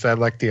game because I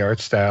like the art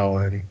style,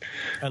 and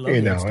I love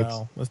the art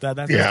style.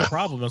 That's the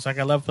problem. It's like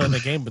I love playing the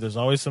game, but there's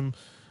always some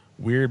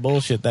weird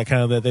bullshit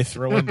that they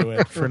throw into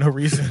it for no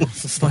reason.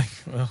 It's just like,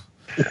 well,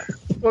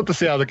 we'll have to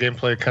see how the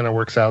gameplay kind of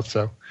works out.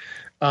 So,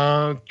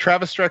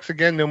 Travis Strikes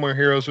Again, No More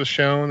Heroes was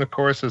shown. Of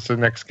course, it's the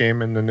next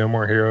game in the No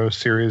More Heroes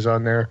series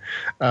on there.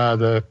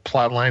 The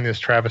plot line is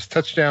Travis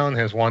Touchdown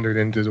has wandered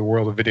into the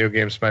world of video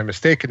games by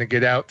mistake, and to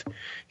get out,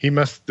 he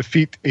must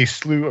defeat a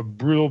slew of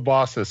brutal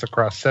bosses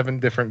across 7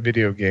 different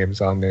video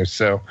games on there.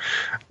 So,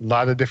 a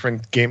lot of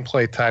different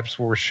gameplay types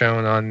were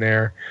shown on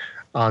there.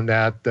 On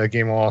that, the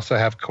game will also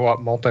have co-op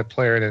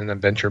multiplayer and an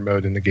adventure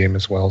mode in the game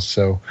as well.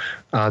 So,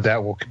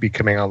 that will be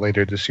coming out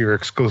later this year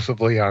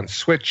exclusively on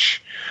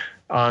Switch.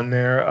 On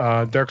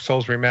there, Dark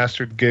Souls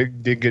Remastered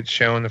did get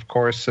shown, of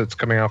course. It's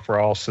coming out for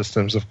all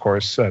systems, of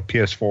course,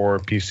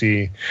 PS4,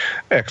 PC,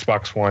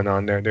 Xbox One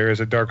on there. There is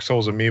a Dark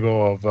Souls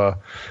amiibo of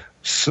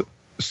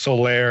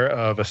Solaire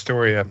of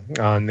Astoria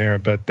on there,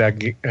 but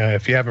that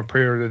if you haven't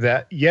pre-ordered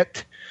that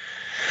yet,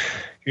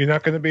 you're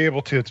not going to be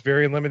able to. It's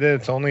very limited.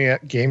 It's only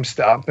at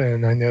GameStop,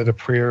 and I know the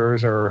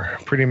pre-orders are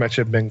pretty much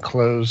have been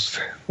closed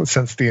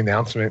since the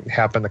announcement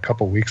happened a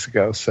couple weeks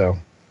ago. So.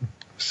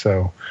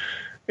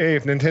 Hey,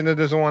 if Nintendo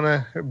doesn't want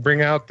to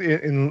bring out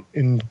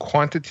in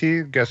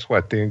quantity, guess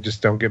what? They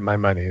just don't get my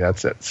money.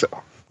 That's it. So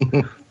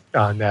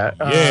on that,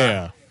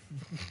 yeah.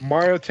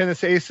 Mario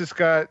Tennis Aces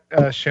got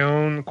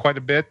shown quite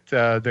a bit.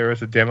 There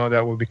is a demo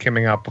that will be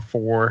coming out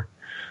before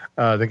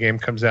the game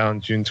comes out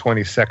on June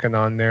 22nd.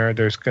 On there,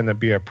 there's going to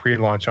be a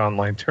pre-launch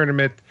online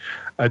tournament,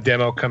 a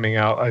demo coming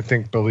out. I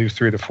believe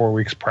 3 to 4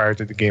 weeks prior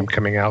to the game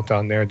coming out.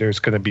 On there, there's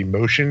going to be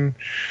motion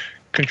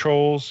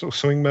controls,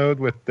 swing mode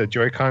with the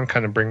Joy-Con,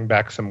 kind of bring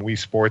back some Wii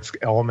Sports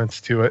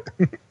elements to it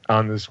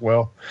on as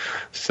well.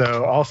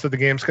 So also the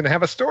game's going to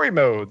have a story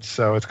mode.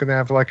 So it's going to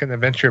have like an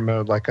adventure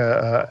mode, like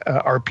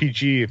a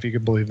RPG, if you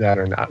could believe that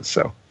or not.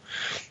 So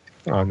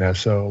on that,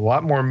 so a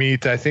lot more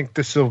meat. I think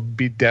this will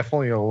be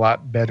definitely a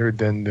lot better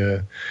than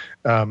the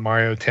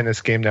Mario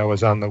Tennis game that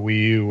was on the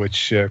Wii U,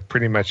 which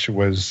pretty much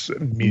was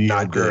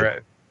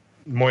mediocre.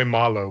 Muy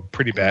malo,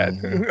 pretty bad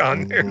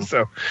on there.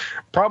 So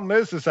problem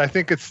is I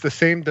think it's the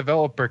same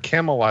developer,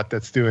 Camelot,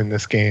 that's doing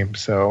this game.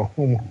 So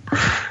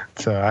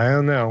I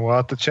don't know. We'll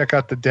have to check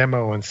out the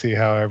demo and see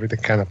how everything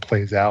kind of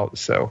plays out.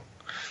 So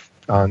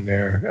on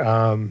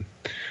there.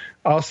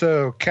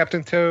 Also,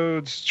 Captain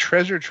Toad's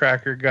Treasure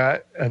Tracker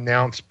got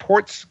announced.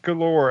 Ports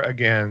galore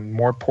again,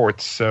 more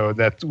ports. So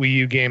that Wii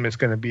U game is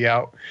going to be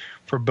out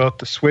for both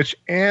the Switch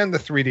and the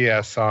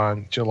 3DS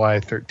on July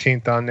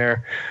 13th on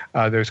there.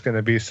 There's going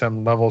to be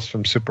some levels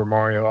from Super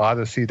Mario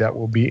Odyssey that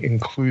will be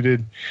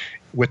included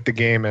with the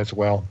game as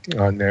well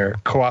on there.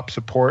 Co-op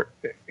support,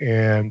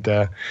 and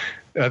the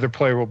other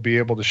player will be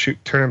able to shoot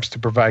turnips to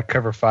provide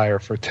cover fire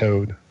for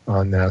Toad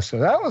on that. So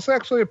that was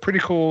actually a pretty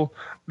cool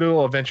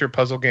little adventure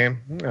puzzle game.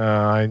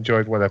 I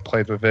enjoyed what I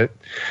played with it.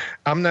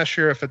 I'm not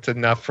sure if it's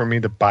enough for me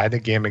to buy the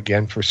game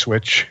again for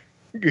Switch,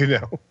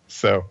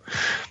 so...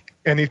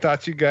 Any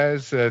thoughts, you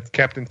guys?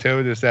 Captain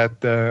Toad, is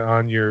that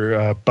on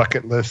your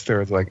bucket list,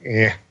 or it's like,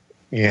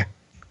 yeah?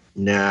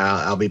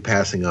 Nah, I'll be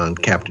passing on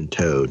Captain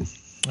Toad.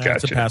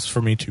 That's a pass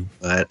for me too.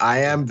 But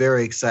I am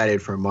very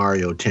excited for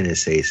Mario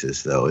Tennis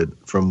Aces, though.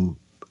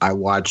 I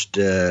watched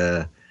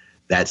that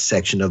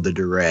section of the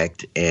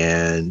Direct,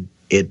 and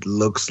it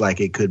looks like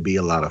it could be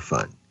a lot of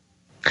fun.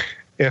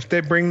 if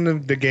they bring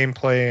the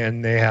gameplay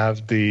and they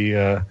have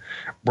the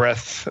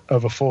breadth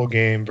of a full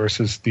game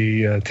versus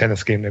the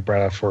tennis game they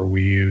brought out for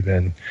Wii U,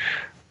 then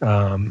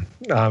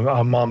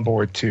I'm on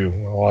board too.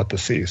 We'll have to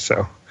see.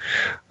 So,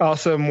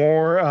 also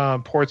more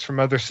ports from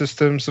other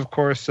systems, of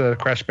course.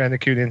 Crash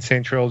Bandicoot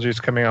Insane Trilogy is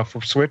coming out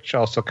for Switch,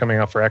 also coming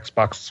out for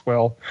Xbox as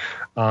well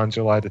on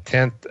July the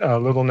 10th.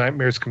 Little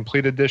Nightmares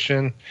Complete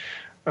Edition,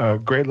 a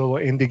great little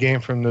indie game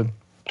from the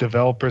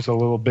developers of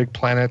Little Big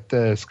Planet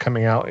is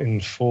coming out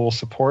in full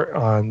support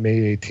on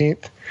May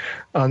 18th.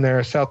 On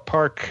there, South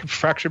Park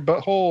Fractured But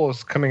Whole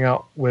is coming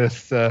out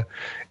with a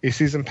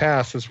season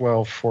pass as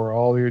well for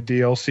all your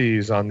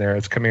DLCs on there.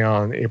 It's coming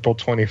out on April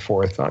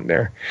 24th on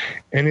there.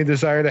 Any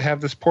desire to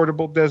have this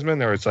portable,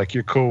 Desmond, or it's like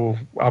you're cool?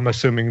 I'm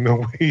assuming the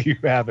way you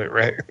have it,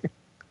 right?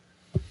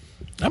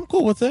 I'm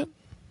cool with it.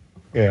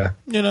 Yeah.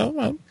 I think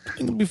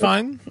it'll be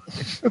fine.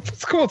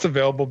 It's cool it's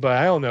available, but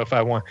I don't know if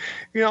I want,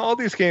 all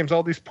these games,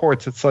 all these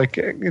ports, it's like,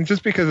 and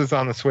just because it's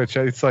on the Switch,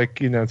 it's like,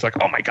 it's like,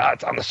 oh my God,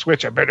 it's on the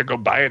Switch, I better go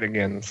buy it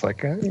again. It's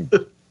like, I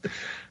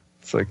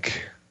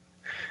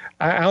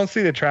don't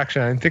see the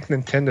traction. I think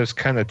Nintendo's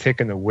kind of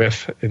taken a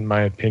whiff, in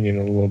my opinion,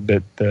 a little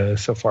bit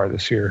so far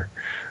this year.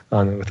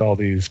 With all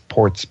these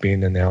ports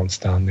being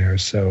announced on there.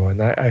 So,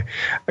 and I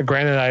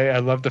granted, I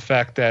love the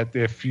fact that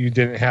if you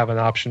didn't have an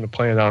option to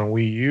play it on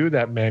Wii U,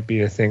 that might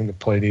be a thing to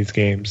play these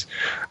games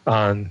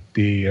on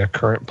the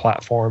current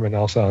platform and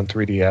also on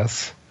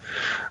 3DS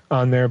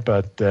on there.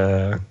 But,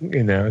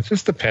 it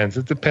just depends.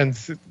 It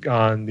depends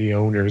on the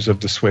owners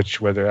of the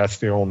Switch, whether that's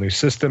their only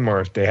system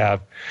or if they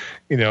have,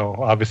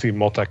 obviously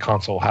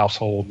multi-console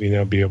household,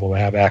 be able to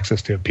have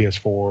access to a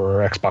PS4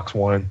 or Xbox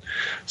One,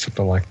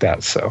 something like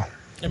that. So,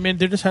 I mean,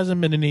 there just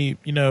hasn't been any,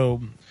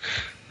 Wii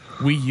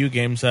U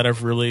games that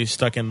have really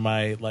stuck in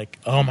my, like,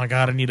 oh my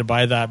God, I need to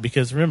buy that.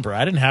 Because remember,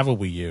 I didn't have a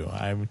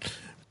Wii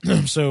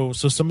U. So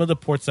some of the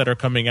ports that are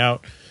coming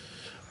out,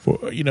 for,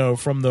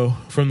 from the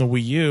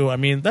Wii U, I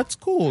mean, that's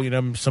cool.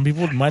 Some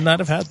people might not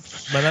have had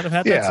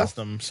that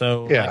system.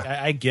 So like,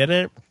 I get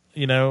it.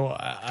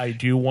 I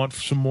do want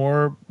some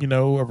more,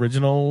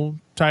 original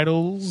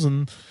titles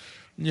and,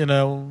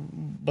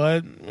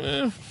 but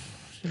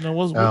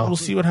we'll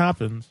see what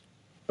happens.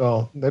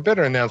 Well, they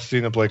better announce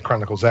Xenoblade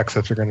Chronicles X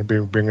if they're going to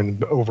be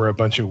bringing over a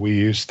bunch of Wii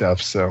U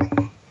stuff. So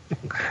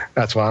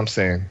that's what I'm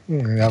saying.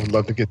 I would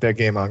love to get that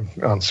game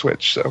on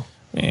Switch. So,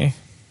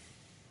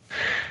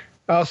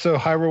 Also,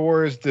 Hyrule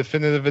Warriors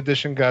Definitive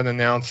Edition got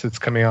announced. It's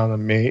coming out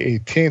on May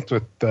 18th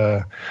with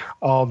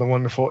all the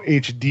wonderful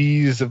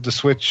HDs of the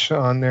Switch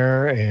on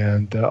there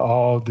and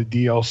all the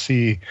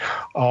DLC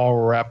all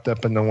wrapped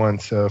up into one.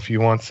 So if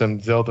you want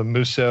some Zelda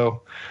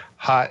Muso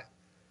hot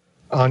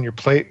on your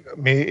plate,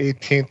 May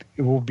 18th,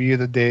 it will be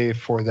the day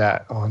for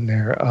that on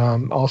there.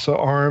 Also,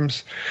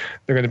 ARMS,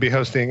 they're going to be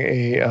hosting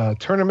a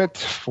tournament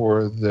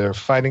for their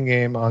fighting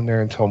game on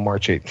there until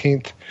March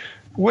 18th,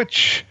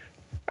 which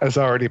has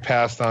already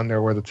passed on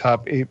there, where the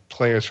top 8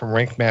 players from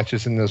ranked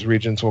matches in those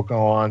regions will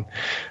go on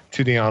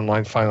to the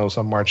online finals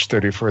on March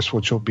 31st,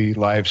 which will be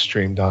live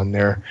streamed on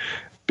there.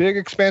 Big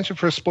expansion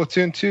for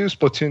Splatoon 2.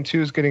 Splatoon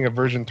 2 is getting a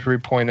version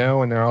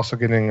 3.0, and they're also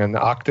getting an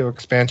Octo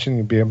expansion.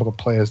 You'll be able to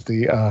play as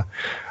the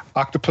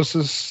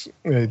octopuses,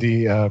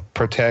 the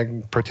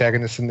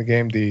protagonists in the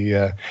game,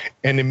 the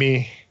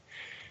enemy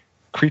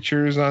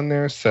creatures on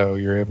there, so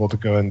you're able to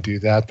go and do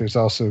that. There's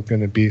also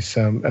going to be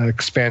some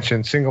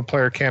expansion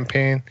single-player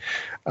campaign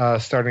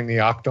starting the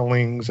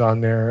Octolings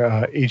on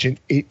there, Agent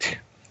 8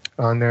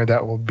 on there.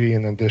 That will be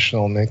an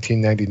additional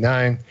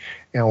 $19.99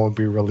 and will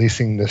be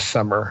releasing this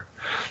summer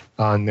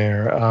on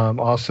there.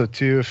 Also,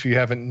 too, if you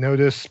haven't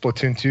noticed,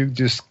 Splatoon 2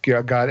 just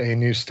got a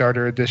new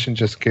starter edition,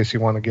 just in case you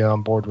want to get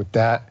on board with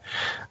that.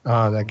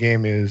 That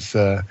game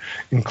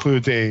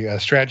includes a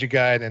strategy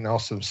guide and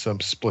also some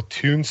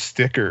Splatoon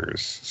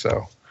stickers.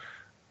 So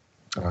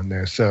on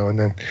there. So, and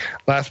then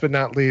last but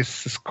not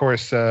least, of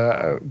course,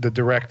 the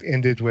Direct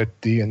ended with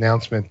the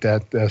announcement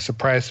that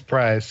surprise,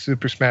 surprise,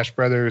 Super Smash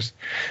Brothers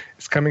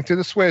is coming to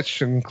the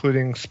Switch,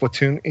 including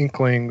Splatoon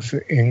Inklings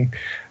in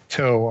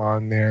tow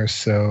on there.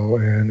 So,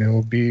 and it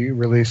will be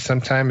released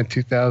sometime in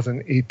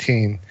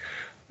 2018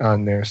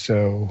 on there.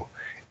 So,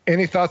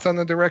 any thoughts on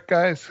the Direct,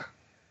 guys?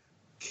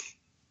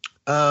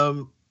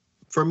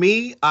 For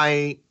me,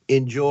 I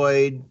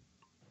enjoyed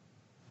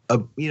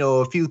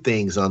a few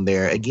things on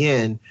there.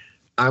 Again,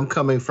 I'm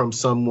coming from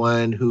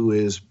someone who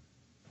is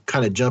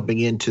kind of jumping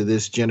into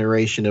this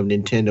generation of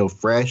Nintendo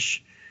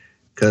fresh,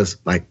 because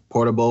like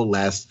portable,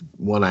 last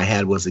one I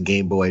had was a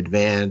Game Boy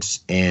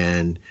Advance,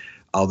 and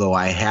although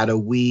I had a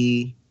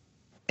Wii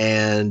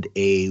and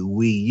a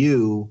Wii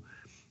U,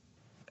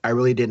 I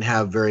really didn't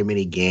have very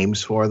many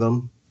games for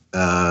them.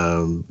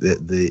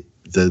 The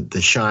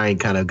shine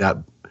kind of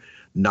got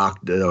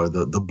knocked, or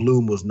the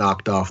bloom was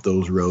knocked off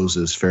those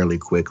roses fairly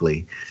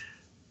quickly.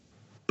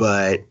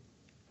 But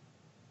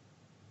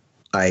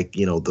like,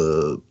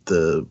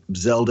 the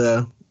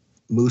Zelda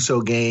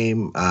Muso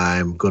game,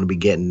 I'm going to be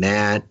getting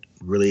that.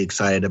 Really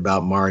excited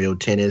about Mario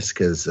Tennis,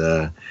 because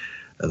the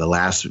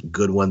last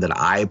good one that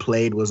I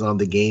played was on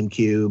the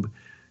GameCube.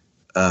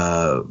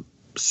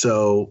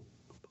 So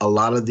a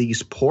lot of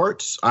these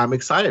ports I'm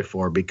excited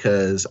for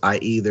because I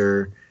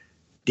either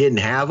didn't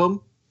have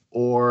them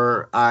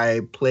or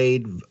I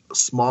played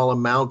small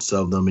amounts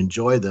of them,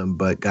 enjoyed them,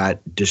 but got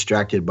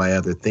distracted by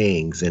other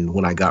things. And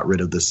when I got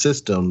rid of the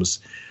systems,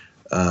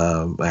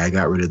 I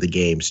got rid of the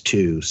games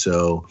too.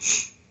 So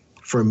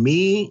for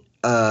me,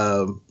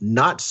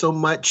 not so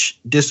much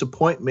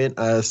disappointment,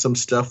 some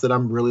stuff that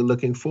I'm really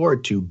looking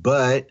forward to,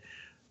 but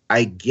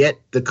I get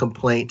the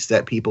complaints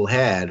that people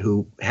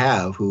who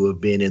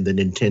have been in the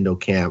Nintendo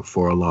camp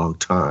for a long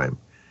time.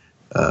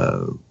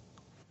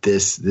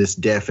 This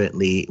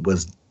definitely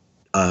was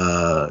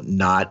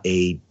not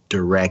the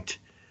direct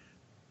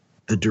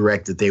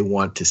that they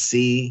want to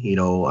see. You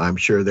know, I'm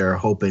sure they're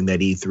hoping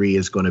that E3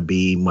 is going to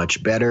be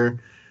much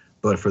better.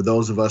 But for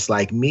those of us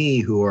like me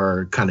who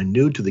are kind of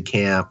new to the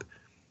camp,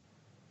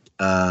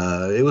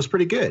 it was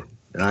pretty good.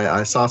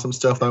 I saw some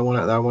stuff that I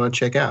want to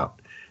check out.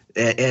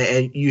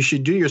 And you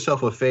should do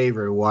yourself a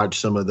favor and watch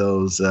some of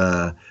those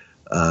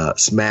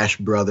Smash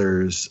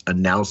Brothers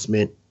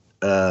announcement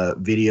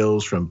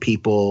videos from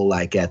people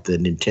like at the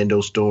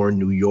Nintendo store in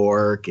New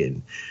York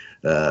and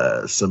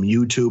some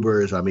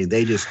YouTubers. I mean,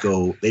 they just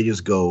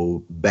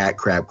go bat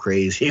crap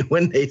crazy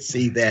when they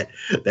see that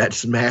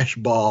Smash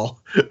ball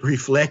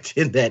reflect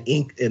in that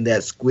ink in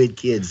that Squid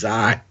Kid's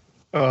eye.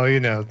 Oh, you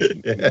know,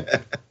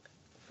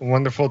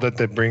 wonderful that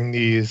they bring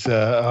these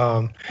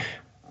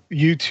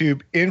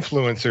YouTube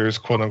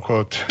influencers, quote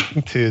unquote,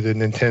 to the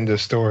Nintendo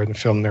store and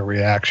film their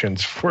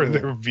reactions for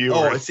their viewers.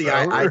 Oh, see,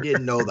 I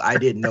didn't know. I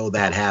didn't know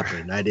that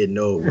happened. I didn't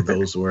know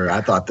those were. I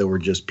thought they were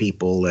just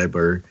people that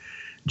were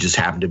just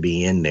happened to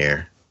be in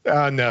there.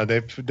 No,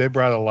 they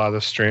brought a lot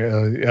of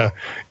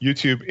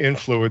YouTube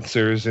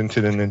influencers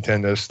into the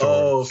Nintendo store.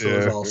 Oh, so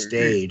it's all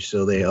staged. So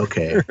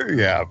okay.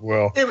 Yeah,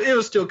 well, it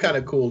was still kind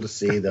of cool to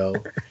see, though.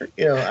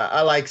 You know,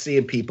 I like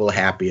seeing people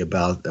happy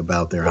about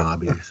their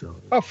hobby. So.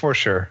 Oh, for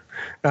sure.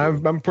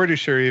 I'm pretty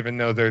sure, even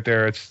though they're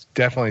there, it's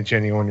definitely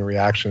genuine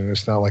reaction.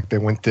 It's not like they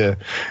went to,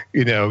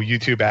 you know,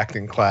 YouTube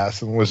acting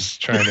class and was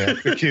trying to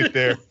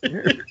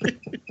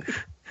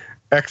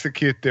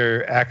execute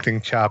their acting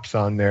chops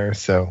on there.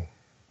 So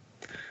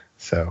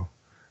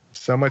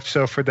much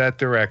so for that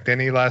Direct.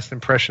 Any last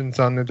impressions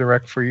on the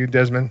Direct for you,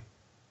 Desmond?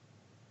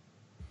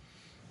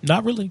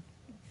 Not really.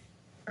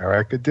 All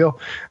right, good deal.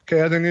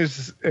 Okay, other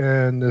news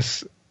in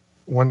this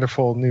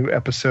wonderful new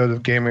episode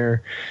of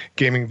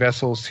Gaming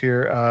Vessels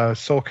here.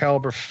 Soul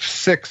Calibur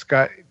 6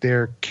 got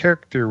their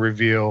character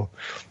reveal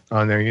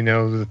on there. You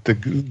know that the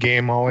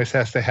game always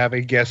has to have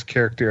a guest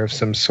character of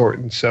some sort,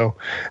 and so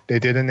they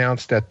did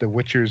announce that The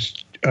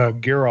Witcher's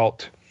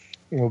Geralt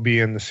will be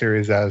in the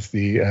series as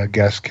the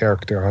guest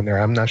character on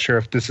there. I'm not sure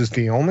if this is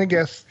the only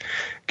guest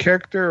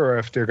character or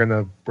if they're going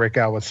to break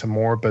out with some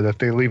more, but if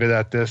they leave it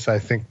at this, I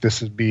think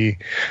this would be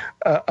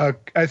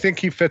I think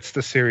he fits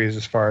the series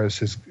as far as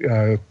his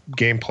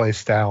gameplay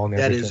style and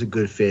everything. That is a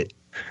good fit.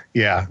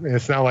 Yeah,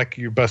 it's not like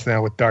you're busting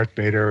out with Darth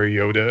Vader or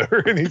Yoda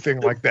or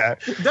anything like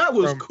that. That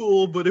was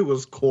cool, but it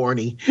was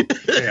corny.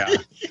 Yeah.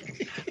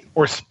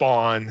 Or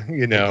Spawn,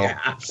 you know.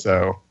 Yeah.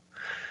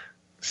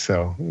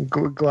 So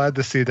glad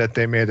to see that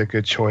they made a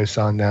good choice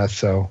on that.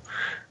 So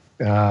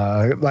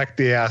like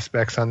the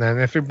aspects on that.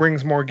 And if it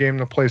brings more game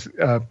to play,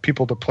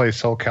 people to play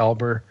Soul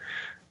Calibur,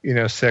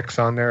 6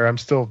 on there, I'm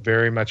still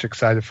very much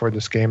excited for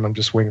this game. I'm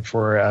just waiting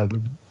for a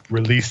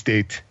release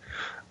date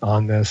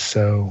on this.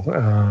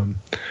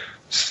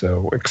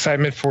 So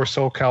excitement for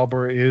Soul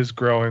Calibur is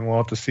growing. We'll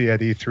have to see at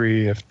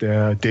E3 if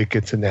the date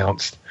gets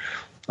announced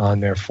on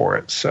there for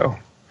it. So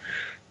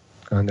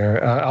on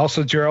there.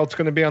 Also, Gerald's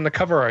going to be on the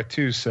cover art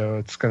too, so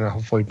it's going to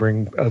hopefully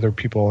bring other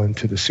people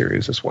into the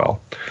series as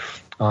well.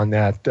 On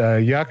that,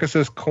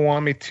 Yakuza's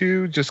Kiwami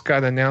 2 just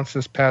got announced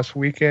this past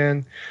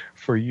weekend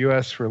for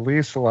U.S.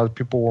 release. A lot of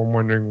people were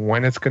wondering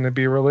when it's going to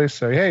be released.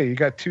 So, hey, you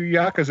got 2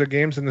 Yakuza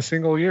games in a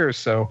single year.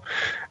 So,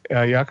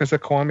 Yakuza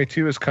Kiwami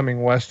 2 is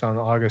coming west on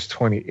August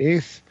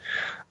 28th,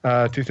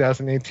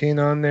 2018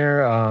 on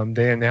there.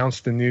 They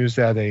announced the news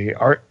that a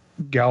art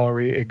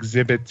gallery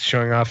exhibit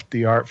showing off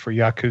the art for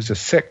Yakuza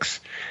 6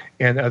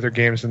 and other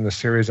games in the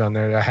series on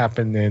there that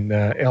happened in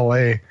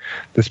L.A.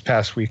 this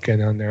past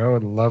weekend on there. I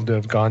would love to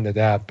have gone to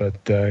that,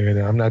 but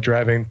I'm not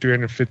driving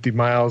 350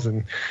 miles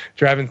and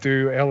driving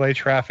through L.A.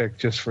 traffic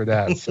just for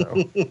that.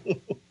 So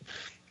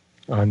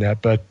on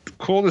that, but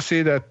cool to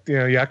see that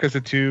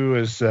Yakuza 2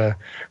 is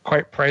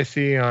quite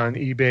pricey on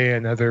eBay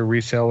and other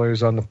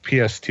resellers on the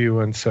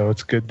PS2, and so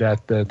it's good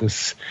that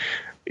this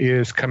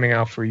is coming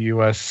out for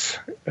U.S.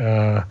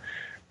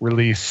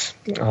 Release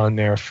on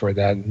there for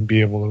that, and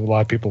a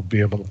lot of people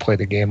be able to play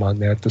the game on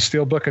there. The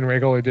Steelbook and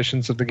regular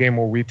editions of the game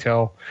will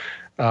retail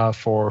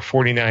for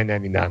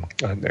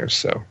 $49.99 on there.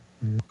 So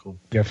cool.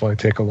 Definitely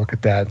take a look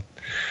at that.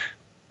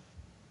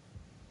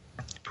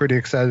 Pretty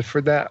excited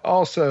for that.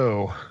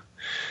 Also,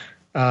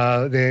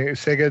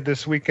 Sega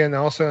this weekend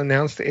also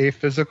announced a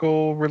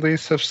physical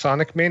release of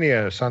Sonic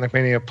Mania. Sonic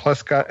Mania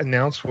Plus got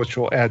announced, which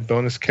will add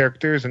bonus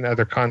characters and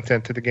other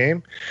content to the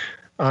game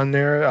on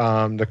there.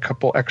 The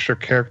couple extra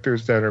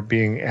characters that are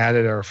being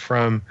added are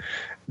from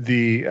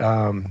the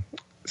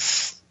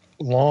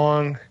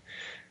long,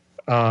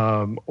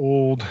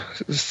 old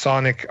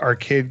Sonic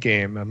arcade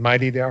game,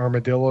 Mighty the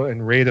Armadillo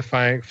and Ray the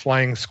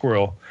Flying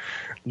Squirrel.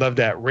 Love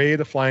that. Ray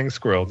the Flying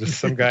Squirrel. Just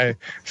some guy,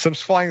 some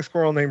flying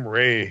squirrel named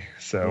Ray.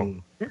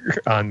 So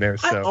on there.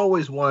 So I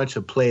always wanted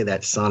to play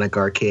that Sonic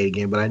arcade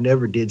game, but I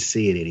never did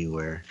see it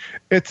anywhere.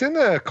 It's in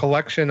a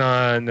collection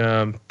on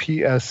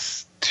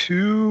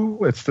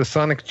PS2. It's the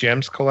Sonic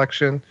Gems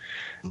collection.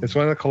 It's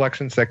one of the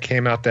collections that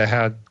came out that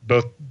had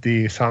both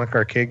the Sonic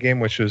arcade game,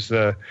 which was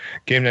a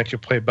game that you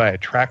played by a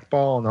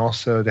trackball, and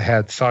also they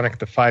had Sonic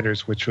the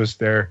Fighters, which was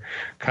their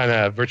kind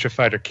of Virtua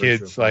Fighter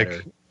Kids,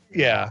 like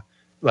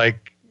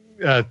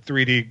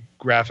 3D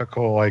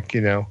graphical,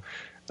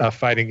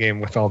 fighting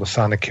game with all the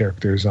Sonic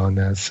characters on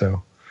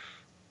that.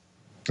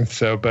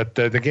 But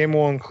the game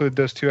will include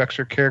those 2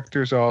 extra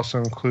characters. It'll also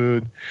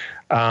include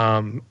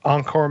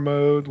Encore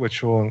mode,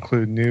 which will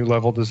include new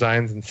level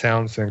designs and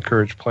sounds to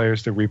encourage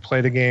players to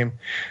replay the game.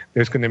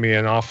 There's going to be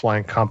an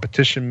offline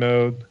competition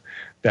mode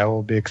that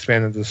will be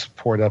expanded to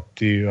support up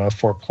to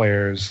 4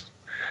 players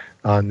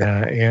on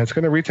that, and it's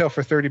going to retail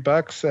for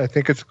 $30. I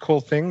think it's a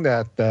cool thing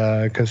that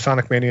because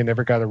Sonic Mania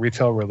never got a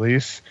retail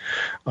release,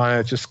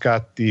 it just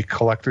got the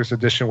collector's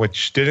edition,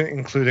 which didn't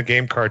include a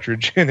game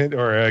cartridge in it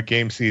or a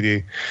game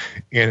CD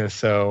in it.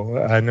 So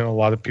I know a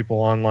lot of people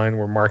online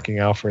were marking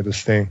out for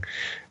this thing,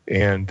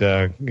 and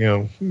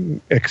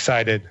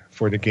excited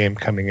for the game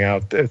coming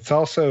out. It's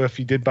also, if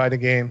you did buy the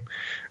game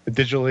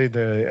digitally,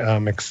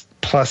 the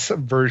Plus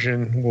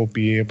version will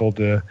be able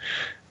to.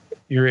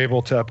 You're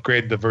able to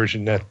upgrade the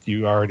version that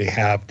you already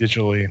have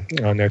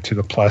digitally on there to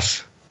the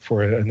Plus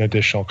for an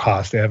additional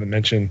cost. They haven't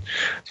mentioned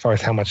as far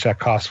as how much that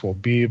cost will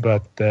be,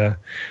 but the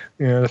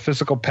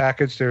physical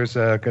package, there's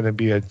going to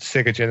be a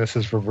Sega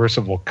Genesis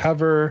reversible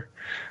cover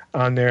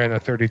on there and a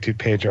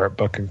 32-page art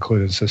book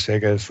included. So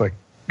Sega is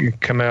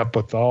coming up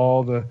with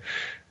all the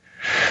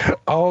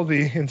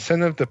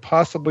incentive to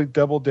possibly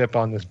double dip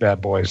on this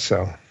bad boy.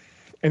 So,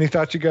 any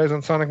thoughts, you guys,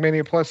 on Sonic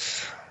Mania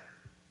Plus?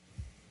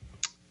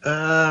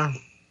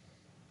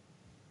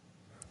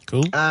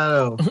 Cool.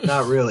 Oh,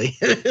 not really.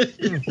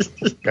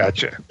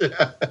 Gotcha.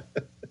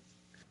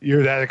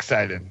 You're that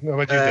excited.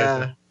 What you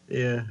did?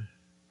 Yeah.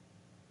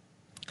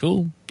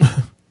 Cool.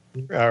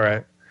 All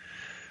right.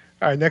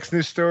 Next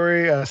news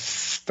story: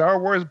 Star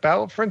Wars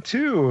Battlefront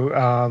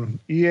 2.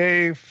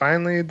 EA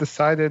finally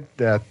decided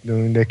that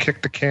they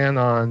kicked the can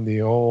on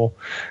the old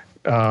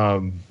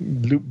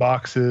loot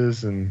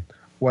boxes and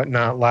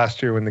whatnot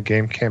last year when the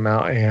game came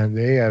out, and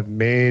they have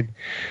made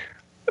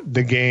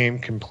the game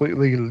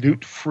completely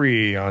loot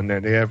free on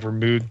there. They have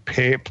removed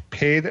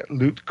paid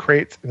loot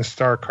crates and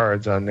star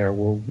cards on there.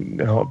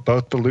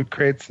 Both the loot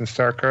crates and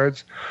star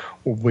cards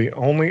will be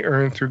only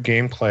earned through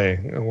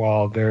gameplay,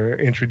 while they're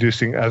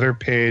introducing other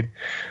paid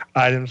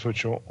items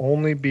which will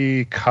only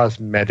be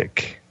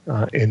cosmetic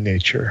in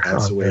nature.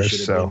 That's the way it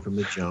should have been from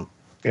the jump.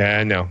 Yeah,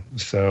 I know.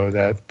 So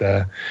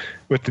that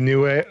with the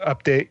new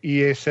update,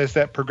 EA says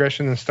that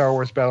progression in Star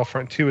Wars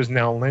Battlefront 2 is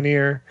now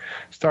linear.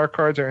 Star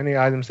cards or any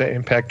items that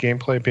impact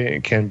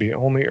gameplay can be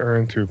only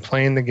earned through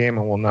playing the game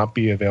and will not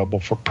be available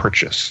for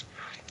purchase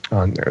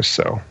on there.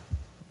 So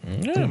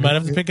might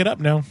have to pick it up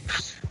now.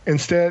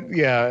 Instead,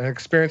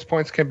 experience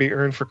points can be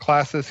earned for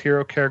classes,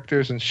 hero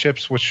characters, and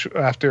ships, which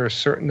after a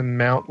certain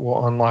amount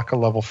will unlock a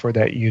level for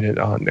that unit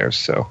on there.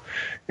 So,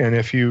 and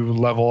if you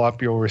level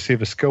up, you'll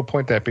receive a skill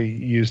point that be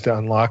used to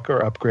unlock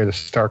or upgrade a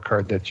star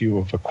card that you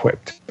have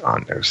equipped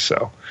on there.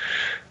 So,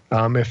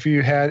 if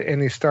you had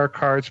any star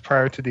cards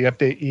prior to the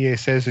update, EA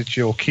says that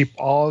you'll keep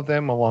all of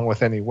them along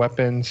with any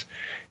weapons,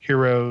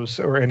 heroes,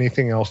 or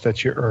anything else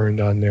that you earned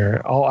on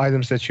there. All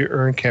items that you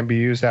earn can be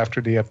used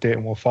after the update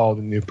and will follow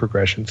the new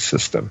progression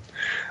system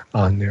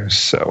on there.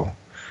 So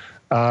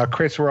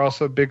crates were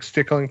also a big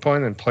stickling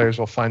point, and players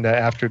will find that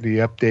after the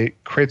update,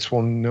 crates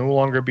will no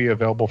longer be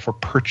available for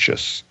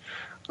purchase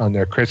on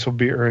there. Crates will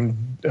be earned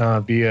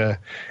via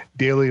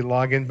daily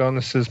login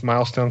bonuses,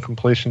 milestone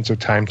completions, or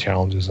time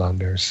challenges on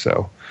there.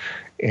 So,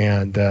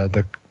 and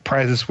the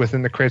prizes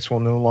within the crates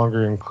will no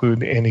longer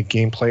include any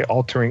gameplay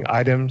altering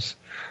items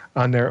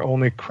on there,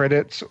 only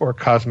credits or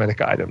cosmetic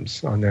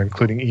items on there,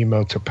 including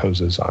emotes or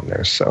poses on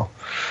there. So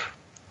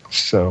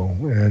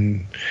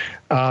and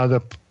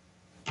the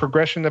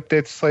progression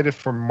update's slated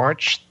for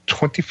March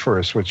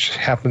 21st, which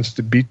happens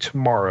to be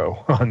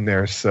tomorrow on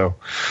there. So,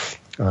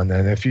 and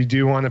then if you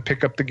do want to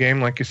pick up the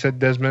game, like you said,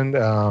 Desmond,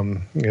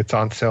 it's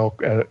on sale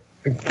at,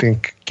 I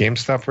think,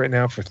 GameStop right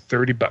now for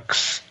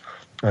 $30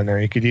 on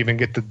there. You could even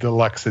get the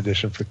deluxe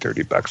edition for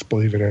 $30,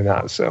 believe it or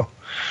not. So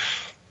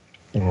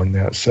on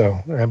that. So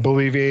I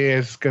believe EA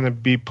is going to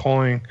be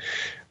pulling,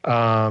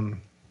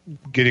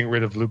 getting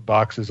rid of loot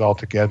boxes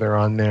altogether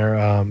on there.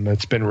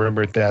 It's been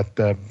rumored that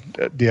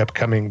the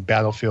upcoming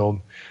Battlefield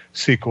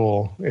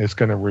sequel is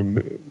going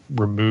to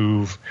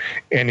remove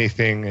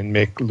anything and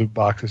make loot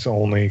boxes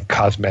only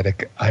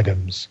cosmetic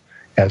items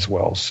as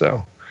well.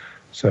 So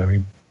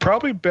you're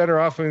probably better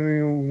off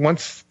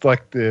once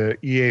the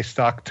EA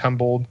stock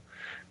tumbled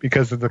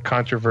because of the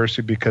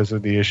controversy, because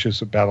of the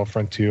issues of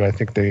Battlefront 2. I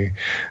think they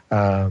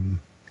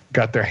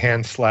got their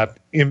hands slapped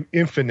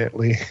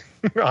infinitely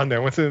on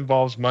there. Once it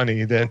involves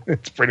money, then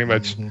it's pretty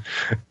much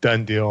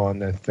done deal on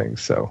that thing.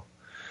 So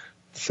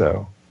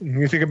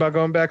you think about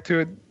going back to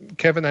it,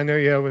 Kevin? I know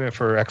you have it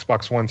for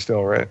Xbox One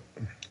still, right?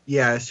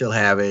 Yeah, I still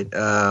have it.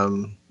 I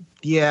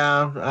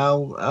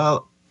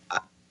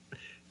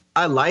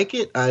like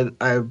it.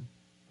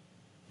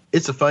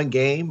 It's a fun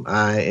game.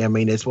 I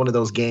mean, it's one of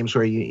those games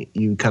where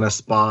you kind of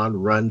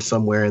spawn, run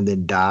somewhere, and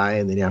then die,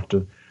 and then you have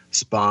to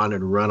spawn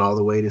and run all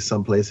the way to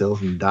someplace else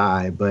and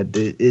die. But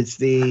it's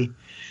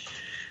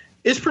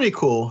pretty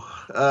cool.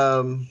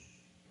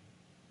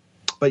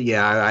 But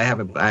yeah, I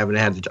haven't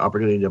had the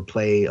opportunity to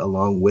play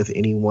along with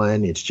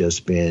anyone. It's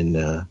just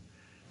been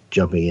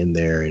jumping in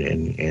there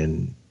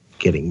and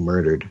getting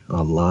murdered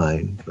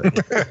online.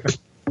 But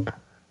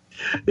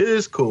it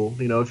is cool.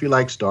 You know, if you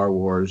like Star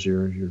Wars,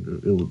 you'll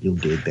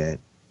dig that.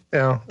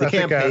 Yeah, the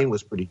campaign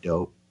was pretty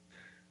dope.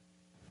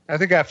 I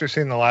think after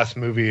seeing the last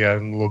movie,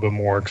 I'm a little bit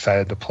more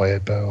excited to play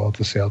it, but I'll have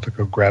to see. I'll have to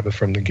go grab it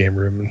from the game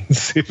room and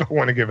see if I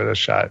want to give it a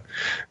shot.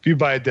 If you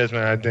buy it,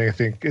 Desmond, I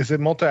think is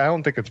it multi? I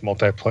don't think it's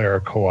multiplayer or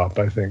co-op.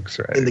 I think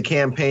right? In the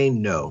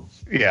campaign, no.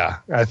 Yeah,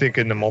 I think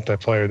in the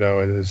multiplayer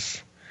though, it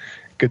is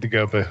good to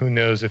go. But who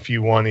knows if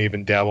you want to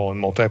even dabble in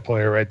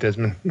multiplayer, right,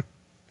 Desmond?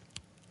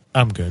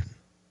 I'm good.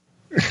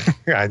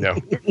 I know.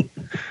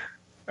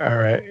 All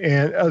right,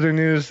 and other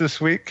news this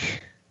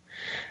week.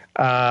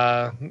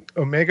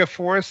 Omega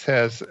Force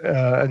has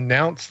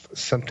announced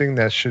something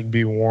that should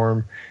be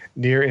warm,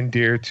 near and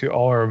dear to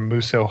all our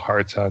Muso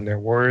hearts on there.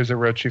 Warriors of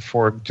Orochi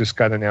 4 just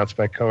got announced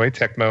by Koei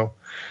Tecmo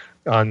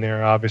on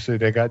there. Obviously,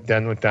 they got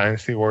done with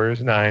Dynasty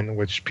Warriors 9,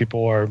 which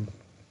people are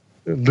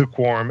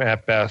lukewarm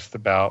at best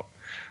about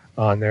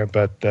on there.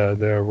 But the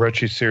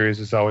Orochi series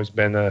has always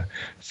been a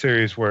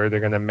series where they're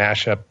going to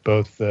mash up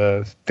both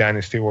the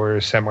Dynasty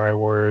Warriors, Samurai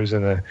Warriors,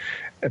 and a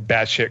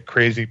batshit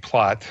crazy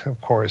plot, of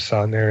course,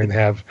 on there, and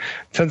have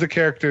tons of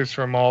characters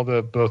from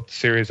both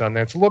series on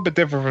there. It's a little bit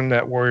different from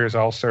that Warriors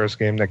All-Stars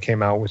game that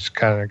came out, which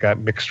kind of got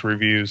mixed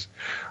reviews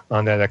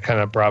on that. That kind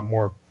of brought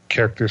more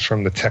characters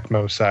from the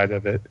Tecmo side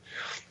of it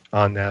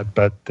on that.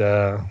 But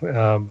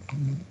Koei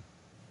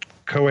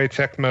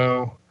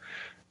Tecmo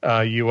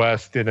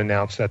US did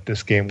announce that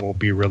this game will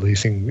be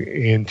releasing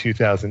in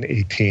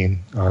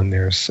 2018 on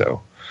there.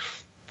 So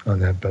on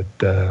that, but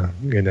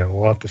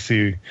we'll have to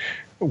see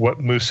what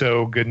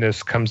Muso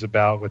goodness comes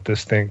about with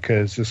this thing,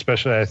 because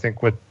especially I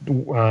think with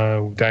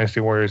Dynasty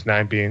Warriors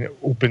 9 being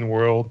open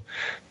world,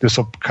 this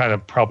will kind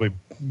of probably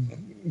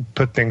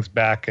put things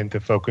back into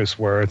focus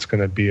where it's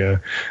going to be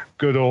a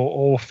good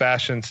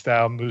old-fashioned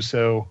style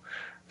Muso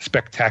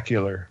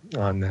spectacular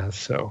on that.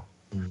 So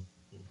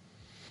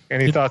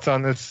any thoughts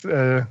on this,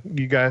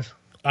 you guys?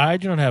 I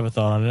don't have a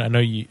thought on it.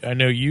 I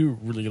know you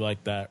really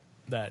like that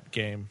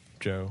game,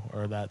 Joe,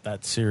 or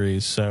that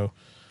series, so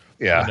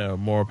yeah,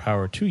 more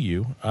power to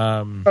you.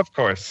 Of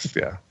course,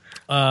 yeah.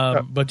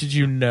 But did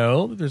you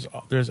know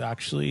there's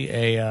actually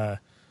a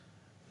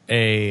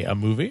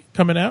movie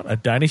coming out, a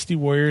Dynasty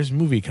Warriors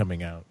movie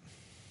coming out?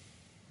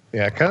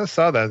 Yeah, I kind of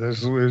saw that.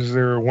 Is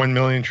there 1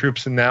 million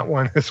troops in that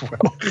one as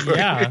well?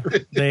 Yeah,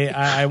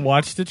 I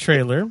watched the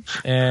trailer,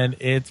 and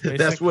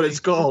that's what it's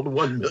called,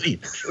 1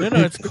 million. No,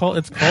 it's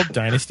called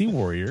Dynasty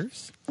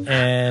Warriors,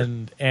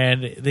 and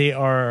they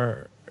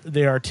are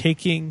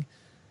taking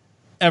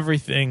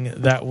everything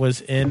that was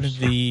in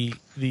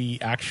the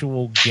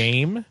actual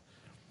game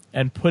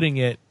and putting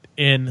it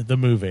in the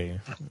movie.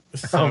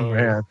 So, oh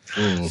man!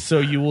 So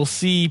you will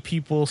see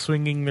people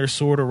swinging their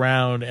sword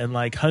around and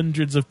like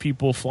hundreds of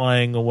people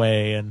flying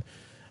away and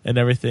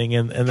everything,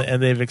 and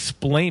they've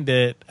explained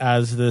it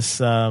as this.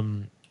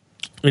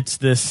 It's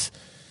this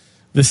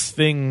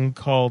thing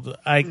called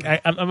I'm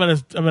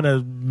gonna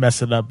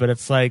mess it up, but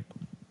it's like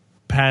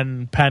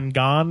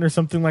Pangan or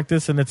something like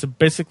this, and it's the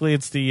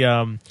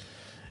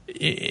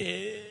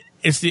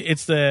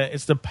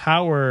it's the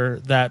power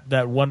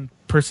that one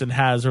person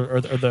has, or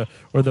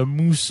the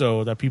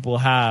Muso that people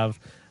have,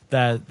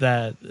 that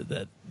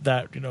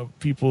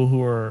people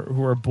who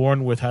are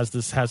born with has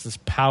this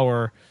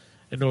power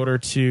in order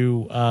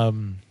to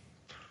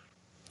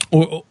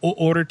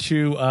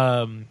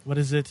what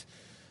is it,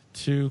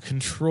 to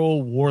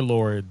control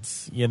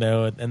warlords,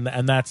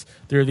 and that's,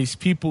 there are these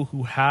people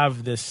who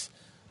have this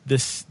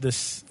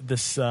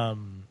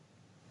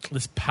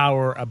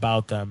power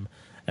about them.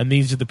 And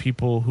these are the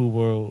people who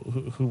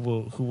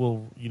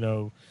will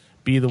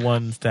be the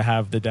ones to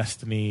have the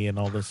destiny and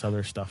all this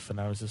other stuff.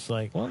 And I was just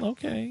like, well,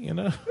 okay,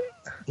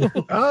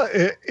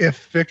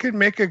 if it could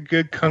make a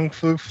good kung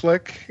fu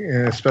flick,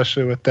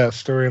 especially with that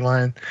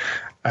storyline,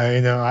 I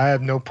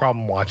have no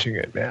problem watching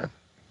it, man.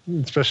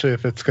 Especially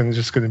if it's going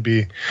to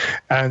be,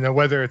 I don't know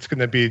whether it's going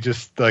to be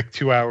just like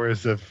 2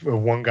 hours of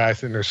one guy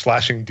sitting there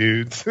slashing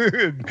dudes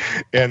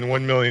and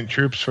 1 million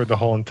troops for the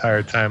whole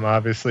entire time.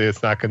 Obviously,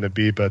 it's not going to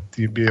be, but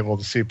you'd be able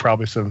to see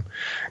probably some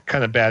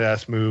kind of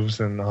badass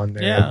moves and on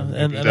there. Yeah,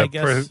 and I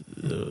guess,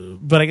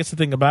 but I guess the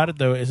thing about it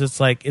though is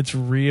it's like it's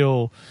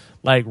real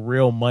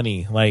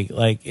money. Like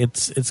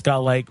it's got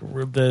like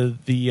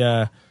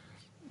the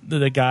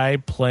guy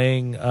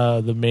playing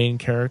the main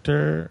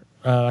character.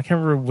 I can't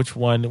remember which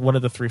one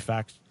of the three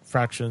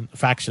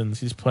factions.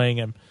 He's playing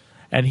him,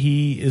 and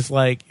he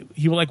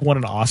won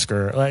an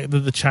Oscar, like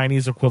the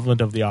Chinese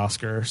equivalent of the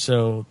Oscar.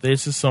 So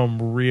this is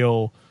some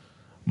real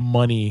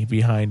money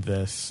behind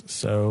this.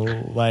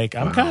 So like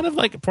I'm kind of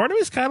like, part of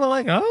me is kind of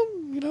like,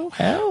 oh,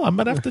 hell, I'm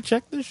gonna have to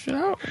check this shit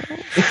out.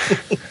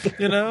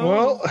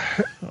 Well,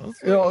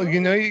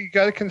 you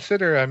got to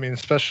consider. I mean,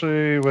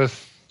 especially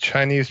with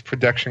Chinese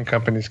production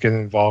companies getting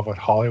involved with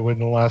Hollywood in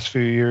the last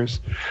few years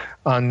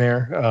on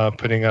there,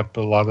 putting up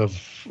a lot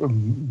of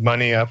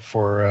money up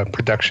for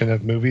production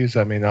of movies.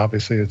 I mean,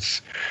 obviously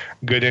it's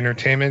good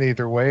entertainment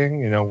either way.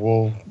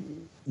 We'll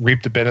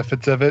reap the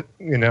benefits of it,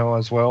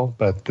 as well.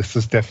 But this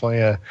is definitely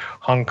a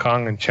Hong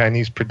Kong and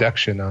Chinese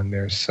production on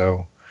there.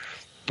 So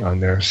I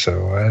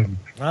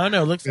don't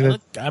know.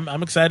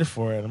 I'm excited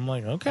for it. I'm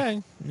like,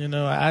 okay,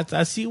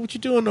 I see what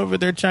you're doing over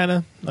there,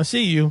 China. I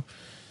see you.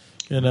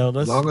 As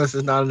long as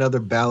it's not another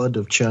ballad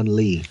of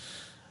Chun-Li.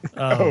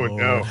 Oh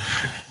no.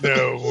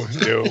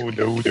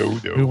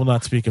 We will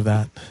not speak of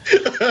that.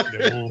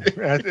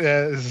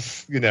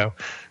 No,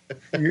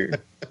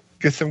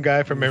 get some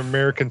guy from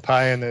American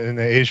Pie and an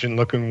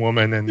Asian-looking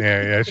woman in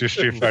there. Yeah, it's your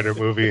Street Fighter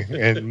movie,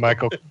 and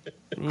Michael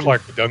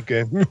Clark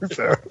Duncan.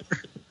 So.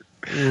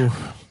 Ooh,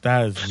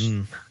 that is.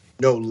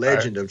 No,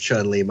 Legend of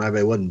Chun-Li. My bad.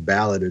 It wasn't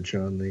Ballad of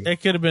Chun-Li.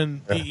 It could have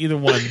been either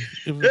one.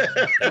 It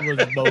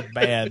was both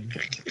bad.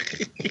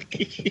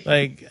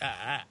 Like,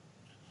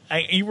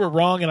 you were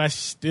wrong, and I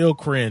still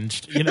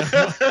cringed.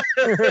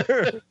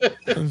 I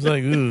was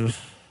like, ooh.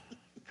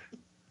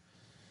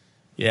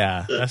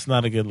 Yeah, that's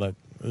not a good look.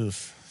 Ooh,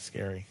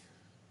 scary.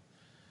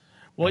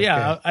 Well, okay.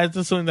 Yeah, I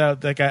just something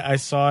that like I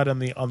saw it on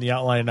the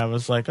outline, and I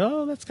was like,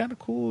 oh, that's kind of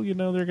cool.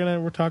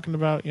 We're talking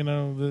about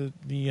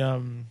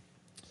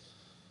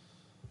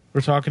we're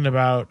talking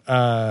about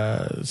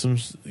some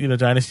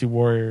Dynasty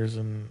Warriors,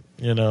 and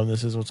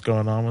this is what's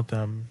going on with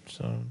them.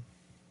 So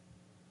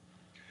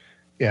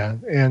yeah,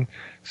 and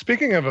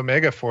speaking of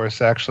Omega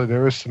Force, actually,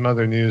 there was some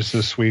other news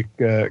this week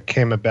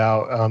came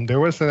about. There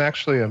was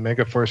actually a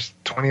Omega Force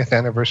 20th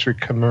anniversary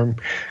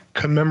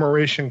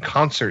commemoration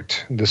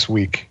concert this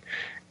week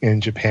in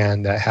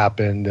Japan that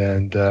happened,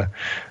 and the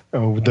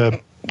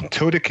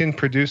Todoken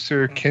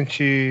producer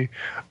Kenshi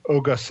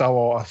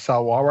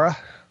Ogasawara.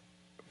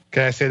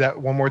 Can I say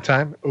that one more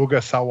time?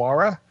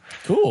 Ogasawara.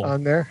 Cool.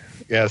 On there.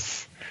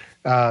 Yes.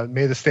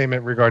 Made a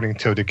statement regarding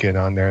Todoken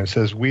on there and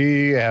says,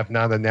 we have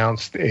not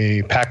announced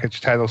a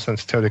package title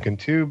since Todoken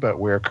 2, but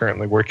we're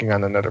currently working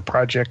on another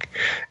project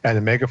at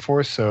Omega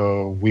Force,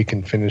 so we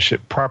can finish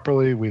it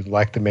properly. We'd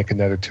like to make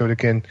another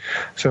Todoken,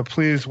 so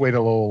please wait a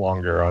little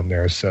longer on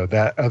there. So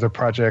that other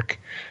project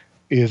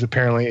is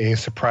apparently a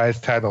surprise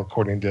title,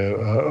 according to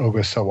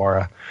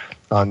Ogasawara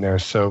on there.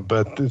 So,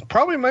 but it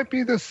probably might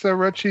be this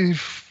Orochi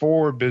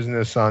 4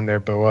 business on there,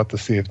 but we'll have to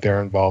see if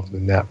they're involved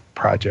in that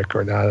project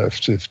or not.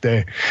 If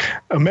they,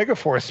 Omega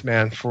Force,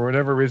 man, for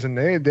whatever reason,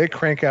 they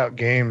crank out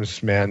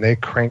games, man. They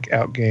crank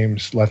out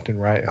games left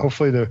and right.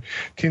 Hopefully the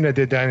team that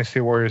did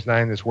Dynasty Warriors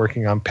 9 is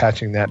working on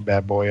patching that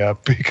bad boy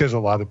up, because a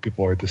lot of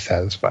people are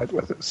dissatisfied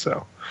with it.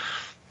 So,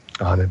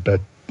 on it,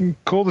 but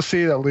cool to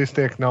see that at least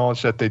they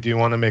acknowledge that they do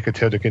want to make a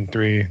Todoken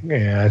 3,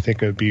 and I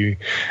think it would be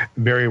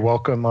very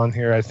welcome on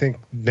here. I think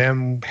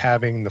them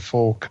having the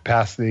full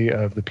capacity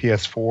of the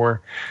PS4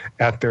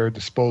 at their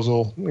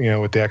disposal,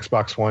 with the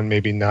Xbox One,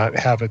 maybe not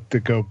have it to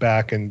go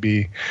back and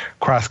be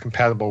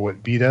cross-compatible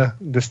with Vita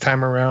this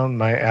time around,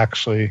 might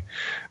actually,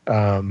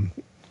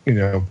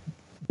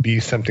 be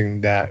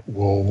something that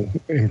will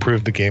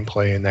improve the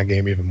gameplay in that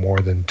game even more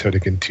than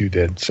Todoken 2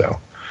 did,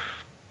 so.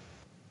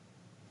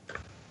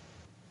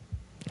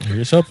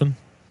 Here's hoping.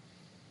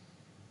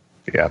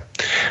 Yeah.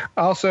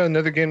 Also,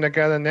 another game that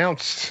got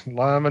announced. A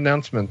lot of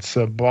announcements.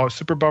 Super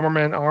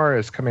Bomberman R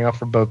is coming out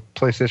for both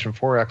PlayStation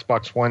 4,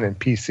 Xbox One, and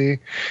PC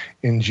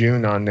in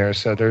June on there.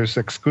 So there's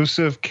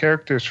exclusive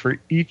characters for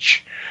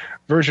each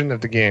version of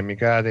the game. You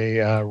got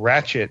a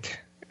Ratchet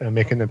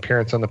making an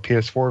appearance on the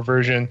PS4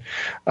 version.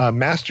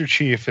 Master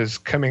Chief is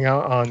coming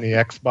out on the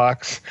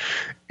Xbox.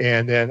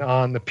 And then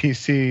on the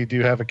PC, you do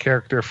have a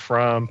character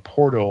from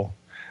Portal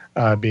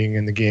being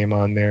in the game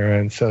on there.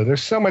 And so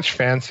there's so much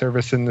fan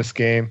service in this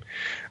game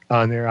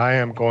on there. I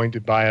am going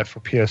to buy it for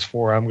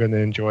PS4. I'm going to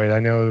enjoy it. I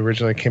know it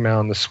originally came out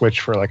on the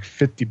Switch for like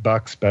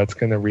 $50, but it's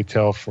going to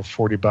retail for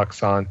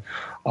 $40 on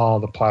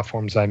all the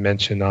platforms I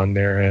mentioned on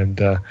there. And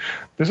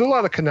there's a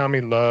lot of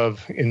Konami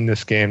love in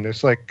this game.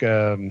 There's like,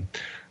 some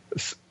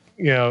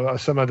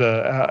of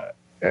the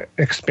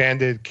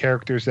expanded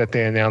characters that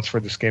they announced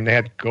for this game. They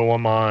had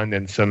Goemon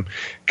and some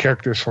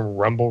characters from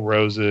Rumble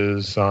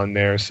Roses on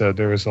there. So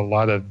there was a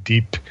lot of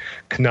deep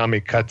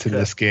Konami cuts in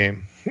this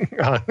game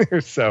on there.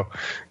 So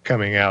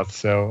coming out.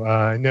 So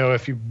I know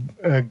if you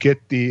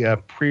get the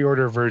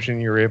pre-order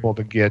version, you're able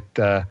to get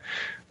the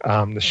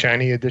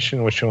Shiny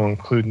Edition, which will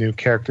include new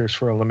characters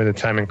for a limited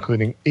time,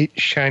 including 8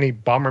 Shiny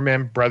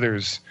Bomberman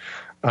Brothers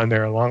on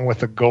there, along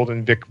with a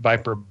Golden Vic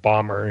Viper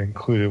Bomber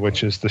included,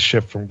 which is the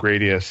ship from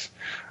Gradius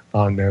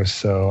on there.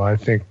 So I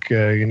think,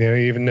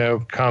 even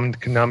though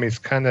Konami's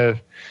kind of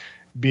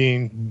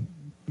being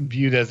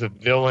viewed as a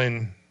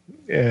villain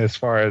as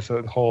far as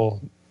the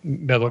whole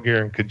Metal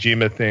Gear and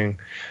Kojima thing,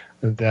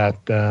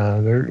 that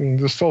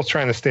they're still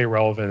trying to stay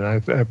relevant. I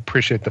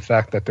appreciate the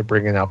fact that they're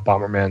bringing out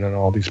Bomberman on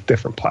all these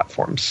different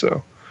platforms.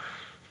 So,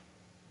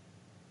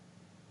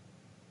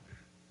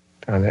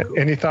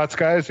 any thoughts,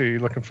 guys? Are you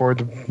looking forward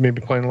to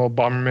maybe playing a little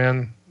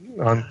Bomberman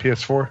on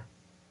PS4?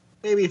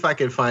 Maybe if I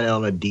could find it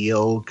on a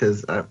deal,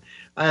 because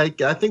I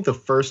think the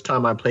first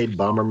time I played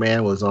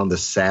Bomberman was on the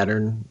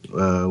Saturn,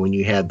 when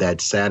you had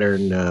that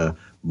Saturn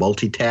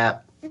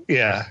multi-tap.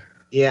 Yeah.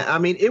 Yeah, I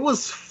mean, it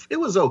was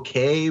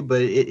okay,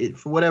 but it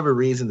for whatever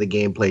reason, the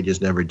gameplay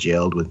just never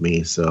gelled with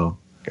me. So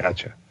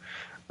gotcha.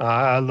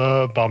 I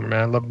love Bomberman.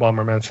 I love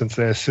Bomberman since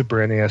the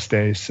Super NES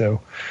days. So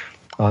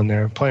on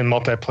there, playing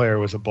multiplayer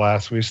was a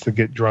blast. We used to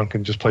get drunk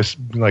and just play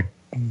like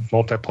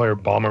multiplayer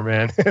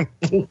Bomberman and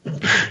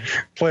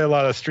play a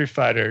lot of Street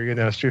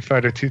Fighter. Street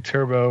Fighter 2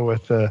 Turbo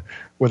with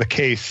a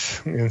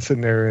case, and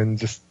sitting there and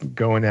just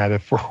going at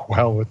it for a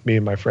while with me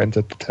and my friends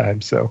at the time.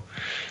 So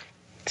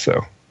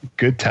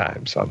good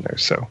times on there.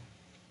 So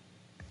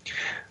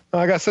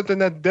I got something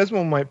that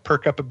Desmond might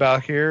perk up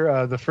about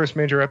here. The first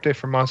major update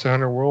for Monster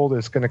Hunter World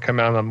is going to come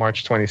out on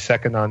March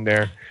 22nd on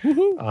there.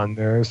 Woo-hoo. On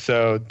there.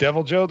 So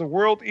Devil Joe, the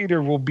World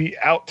Eater, will be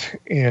out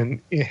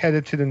and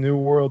headed to the new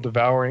world,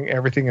 devouring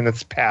everything in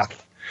its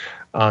path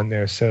on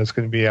there. So it's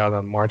going to be out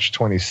on March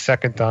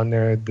 22nd on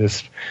there.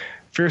 This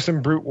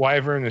fearsome brute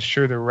wyvern is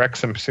sure to wreak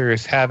some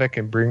serious havoc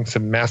and bring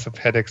some massive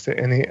headaches to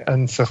any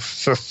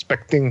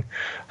unsuspecting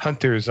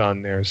hunters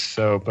on there.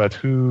 So, but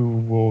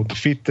who will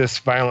defeat this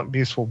violent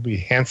beast will be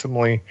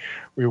handsomely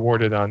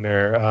rewarded on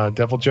there.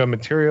 Devil Joe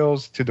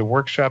materials to the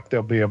workshop.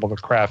 They'll be able to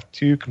craft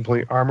 2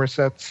 complete armor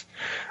sets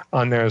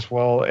on there, as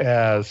well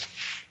as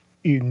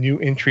new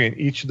entry in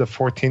each of the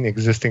 14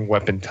 existing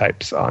weapon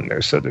types on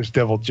there. So there's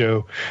Devil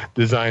Joe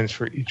designs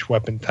for each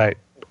weapon type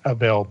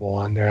available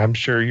on there. I'm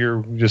sure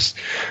you're just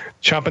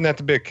chomping at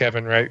the bit,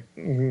 Kevin, right?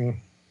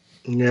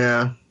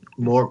 Yeah,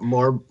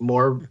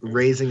 more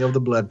raising of the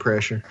blood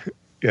pressure.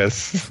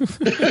 Yes.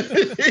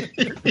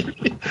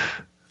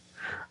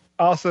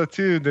 Also,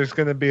 too, there's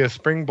going to be a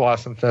Spring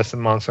Blossom Fest in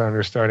Monster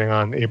Hunter starting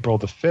on April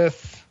the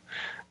 5th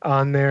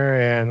on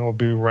there, and we'll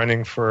be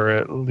running for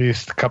at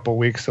least a couple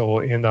weeks, so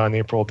we'll end on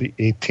April the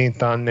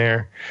 18th on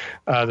there.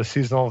 The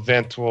seasonal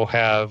event will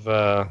have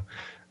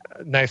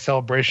nice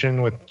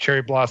celebration with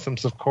cherry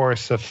blossoms, of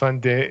course,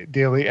 fun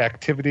daily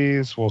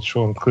activities, which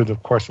will include,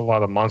 of course, a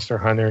lot of Monster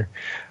Hunter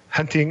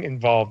hunting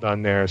involved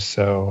on there.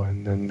 So,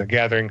 and then the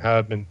Gathering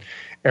Hub and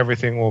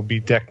everything will be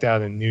decked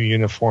out in new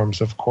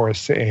uniforms, of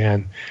course,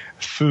 and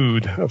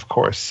food, of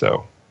course.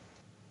 So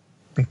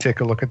take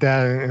a look at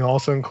that. And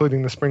also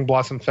including the Spring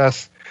Blossom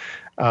Fest,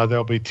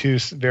 there'll be 2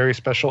 very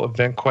special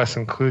event quests,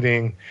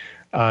 including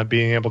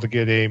being able to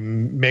get a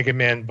Mega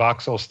Man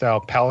voxel style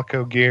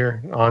Palico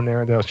gear on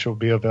there that will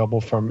be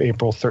available from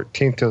April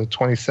 13th to the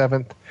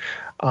 27th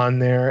on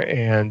there.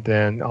 And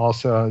then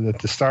also at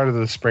the start of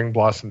the Spring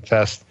Blossom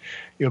Fest,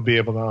 you'll be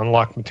able to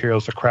unlock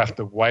materials to craft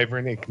the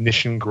Wyvern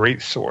Ignition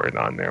Greatsword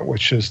on there,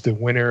 which is the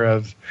winner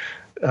of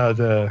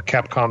the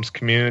Capcom's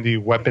Community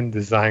Weapon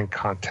Design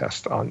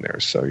Contest on there.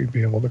 So you'll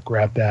be able to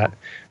grab that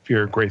if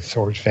you're a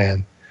Greatsword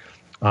fan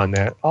on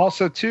that.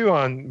 Also, too,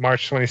 on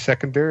March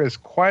 22nd, there is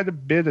quite a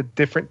bit of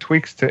different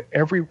tweaks to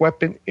every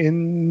weapon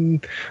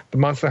in the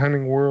Monster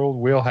Hunting World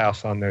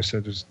wheelhouse on there. So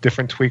there's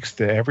different tweaks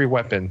to every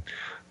weapon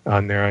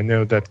on there. I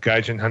know that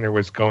Gaijin Hunter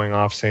was going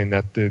off saying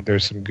that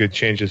there's some good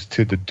changes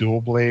to the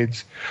dual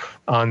blades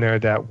on there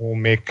that will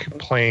make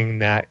playing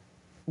that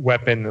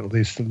weapon at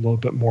least a little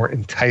bit more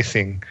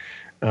enticing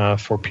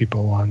for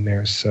people on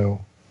there.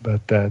 So,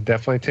 but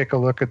definitely take a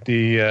look at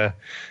the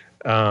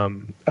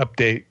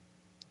update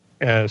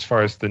as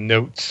far as the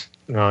notes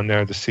on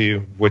there to see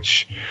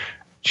which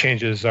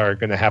changes are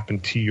going to happen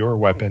to your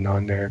weapon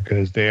on there,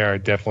 because they are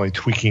definitely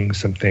tweaking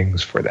some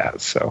things for that.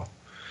 So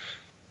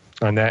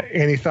on that,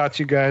 any thoughts,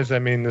 you guys? I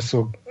mean, this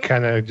will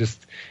kind of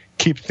just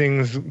keep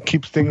things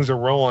a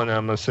rolling,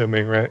 I'm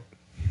assuming, right?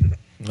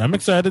 I'm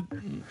excited.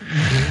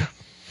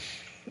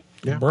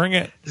 Yeah. Bring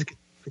it. It's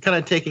kind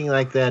of taking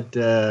like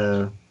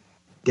that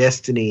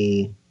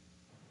Destiny-ish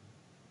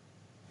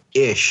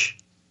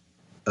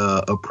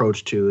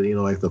approach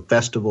to, like the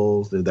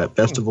festivals, that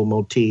festival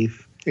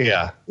motif.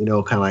 Yeah. Kind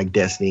of like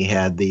Destiny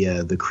had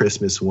the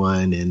Christmas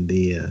one, and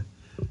the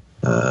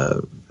I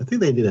think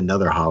they did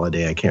another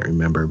holiday. I can't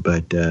remember,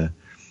 but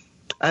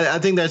I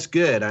think that's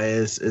good.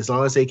 As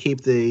long as they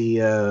keep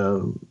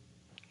the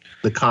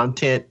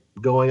content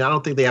going, I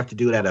don't think they have to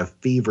do it at a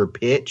fever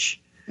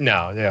pitch.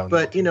 No, they don't.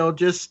 But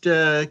just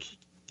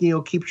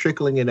keep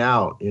trickling it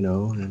out.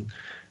 And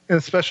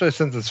especially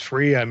since it's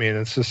free. I mean,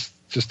 it's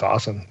just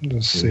awesome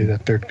to see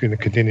that they're going to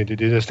continue to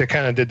do this. They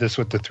kind of did this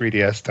with the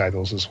 3DS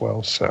titles as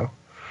well. So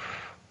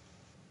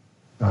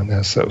on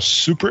that, so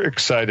super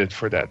excited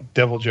for that.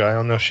 Devil Joe, I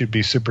don't know if she'd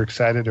be super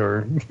excited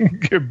or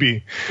you'd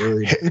be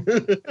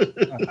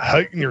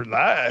hating your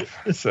life.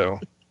 So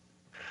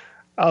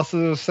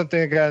Also, something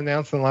that got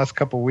announced in the last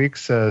couple of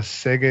weeks,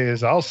 Sega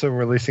is also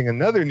releasing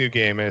another new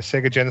game.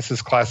 Sega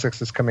Genesis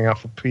Classics is coming out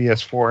for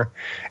PS4,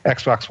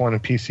 Xbox One,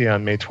 and PC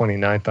on May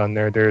 29th. On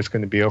there, there's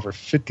going to be over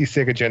 50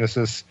 Sega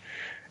Genesis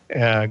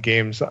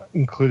games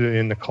included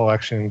in the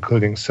collection,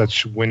 including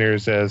such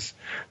winners as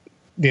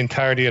the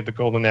entirety of the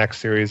Golden Axe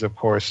series, of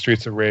course,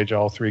 Streets of Rage,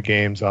 all 3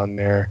 games on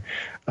there.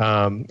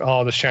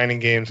 All the Shining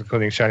games,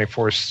 including Shining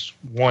Force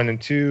 1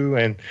 and 2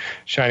 and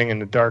Shining in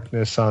the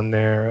Darkness on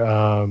there.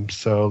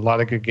 So a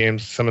lot of good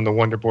games. Some of the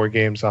Wonder Boy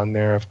games on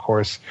there, of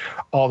course.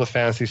 All the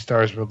Phantasy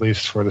Stars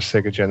released for the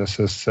Sega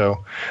Genesis.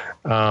 So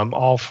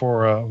all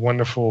for a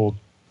wonderful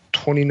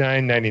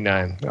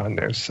 $29.99 on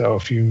there. So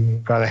if you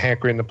got a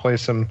hankering to play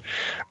some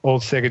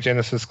old Sega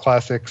Genesis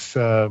classics,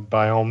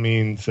 by all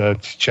means,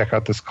 check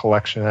out this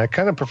collection. I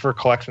kind of prefer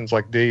collections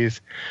like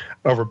these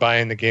over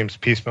buying the games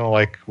piecemeal,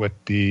 like with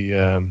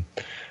the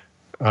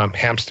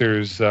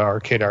Hamsters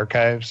Arcade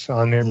Archives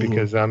on there,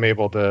 because I'm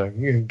able to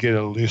get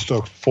at least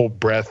a full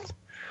breadth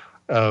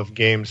of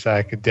games that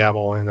I could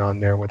dabble in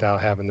on there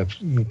without having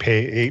to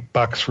pay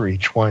 $8 for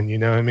each one. You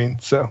know what I mean?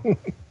 So.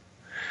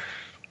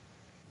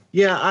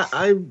 Yeah,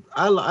 I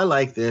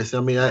like this. I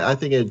mean, I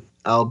think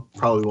I'll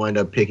probably wind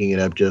up picking it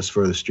up just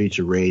for the Streets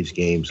of Rage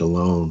games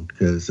alone,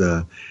 because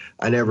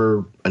I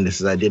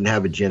didn't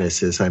have a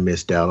Genesis. I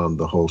missed out on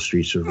the whole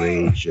Streets of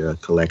Rage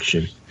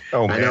collection.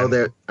 Oh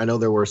man! I know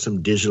there were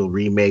some digital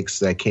remakes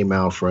that came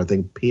out for, I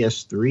think,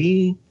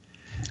 PS3.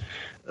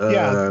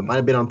 Might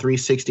have been on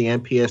 360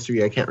 and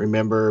PS3. I can't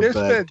remember.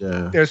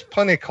 There's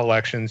plenty of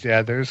collections.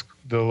 Yeah, there's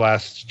the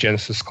last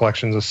Genesis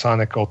collections, the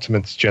Sonic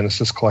Ultimate's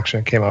Genesis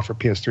collection came out for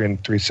PS3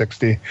 and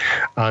 360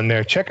 on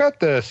there. Check out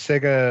the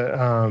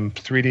Sega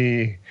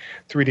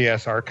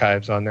 3DS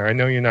archives on there. I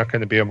know you're not going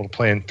to be able to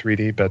play in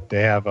 3D, but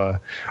they have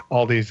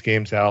all these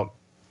games out,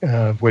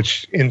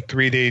 which in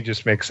 3D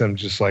just makes them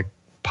just like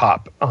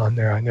pop on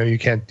there. I know you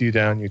can't do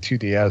that on your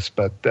 2DS,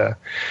 but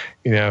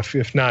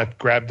if not,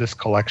 grab this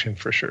collection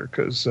for sure,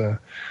 because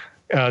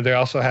they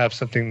also have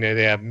something that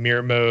they have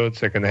mirror modes.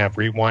 They're going to have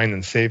rewind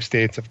and save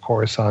states, of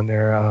course, on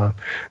there.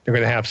 They're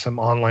going to have some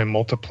online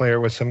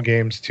multiplayer with some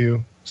games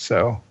too.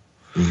 So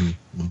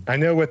I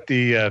know with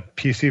the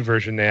PC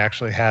version, they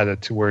actually had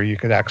it to where you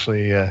could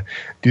actually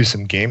do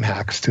some game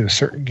hacks to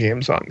certain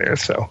games on there.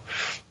 So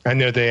I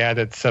know they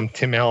added some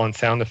Tim Allen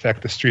sound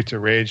effect to Streets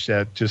of Rage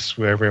that just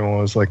where everyone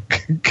was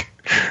like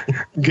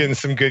getting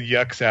some good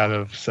yucks out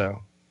of.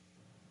 So,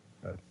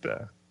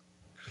 but,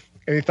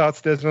 any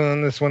thoughts, Desmond,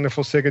 on this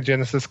wonderful Sega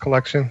Genesis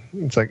collection?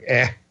 It's like,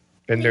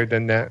 been there,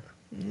 done that.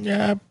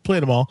 Yeah, I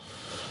played them all.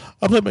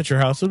 I'll play them at your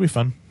house. It'll be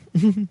fun.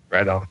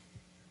 Right on.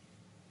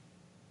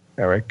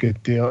 All right,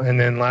 good deal. And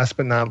then last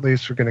but not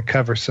least, we're going to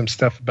cover some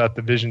stuff about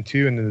Division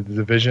 2 and the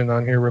Division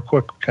on here real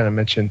quick. We kind of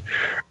mentioned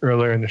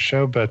earlier in the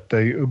show, but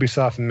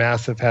Ubisoft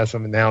Massive has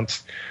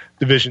announced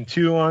Division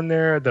 2 on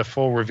there. The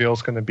full reveal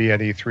is going to be at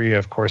E3,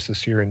 of course,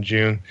 this year in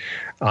June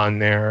on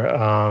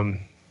there.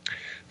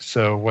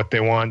 So what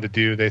they wanted to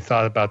do, they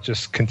thought about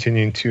just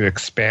continuing to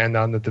expand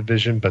on the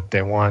Division, but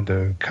they wanted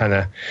to kind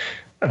of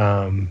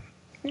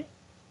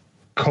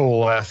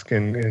coalesce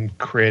and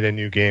create a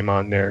new game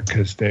on there,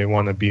 because they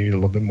want to be a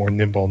little bit more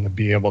nimble and to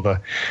be able to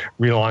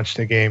relaunch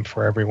the game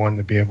for everyone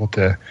to be able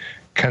to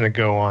kind of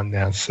go on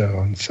that.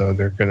 So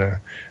they're going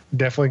to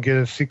definitely get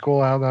a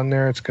sequel out on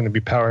there. It's going to be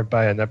powered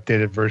by an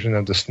updated version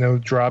of the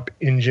Snowdrop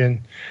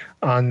engine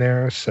on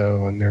there.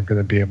 And they're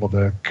going to be able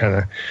to kind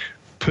of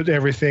put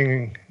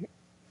everything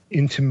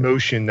into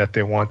motion that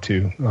they want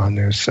to on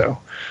there. So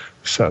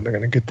they're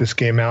going to get this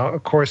game out.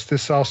 Of course,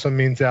 this also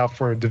means out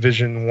for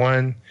Division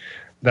 1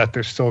 that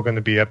they're still going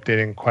to be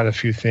updating quite a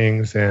few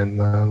things. And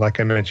like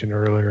I mentioned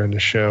earlier in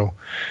the show,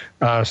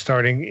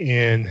 starting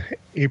in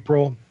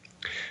April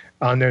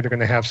on there, they're going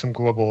to have some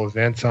global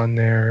events on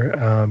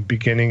there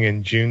beginning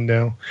in June,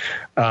 though.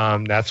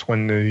 That's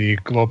when the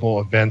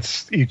global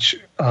events, each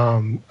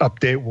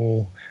update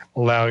will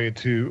allow you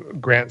to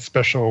grant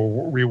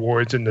special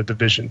rewards in the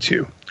Division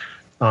 2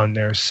 on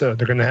there. So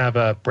they're going to have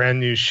a brand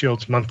new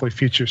Shields monthly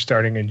feature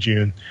starting in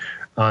June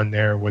on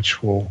there,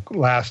 which will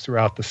last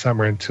throughout the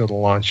summer until the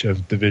launch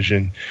of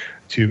Division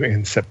 2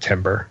 in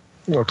September,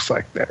 looks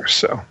like there.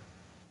 So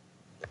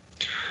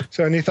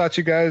any thoughts,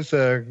 you guys,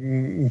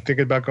 thinking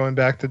about going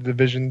back to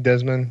Division,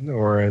 Desmond,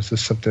 or is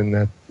this something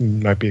that you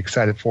might be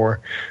excited for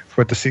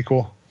the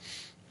sequel?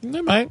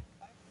 They might.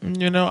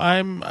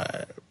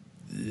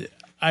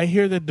 I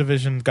hear that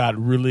Division got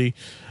really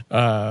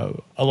a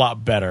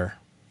lot better,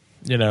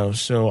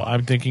 so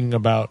I'm thinking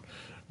about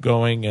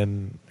going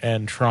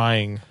and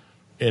trying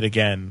it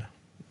again,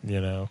 I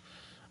know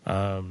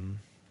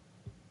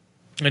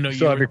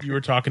you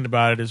were talking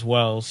about it as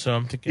well, so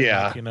I'm thinking,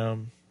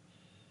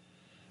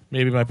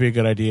 maybe it might be a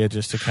good idea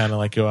just to kind of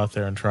like go out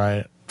there and try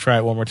it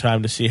one more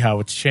time to see how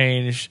it's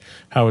changed,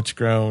 how it's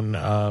grown.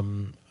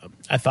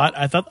 I thought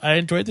I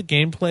enjoyed the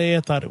gameplay.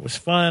 I thought it was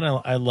fun.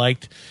 I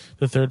liked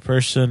the third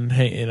person,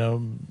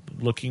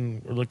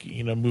 looking,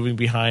 moving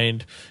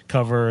behind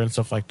cover and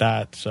stuff like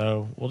that.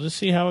 So we'll just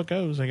see how it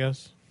goes, I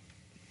guess.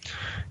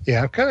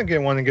 Yeah, I'm kind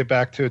of want to get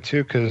back to it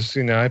too because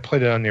I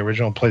played it on the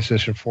original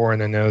PlayStation 4,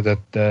 and I know that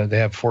they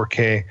have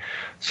 4K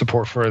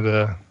support for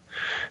the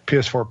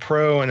PS4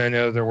 Pro, and I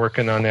know they're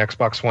working on the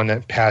Xbox One.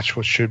 That patch,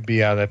 which should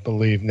be out, I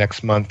believe,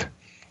 next month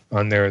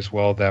on there as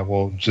well. That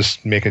will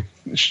just make it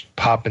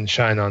pop and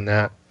shine on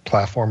that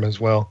platform as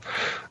well.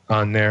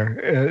 On there,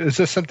 is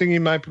this something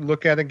you might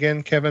look at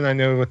again, Kevin? I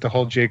know with the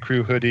whole J.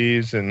 Crew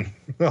hoodies and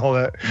all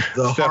that.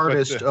 The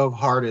hardest of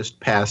hardest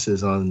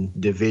passes on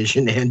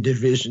Division and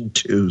Division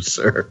 2,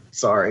 sir.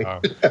 Sorry.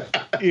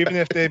 Even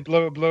if they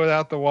blow it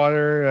out the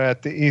water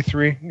at the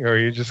E3, or are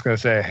you just going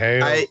to say,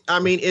 "Hey"?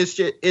 I mean, it's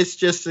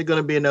just going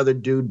to be another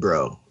dude,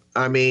 bro.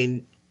 I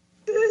mean,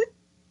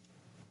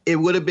 it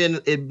would have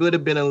been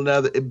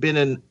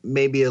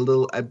maybe a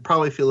little. I'd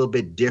probably feel a little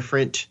bit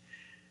different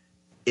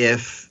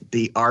if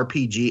the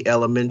RPG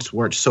elements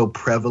weren't so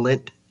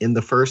prevalent in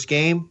the first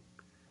game.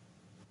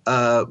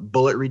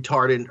 Bullet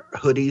retardant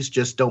hoodies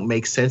just don't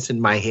make sense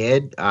in my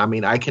head. I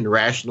mean, I can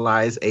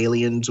rationalize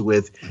aliens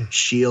with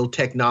shield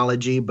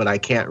technology, but I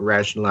can't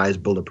rationalize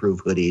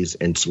bulletproof hoodies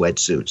and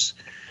sweatsuits.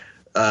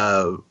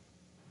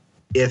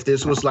 If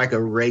this was like a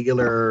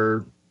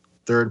regular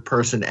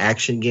third-person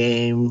action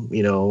game,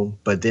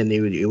 but then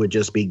it would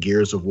just be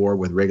Gears of War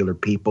with regular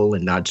people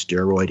and not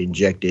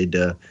steroid-injected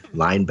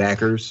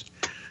linebackers.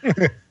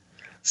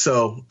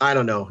 So I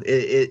don't know.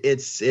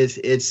 It's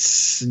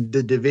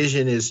the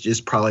Division is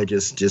just probably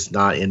just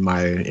not in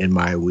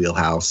my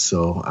wheelhouse.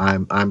 So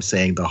I'm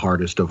saying the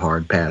hardest of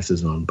hard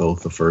passes on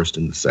both the first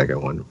and the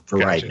second one for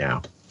right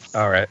now.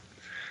 All right,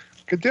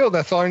 good deal.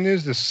 That's all our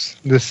news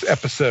this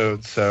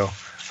episode. So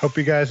hope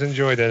you guys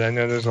enjoyed it. I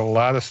know there's a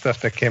lot of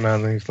stuff that came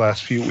out in these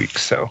last few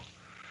weeks. So.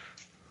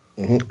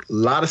 Mm-hmm. A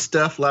lot of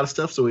stuff.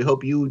 So we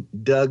hope you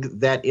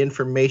dug that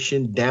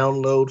information.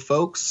 Download,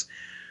 folks.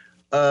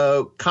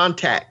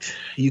 Contact.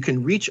 You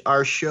can reach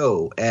our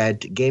show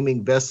at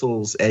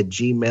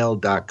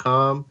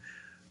gamingvessels@gmail.com.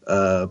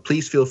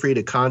 Please feel free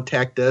to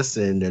contact us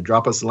and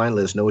drop us a line.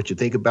 Let us know what you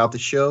think about the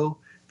show.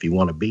 If you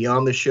want to be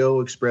on the show,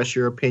 express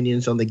your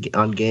opinions on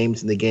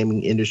games in the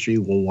gaming industry.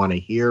 We'll want to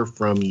hear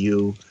from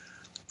you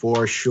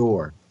for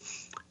sure.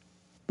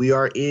 We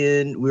are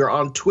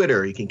on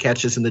Twitter. You can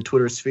catch us in the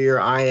Twitter sphere.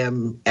 I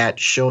am at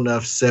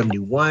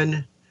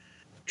Shonuff71.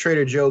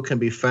 Trader Joe can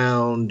be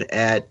found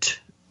at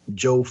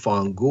Joe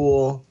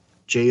Fongul,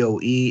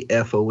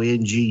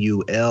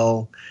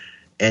 JoeFongul,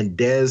 and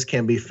Dez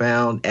can be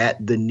found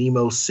at the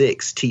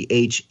Nemo6,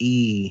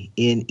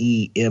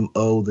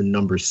 THENEMO, the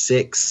number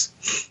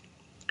 6.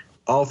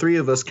 All three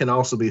of us can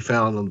also be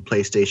found on the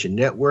PlayStation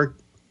Network,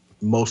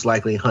 most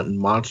likely hunting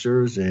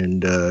monsters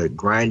and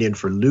grinding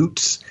for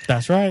loots.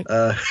 That's right.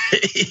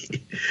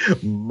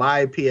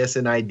 My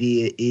PSN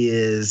ID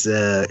is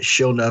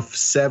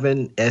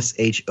Shonuff7,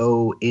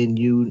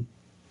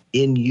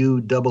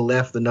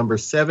 SHONUFF, the number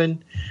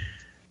 7.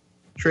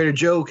 Trader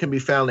Joe can be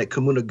found at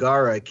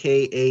Kamunagara,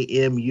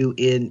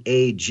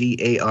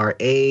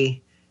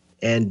 KAMUNAGARA,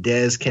 and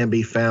Dez can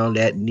be found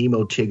at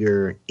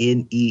Nemotigger,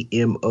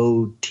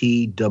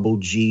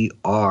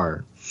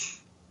 NEMOTGGR.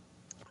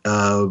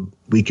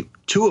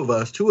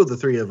 Two of the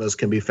three of us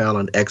can be found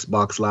on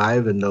Xbox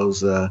Live, and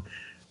those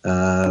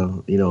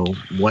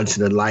once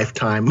in a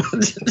lifetime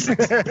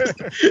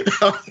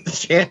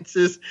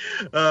chances.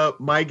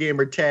 My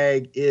gamer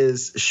tag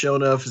is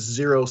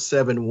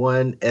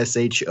Shonuff071,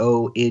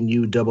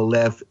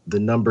 SHONUFF, the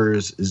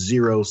numbers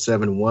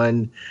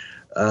 071.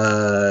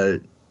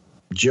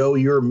 Joe,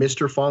 you're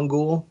Mr.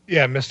 Fongul?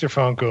 Yeah, Mr.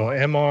 Fongul,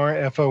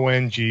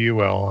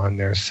 MRFONGUL on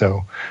there.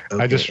 So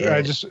okay,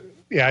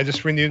 I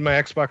just renewed my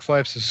Xbox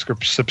Live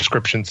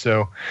subscription.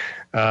 So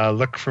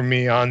look for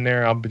me on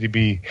there. I'll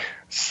be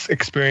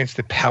experience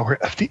the power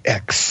of the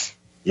X.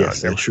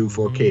 Yes, that true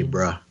 4K,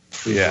 bruh.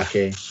 True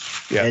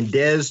 4K. Yeah. And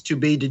Dez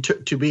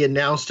to be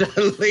announced at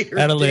a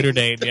later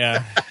date.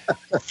 Yeah.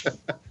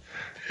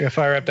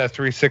 Fire up that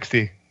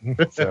 360.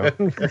 So.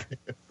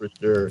 For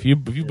sure. If you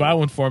buy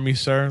one for me,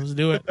 sir, let's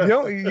do it.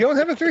 You don't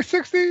have a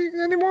 360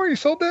 anymore? You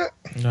sold that?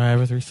 No, I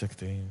have a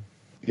 360.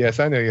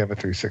 Yes, I know you have a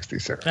 360,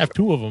 sir. I have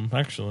two of them,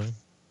 actually.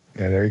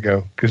 Yeah, there you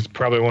go. Because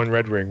probably one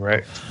Red Ring,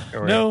 right?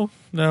 No,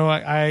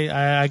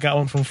 I got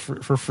one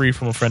for free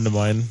from a friend of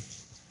mine.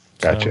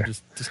 Gotcha.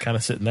 So just kind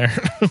of sitting there.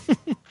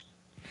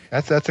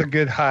 That's a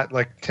good hot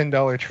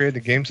 $10 trade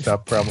to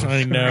GameStop, probably.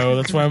 I know.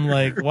 That's why I'm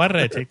like, why did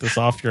I take this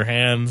off your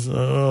hands?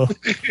 Oh.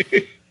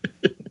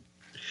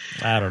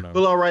 I don't know.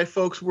 Well, all right,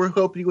 folks. We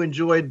hope you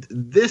enjoyed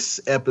this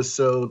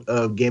episode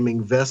of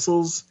Gaming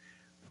Vessels.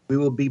 We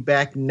will be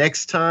back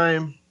next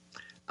time.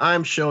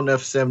 I'm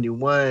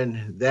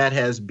Shonuff71. That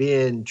has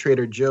been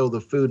Trader Joe,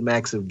 the Food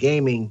Max of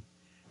Gaming.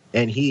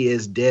 And he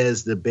is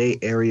Dez, the Bay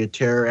Area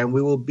Terror. And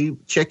we will be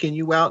checking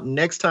you out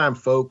next time,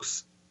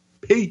 folks.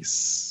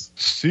 Peace.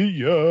 See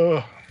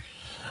ya.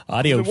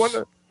 Adios.